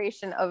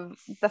desperation of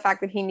the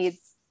fact that he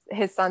needs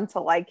his son to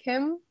like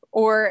him,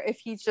 or if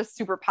he's just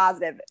super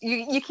positive.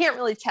 You can't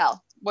really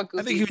tell what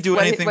Goofy. I think he would do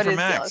anything for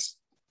Max.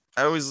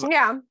 I always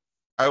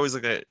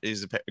look at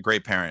he's a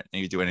great parent,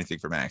 and you do anything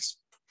for Max.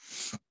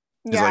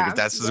 He's like,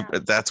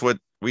 if that's what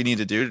we need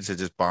to do to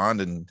just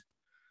bond, and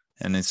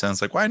it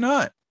sounds like, why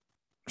not?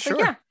 Sure.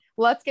 But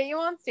let's get you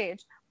on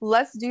stage.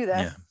 Let's do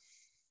this. Yeah.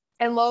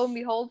 And lo and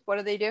behold,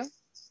 what do?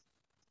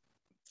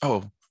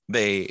 Oh,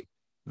 they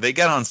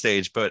get on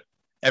stage, but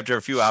after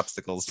a few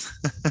obstacles.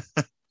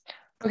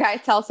 Okay,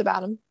 tell us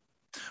about them.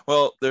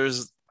 Well,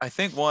 I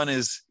think one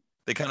is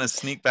they kind of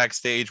sneak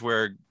backstage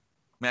where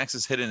Max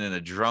is hidden in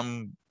a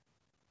drum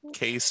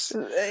case,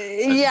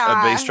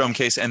 a bass drum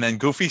case, and then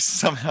Goofy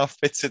somehow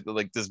fits into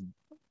like this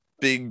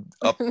big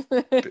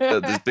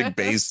this big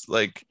bass,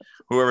 like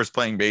whoever's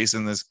playing bass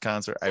in this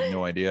concert. I have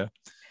no idea.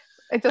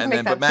 It doesn't make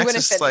sense. But Max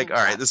is like, all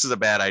right, this is a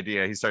bad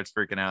idea. He starts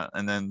freaking out,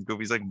 and then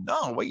Goofy's like,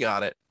 no, we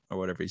got it, or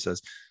whatever he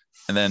says.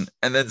 And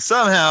then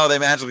somehow they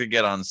magically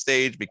get on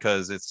stage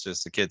because it's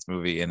just a kids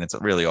movie, and it's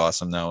really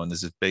awesome though. And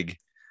there's this big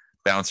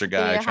bouncer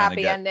guy trying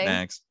to get ending.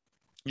 Max.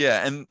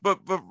 Yeah, and but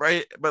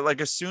like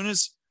as soon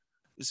as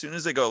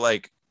they go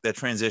like that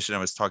transition I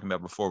was talking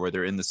about before, where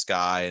they're in the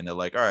sky and they're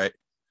like, all right,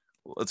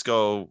 let's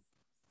go.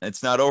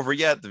 It's not over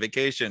yet, the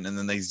vacation, and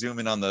then they zoom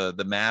in on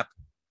the map,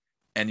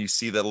 and you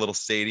see that little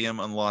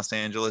stadium in Los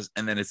Angeles,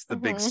 and then it's the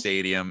big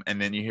stadium,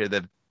 and then you hear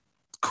the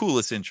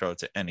coolest intro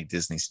to any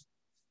Disney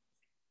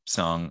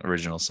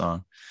original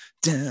song.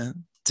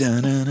 Dun,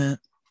 dun, dun, dun.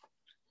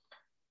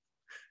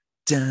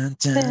 Dun,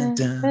 dun,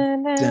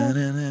 dun, dun,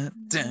 dun,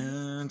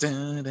 dun,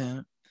 dun,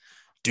 dun.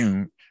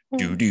 Do,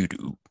 do, do,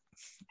 do.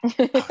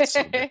 Oh,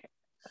 so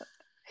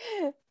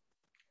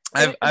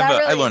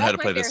I learned how to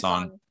play this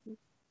song.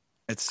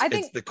 It's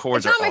the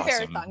chords are awesome. It's not my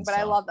favorite song, but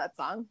I love that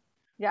song.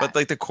 Yeah. But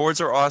like the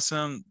chords are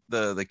awesome.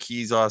 The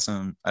key's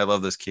awesome. I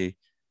love this key.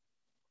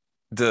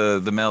 The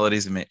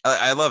melodies amazing.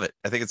 I love it.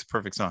 I think it's a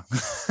perfect song.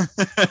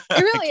 It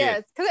really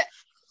is, because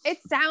it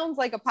sounds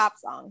like a pop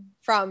song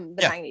from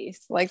the 90s.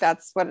 Like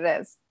that's what it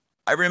is.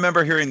 I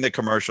remember hearing the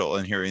commercial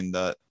and hearing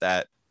that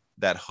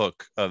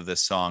hook of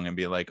this song and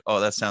be like, oh,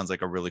 that sounds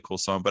like a really cool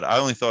song. But I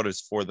only thought it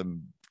was for the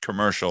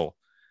commercial.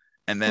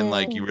 And then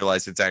like you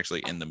realize it's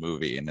actually in the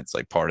movie and it's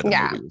like part of the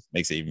movie, which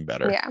makes it even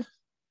better. Yeah.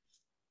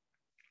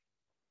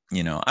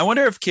 You know, I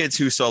wonder if kids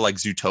who saw like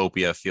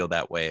Zootopia feel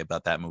that way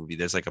about that movie.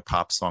 There's like a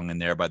pop song in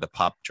there by the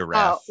Pop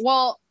Giraffe. Oh,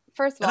 well,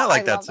 first of all, I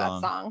like that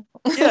song.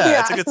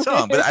 Yeah, it's a good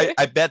song. But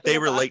I bet they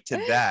relate to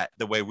that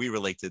the way we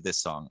relate to this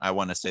song. I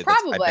want to say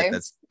probably. I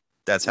bet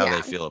that's how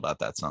they feel about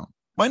that song.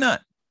 Why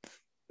not?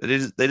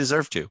 They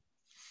deserve to.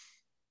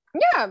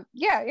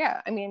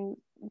 Yeah. I mean,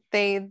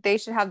 they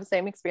should have the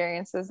same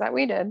experiences that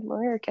we did when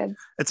we were kids.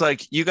 It's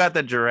like, you got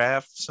the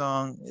giraffe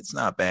song, it's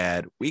not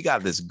bad. We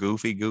got this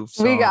Goofy Goof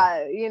song. We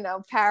got,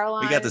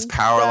 Powerline. We got this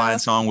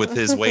Powerline song with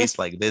his waist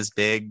like this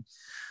big.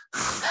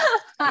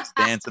 He's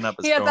dancing up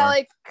a storm. He has that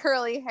like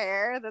curly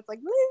hair that's like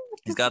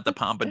he's got the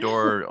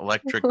pompadour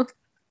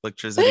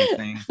electricity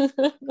thing.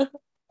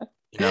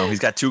 He's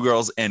got two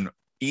girls in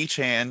each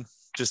hand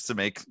just to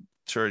make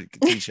sure he can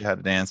teach you how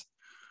to dance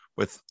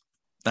with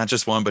not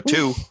just one but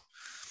two.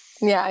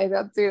 Yeah, I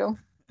got two.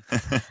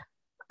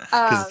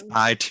 Because it's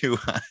high too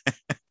high.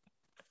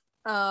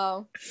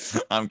 Oh.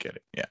 I'm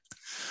kidding. Yeah.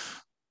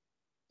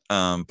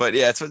 But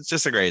yeah, it's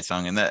just a great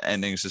song, and that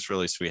ending is just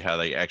really sweet. How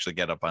they actually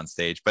get up on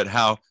stage, but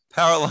how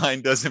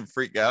Powerline doesn't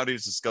freak out; he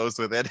just goes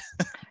with it.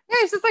 Yeah,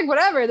 it's just like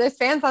whatever. There's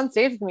fans on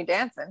stage with me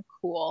dancing.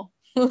 Cool.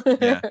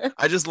 Yeah,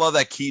 I just love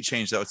that key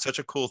change though. It's such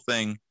a cool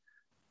thing.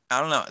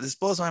 I don't know. This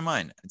blows my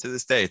mind to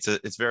this day.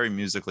 It's very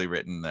musically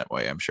written that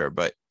way, I'm sure,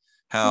 but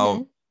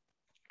how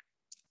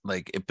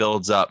like it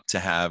builds up to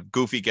have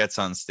Goofy gets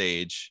on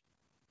stage,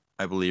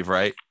 I believe,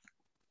 right?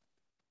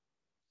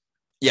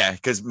 Yeah,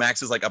 because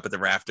Max is like up at the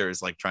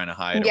rafters, like trying to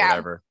hide or Yeah.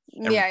 whatever.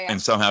 And, Yeah. and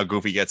somehow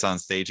Goofy gets on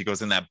stage. He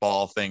goes in that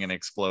ball thing and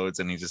explodes,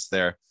 and he's just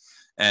there.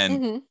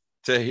 And Mhm.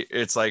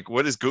 it's like,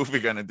 what is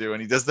Goofy gonna do?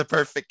 And he does the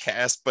perfect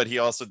cast, but he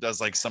also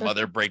does like some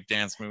other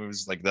breakdance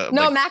moves, like the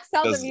No, like, Max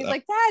tells does, him, he's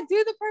like, Dad,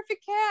 do the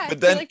perfect cast. but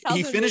then like, tells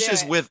he him to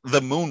finishes do it. with the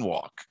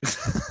moonwalk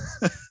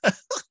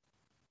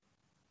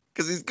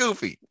because he's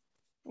Goofy.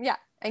 Yeah,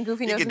 and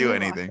Goofy He knows can the do moonwalk,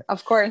 anything.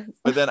 of course.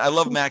 But then I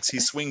love Max. He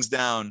swings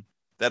down.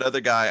 That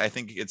other guy, I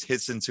think, it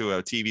hits into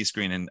a TV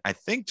screen and I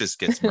think just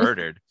gets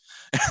murdered.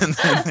 and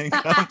then they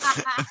come,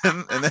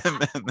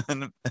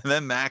 and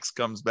then Max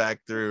comes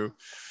back through,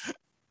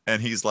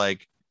 and he's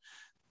like,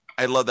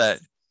 I love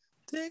that.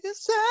 Take a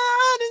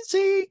side and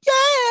see,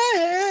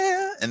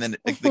 yeah. And then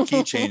the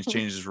key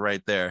changes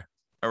right there,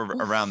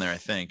 around there. I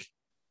think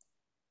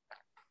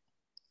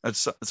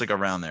it's like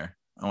around there.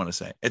 I want to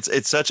say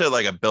it's such a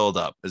like a build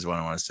up is what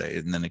I want to say,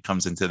 and then it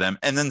comes into them,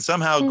 and then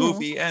somehow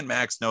Goofy and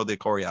Max know the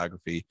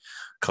choreography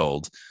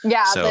cold.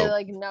 Yeah, so, they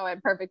like know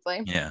it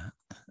perfectly. Yeah,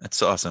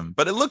 it's awesome,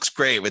 but it looks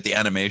great with the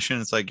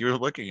animation. It's like you're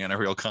looking at a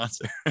real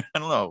concert. I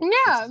don't know.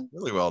 Yeah, it's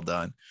really well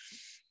done.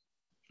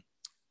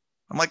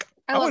 I'm like,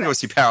 I love want to go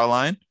see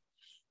Powerline.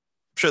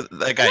 I'm sure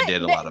that guy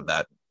did a lot of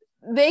that.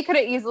 They could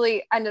have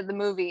easily ended the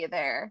movie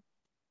there,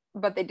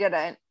 but they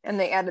didn't, and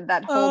they added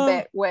that whole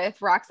bit with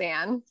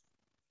Roxanne.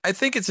 I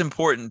think it's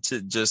important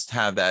to just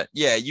have that.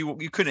 Yeah, you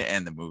couldn't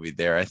end the movie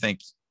there. I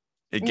think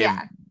it gave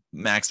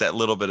Max that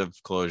little bit of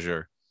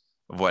closure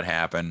of what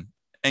happened,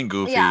 and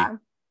Goofy. Yeah.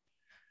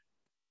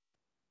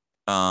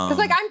 Because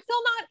like I'm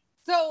still not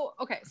so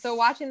okay. So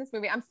watching this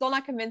movie, I'm still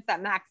not convinced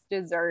that Max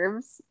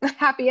deserves a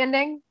happy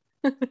ending.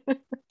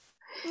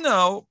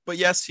 No, but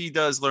yes, he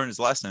does learn his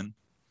lesson.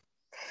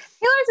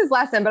 He learns his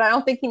lesson, but I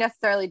don't think he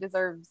necessarily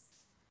deserves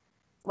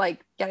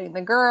like getting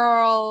the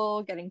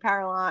girl, getting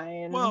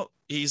Powerline. Well,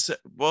 he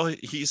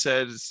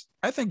says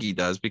I think he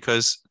does,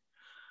 because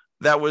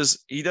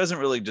he doesn't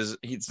really just,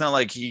 it's not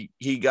like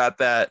he got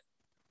that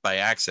by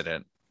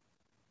accident.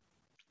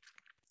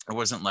 It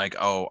wasn't like,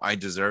 oh, I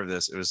deserve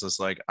this. It was just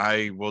like,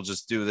 I will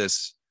just do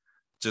this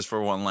just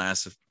for one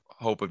last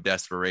hope of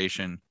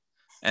desperation.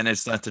 And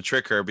it's not to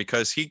trick her,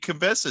 because he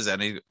confesses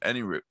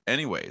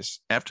anyways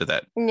after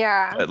that.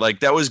 Yeah. But like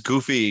that was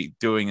Goofy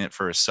doing it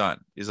for his son.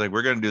 He's like,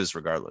 we're gonna do this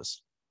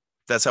regardless.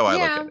 That's how I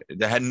look at it.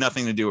 That had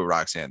nothing to do with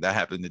Roxanne. That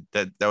happened.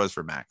 That was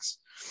for Max.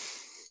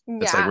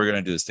 It's like, we're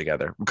gonna do this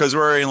together because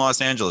we're already in Los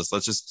Angeles.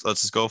 Let's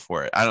just go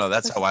for it. I don't know.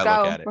 That's how I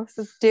look at it. Let's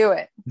just do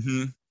it.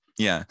 Mm-hmm.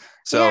 Yeah.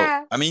 So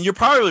I mean, you're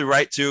probably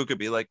right too. It could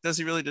be like, does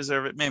he really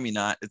deserve it? Maybe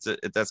not.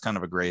 That's kind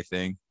of a gray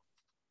thing.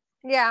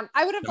 Yeah,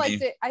 I would have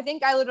liked it. I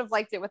think I would have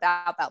liked it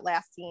without that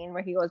last scene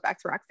where he goes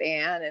back to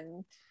Roxanne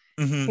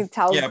and he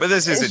tells. Yeah, but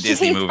this is a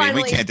Disney movie.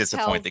 We can't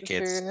disappoint the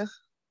kids.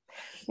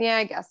 Yeah,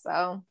 I guess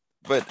so.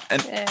 But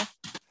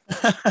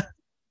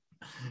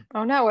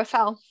oh no, it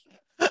fell.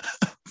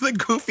 The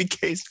Goofy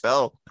case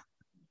fell.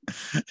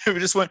 It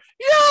just went,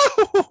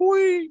 yeah,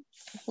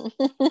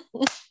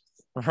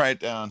 right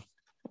down.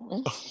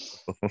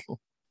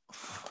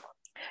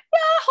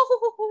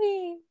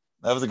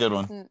 That was a good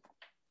one.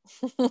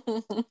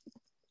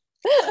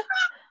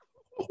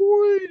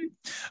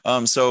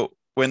 So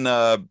when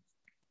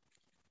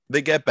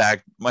they get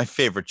back, my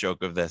favorite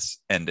joke of this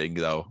ending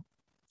though,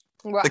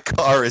 what? The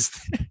car is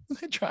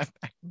they drive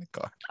back in the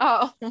car.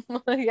 Oh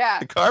yeah,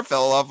 the car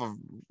fell off of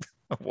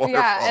a waterfall.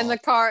 Yeah, and the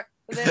car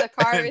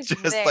is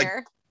just there, like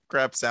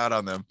craps out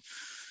on them.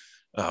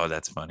 Oh,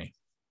 that's funny.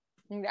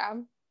 Yeah,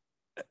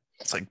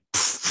 it's like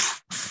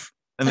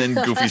and then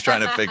Goofy's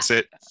trying to fix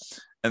it,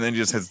 and then he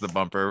just hits the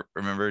bumper,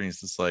 remember, and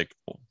he's just like,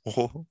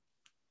 oh.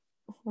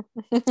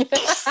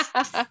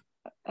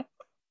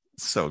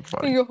 So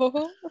funny.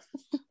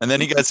 And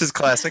then he gets his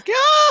classic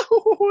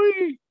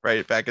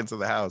right back into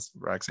the house,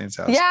 Roxanne's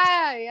house.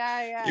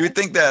 Yeah. You would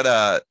think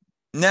that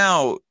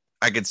now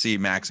I could see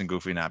Max and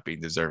Goofy not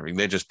being deserving.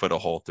 They just put a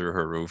hole through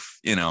her roof,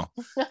 you know.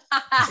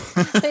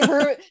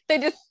 They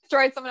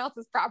destroyed someone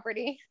else's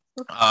property.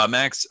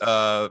 Max,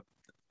 I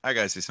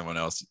gotta see someone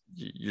else.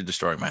 You're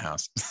destroying my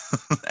house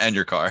and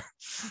your car.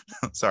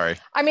 Sorry.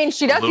 I mean,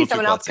 she does see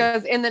someone else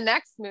because in the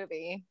next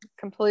movie,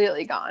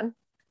 completely gone.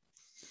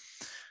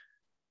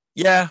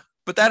 Yeah,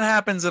 but that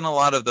happens in a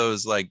lot of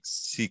those like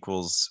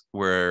sequels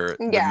where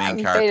the main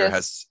character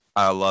has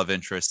a love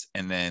interest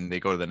and then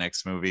they go to the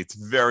next movie. It's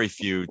very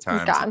few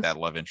times that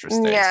love interest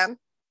stays. Yeah,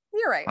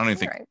 you're right. I don't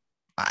even think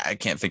I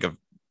can't think of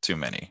too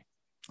many,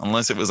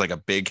 unless it was like a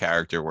big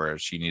character where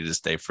she needed to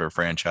stay for a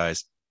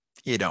franchise.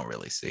 You don't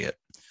really see it.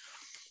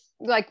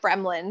 Like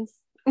Gremlins.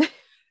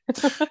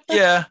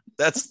 Yeah,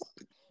 that's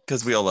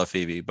because we all love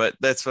Phoebe, but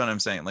that's what I'm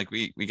saying. Like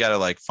we gotta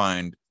like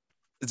find.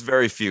 It's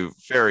very few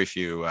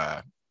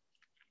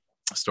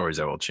stories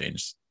that will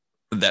change,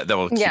 that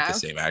will keep the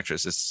same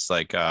actress. It's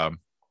like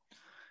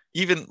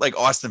even like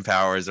Austin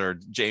Powers or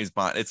James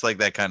Bond. It's like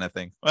that kind of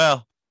thing.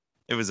 Well,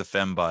 it was a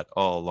fembot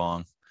all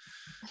along.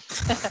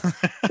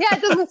 Yeah,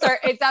 it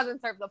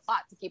doesn't serve the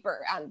plot to keep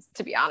her around,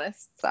 to be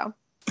honest. So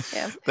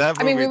yeah, that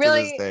movie, I mean, we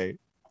really.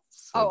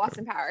 So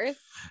Austin Powers.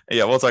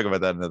 Yeah, we'll talk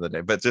about that another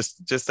day. But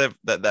just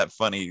that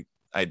funny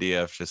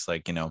idea of just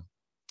like,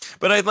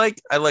 but I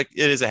like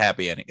it is a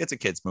happy ending. It's a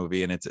kids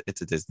movie and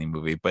it's a Disney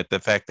movie. But the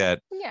fact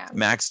that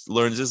Max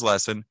learns his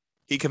lesson,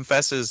 he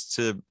confesses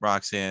to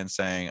Roxanne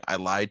saying, I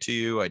lied to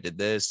you, I did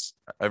this,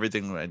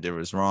 everything I did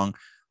was wrong.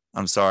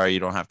 I'm sorry, you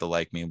don't have to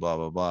like me, blah,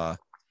 blah, blah.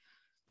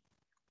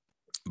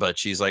 But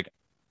she's like,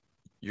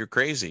 you're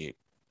crazy.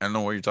 I don't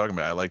know what you're talking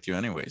about. I liked you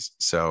anyways.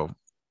 So,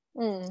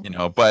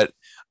 but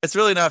it's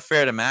really not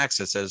fair to Max.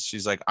 It says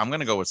she's like, I'm going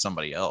to go with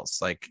somebody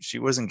else. Like, she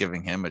wasn't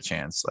giving him a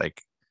chance.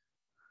 Like,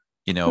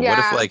 what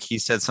if like he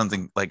said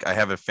something like, I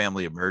have a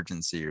family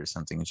emergency or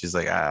something. And she's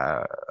like,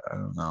 I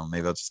don't know.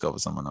 Maybe I'll just go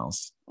with someone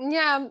else.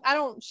 Yeah,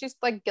 she's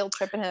like guilt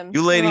tripping him.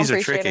 You ladies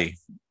are tricky.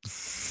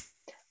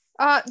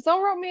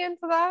 Don't rope me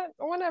into that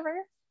or whatever.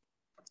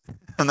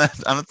 I'm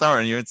not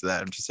throwing you into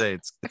that. I'm just saying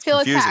it's I feel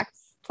confusing. attacked.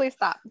 Please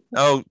stop.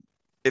 Oh,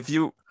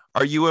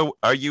 are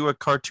you a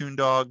cartoon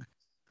dog?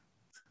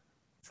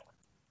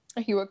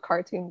 Are you a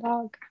cartoon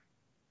dog?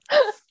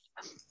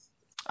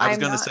 I was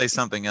going to say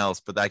something else,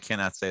 but I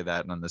cannot say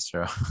that on this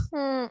show.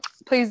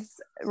 Please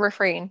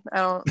refrain.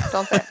 Don't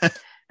say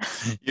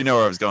it. You know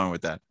where I was going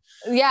with that.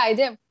 Yeah, I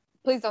did.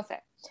 Please don't say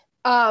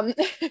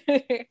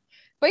it.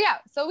 But yeah,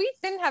 so we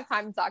didn't have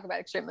time to talk about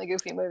Extremely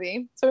Goofy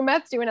Movie, so we might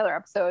have to do another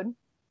episode.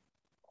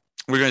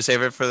 We're gonna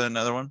save it for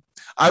another one.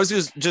 I was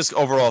just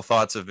overall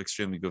thoughts of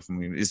Extremely Goofy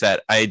Movie is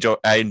that I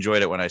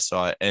enjoyed it when I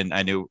saw it, and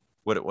I knew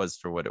what it was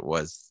for what it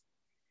was.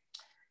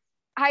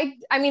 I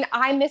mean,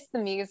 I missed the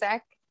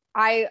music.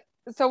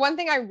 So one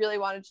thing I really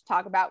wanted to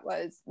talk about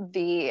was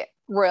the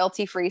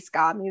royalty-free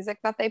ska music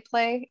that they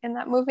play in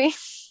that movie.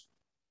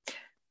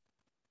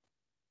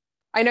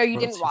 I know you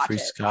didn't watch it.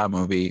 Ska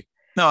movie.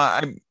 No,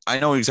 I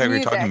know exactly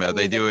what you're talking about.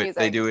 They do it.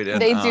 They do it.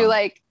 They do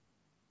like.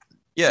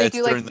 Yeah, it's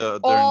during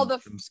all the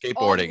skateboarding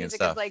all the and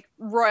stuff. Is like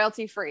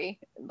royalty free.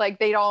 Like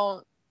they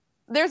don't.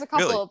 There's a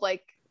couple of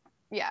like,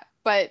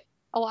 but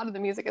a lot of the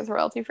music is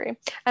royalty free.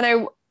 And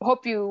I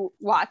hope you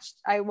watched.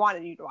 I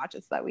wanted you to watch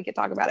it so that we could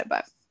talk about it.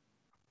 But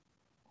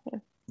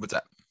what's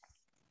that?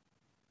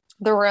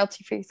 The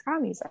royalty free ska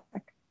music.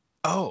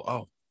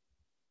 Oh.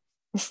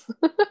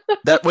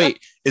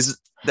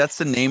 That's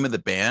the name of the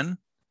band?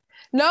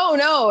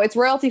 No, it's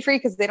royalty free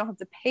because they don't have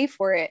to pay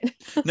for it.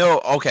 No,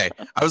 okay.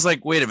 I was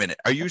like, wait a minute.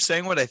 Are you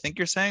saying what I think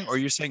you're saying, or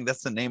you're saying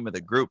that's the name of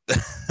the group?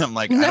 I'm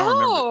like, no. I don't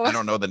remember. I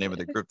don't know the name of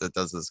the group that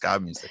does the ska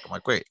music. I'm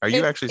like, wait, are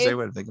you actually saying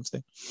what I think I'm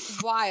saying?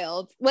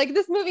 Wild. Like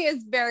this movie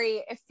is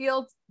it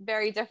feels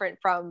very different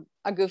from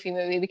a Goofy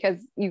movie because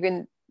you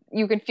can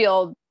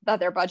feel that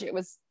their budget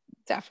was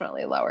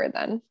definitely lower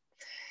than.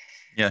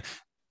 Yeah.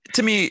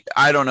 To me,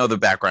 I don't know the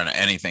background of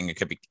anything. It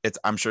could be.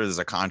 I'm sure there's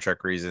a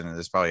contract reason, and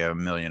there's probably a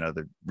million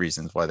other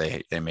reasons why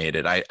they made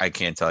it. I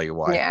can't tell you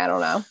why. Yeah, I don't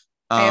know.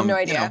 I have no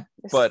idea.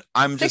 But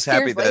I'm just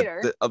happy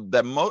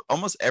that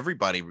almost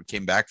everybody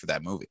came back for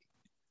that movie,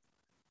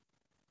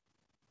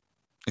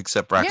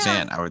 except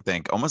Roxanne. I would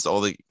think almost all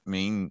the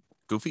main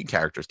Goofy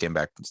characters came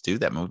back to do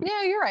that movie.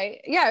 Yeah, you're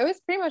right. Yeah, it was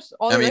pretty much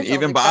all. I mean,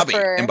 even Bobby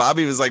and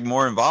Bobby was like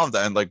more involved,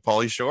 and like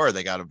Pauly Shore,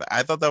 they got him.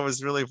 I thought that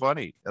was really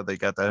funny that they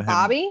got that.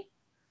 Bobby.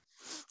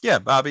 Yeah,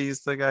 Bobby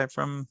is the guy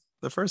from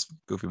the first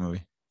Goofy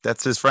movie.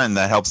 That's his friend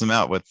that helps him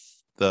out with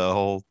the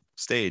whole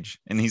stage,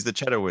 and he's the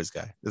Cheddar Whiz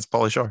guy. It's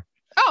Pauly Shore.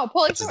 Oh, Pauly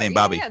Shore. That's his name,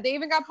 Bobby. Yeah, they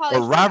even got Pauly Or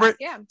Shore. Robert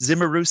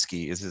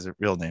Zimmerowski is his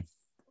real name.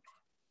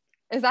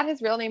 Is that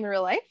his real name in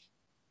real life?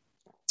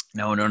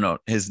 No.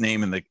 His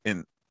name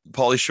in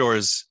Pauly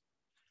Shore's,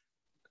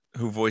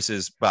 who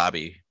voices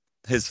Bobby.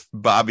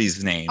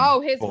 Bobby's name.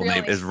 Oh, his full real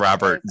name is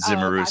Robert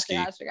Zimmerowski.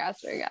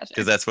 Gotcha.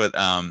 Because that's what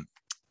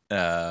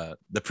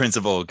the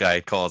principal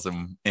guy calls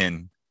him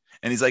in,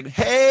 and he's like,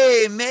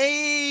 "Hey,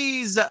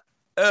 Maze,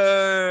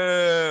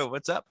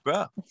 what's up,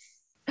 bro?"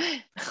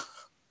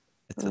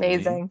 It's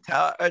amazing.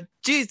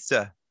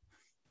 Pizza.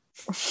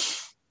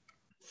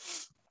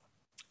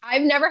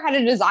 I've never had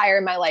a desire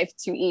in my life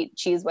to eat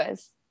Cheese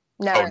Whiz.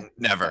 Never. Oh,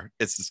 never.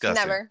 It's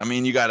disgusting. Never. I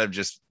mean, you gotta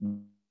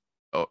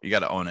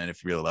own it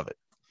if you really love it.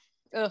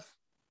 Ugh.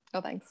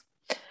 No thanks.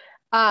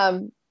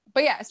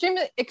 But yeah,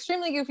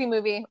 extremely Goofy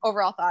movie.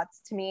 Overall thoughts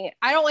to me.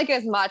 I don't like it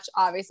as much,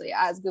 obviously,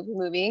 as Goofy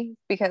movie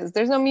because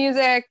there's no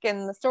music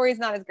and the story's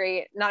not as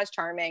great, not as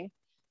charming.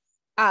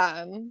 But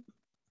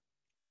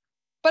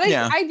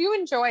I do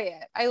enjoy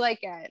it. I like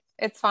it.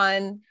 It's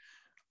fun.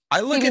 I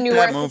look at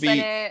that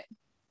movie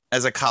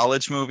as a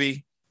college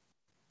movie,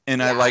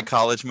 and I like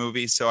college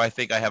movies, so I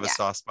think I have a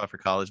soft spot for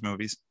college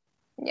movies.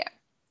 Yeah.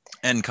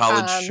 And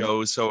college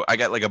shows, so I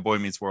got like a Boy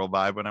Meets World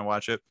vibe when I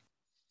watch it.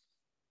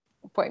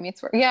 Boy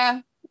Meets World,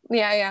 yeah.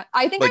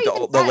 I think like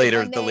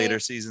the later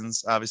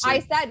seasons, obviously. I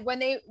said when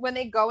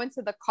they go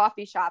into the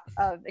coffee shop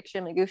of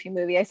Extremely Goofy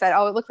movie, I said,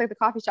 "Oh, it looks like the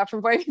coffee shop from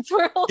Boy Meets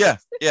World."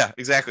 Yeah,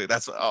 exactly.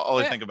 That's all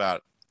I think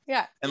about.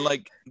 Yeah, and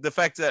like the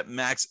fact that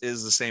Max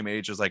is the same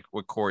age as like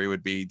what Corey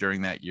would be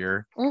during that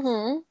year.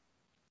 Mm-hmm.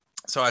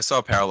 So I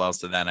saw parallels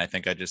to that. And I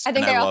think I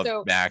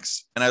love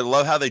Max, and I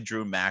love how they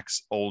drew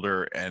Max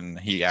older and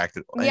he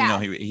acted.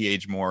 He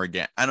aged more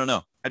again. I don't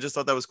know. I just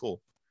thought that was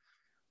cool.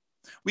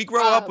 We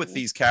grow up with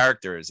these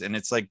characters, and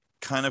it's like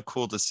kind of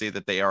cool to see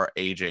that they are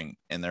aging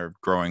and they're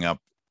growing up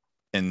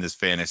in this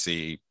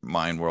fantasy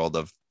mind world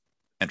of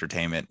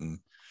entertainment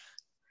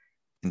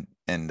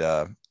and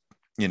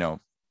you know,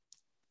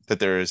 that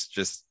there is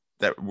just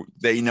that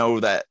they know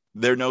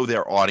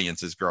their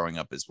audience is growing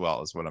up as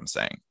well, is what I'm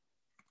saying.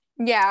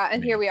 Yeah,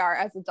 and here we are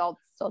as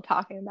adults still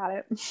talking about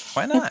it.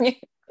 Why not?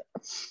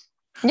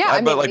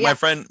 Yeah, but like my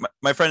friend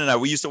and I,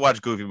 we used to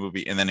watch Goofy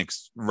Movie and then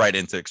right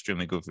into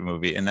Extremely Goofy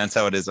Movie, and that's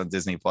how it is on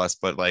Disney Plus.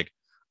 But like,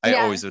 I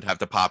always would have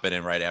to pop it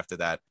in right after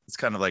that. It's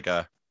kind of like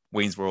a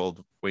Wayne's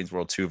World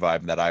 2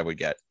 vibe that I would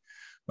get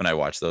when I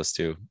watch those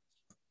two.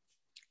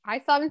 I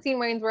still haven't seen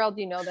Wayne's World.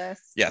 You know this?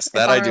 Yes,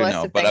 that I do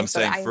know. But I'm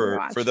saying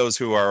for those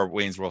who are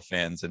Wayne's World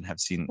fans and have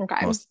seen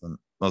most of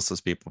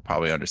those people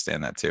probably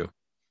understand that too.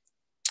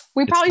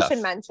 We probably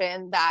should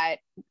mention that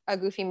a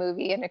Goofy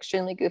Movie, an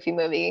Extremely Goofy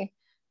Movie,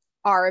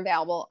 are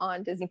available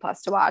on Disney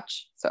Plus to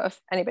watch. So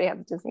if anybody has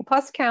a Disney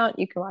Plus account,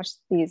 you can watch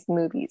these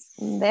movies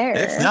there.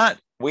 If not,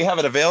 we have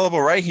it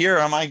available right here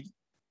on my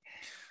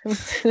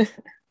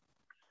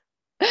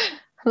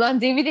on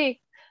DVD.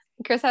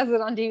 Chris has it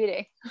on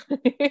DVD.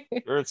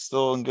 Sure, it's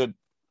still in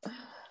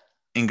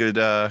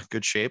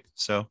good shape.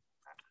 So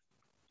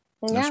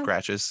no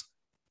scratches.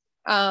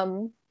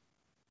 But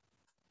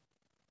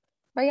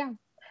yeah,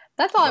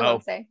 that's all I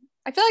want to say.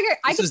 I feel like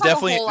this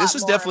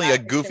was definitely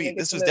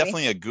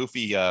a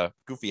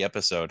goofy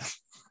episode.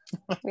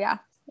 Yeah,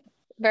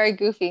 very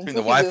goofy. Between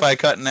the Wi-Fi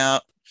cutting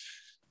out.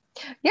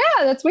 Yeah,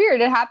 that's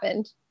weird. It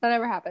happened. That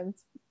never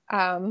happens.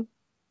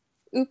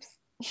 Oops.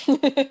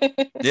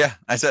 Yeah,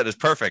 I said it's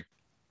perfect.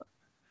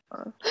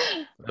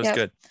 That's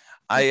good.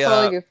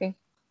 Totally goofy.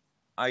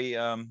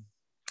 I'm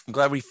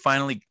glad we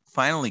finally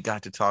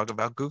got to talk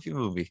about Goofy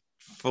Movie.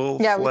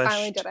 We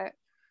finally did it.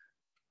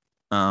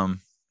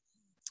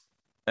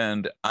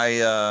 And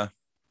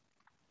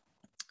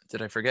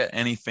did I forget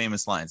any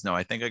famous lines? No,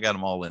 I think I got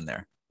them all in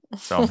there.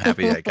 So I'm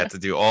happy I got to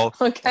do all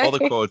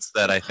the quotes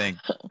that I think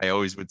I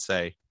always would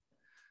say.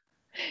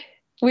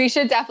 We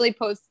should definitely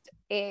post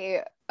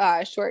a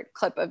short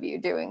clip of you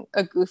doing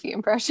a Goofy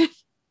impression.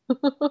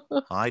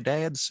 Hi,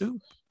 Dad,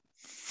 soup.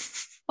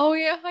 Oh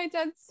yeah, hi,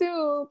 Dad,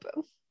 soup.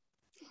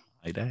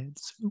 Hi, Dad,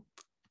 soup.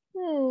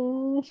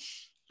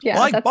 Yeah,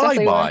 like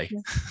bye.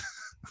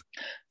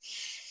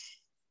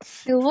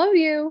 I love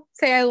you.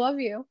 Say I love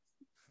you.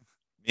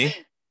 Me?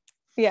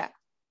 Yeah.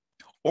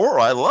 Or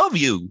I love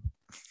you.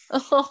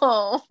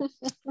 Oh.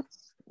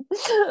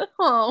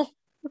 Oh.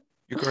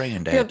 Your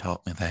granddad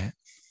taught me that.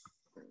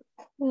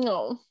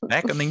 No.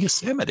 Back in the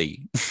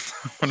Yosemite.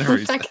 Whenever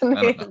he's back in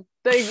the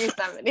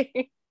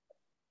Yosemite.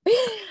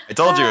 I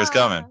told you it was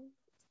coming.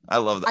 I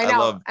love that. I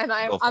know.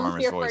 I'm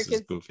here for it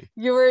because Goofy.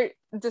 You were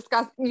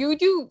discussing. You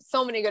do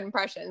so many good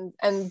impressions,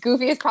 and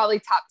Goofy is probably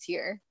top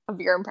tier of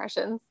your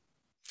impressions.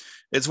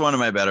 It's one of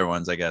my better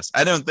ones, I guess.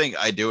 I don't think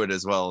I do it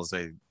as well as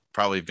I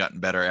probably have gotten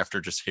better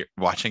after just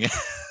watching it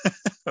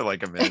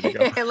like a minute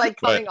ago. Like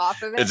coming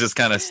off of it. It just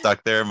kind of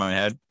stuck there in my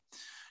head.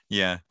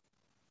 Yeah.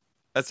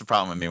 That's the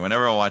problem with me.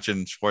 Whenever I'm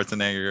watching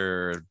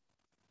Schwarzenegger,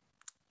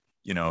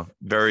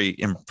 very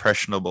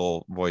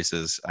impressionable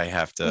voices, I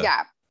have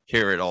to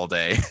hear it all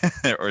day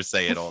or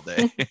say it all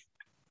day.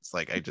 It's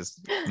like I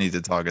just need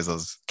to talk as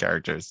those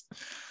characters.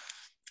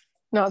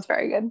 No, it's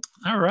very good.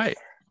 All right.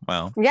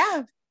 Well.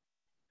 Yeah.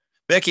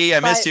 Becky, I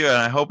missed you, and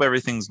I hope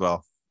everything's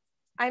well.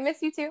 I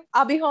miss you too.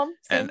 I'll be home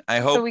soon, and I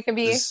hope so we can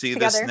be see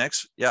together. This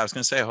next. Yeah, I was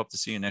gonna say I hope to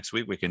see you next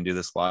week. We can do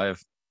this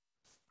live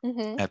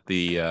at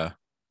the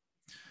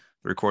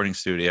recording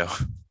studio.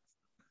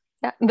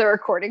 Yeah, the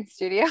recording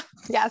studio.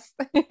 Yes.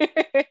 But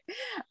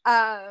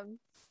yeah,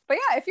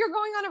 if you're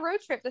going on a road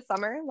trip this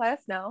summer, let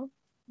us know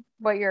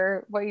what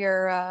your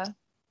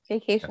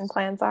vacation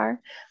plans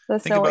are. Let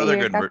us know what other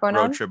you good got going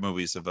road on. trip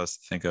movies of us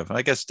to think of.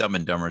 I guess Dumb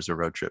and Dumber is a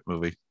road trip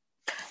movie.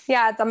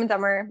 Yeah, Dumb and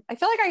Dumber. I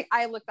feel like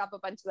I looked up a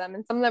bunch of them,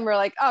 and some of them were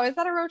like, "Oh, is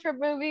that a road trip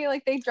movie?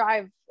 Like they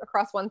drive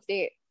across one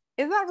state?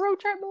 Is that a road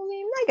trip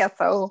movie? I guess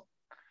so."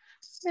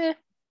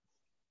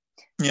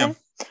 Yeah.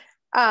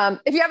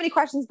 If you have any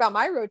questions about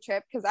my road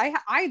trip, because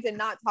I did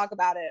not talk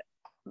about it.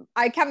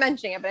 I kept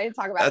mentioning it, but I didn't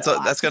talk about it.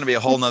 That's going to be a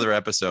whole nother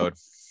episode.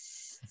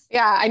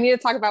 Yeah, I need to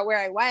talk about where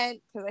I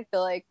went because I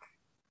feel like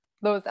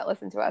those that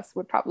listen to us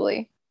would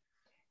probably.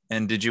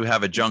 And did you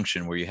have a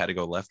junction where you had to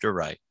go left or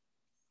right?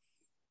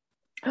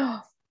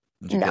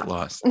 Did you get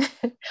lost?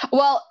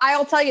 Well,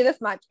 I'll tell you this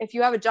much. If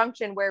you have a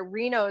junction where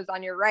Reno is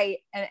on your right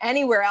and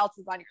anywhere else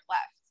is on your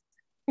left,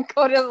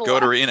 go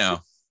to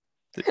Reno.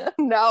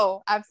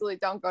 No, absolutely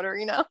don't go to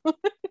Reno.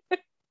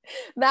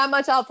 That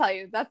much I'll tell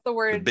you. That's the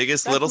word. The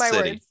biggest little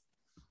city.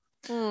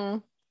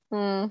 Well,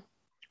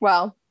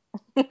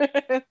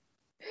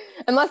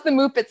 unless the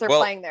Muppets are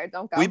playing there,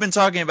 don't go. We've been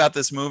talking about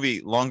this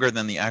movie longer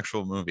than the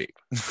actual movie.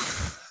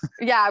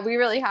 Yeah, we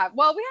really have.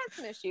 Well, we had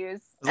some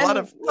issues. A lot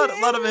of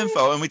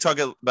info, and we talk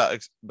about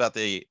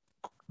the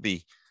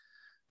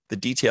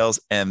details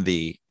and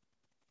the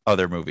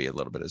other movie a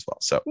little bit as well.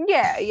 So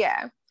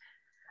yeah.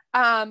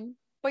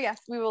 But yes,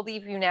 we will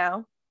leave you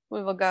now.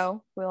 We will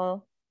go.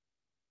 We'll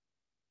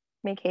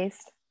make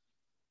haste.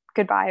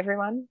 goodbye,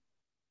 everyone.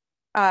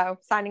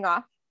 Signing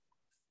off.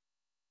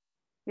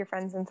 Your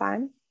friends in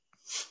time.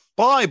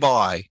 Bye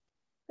bye.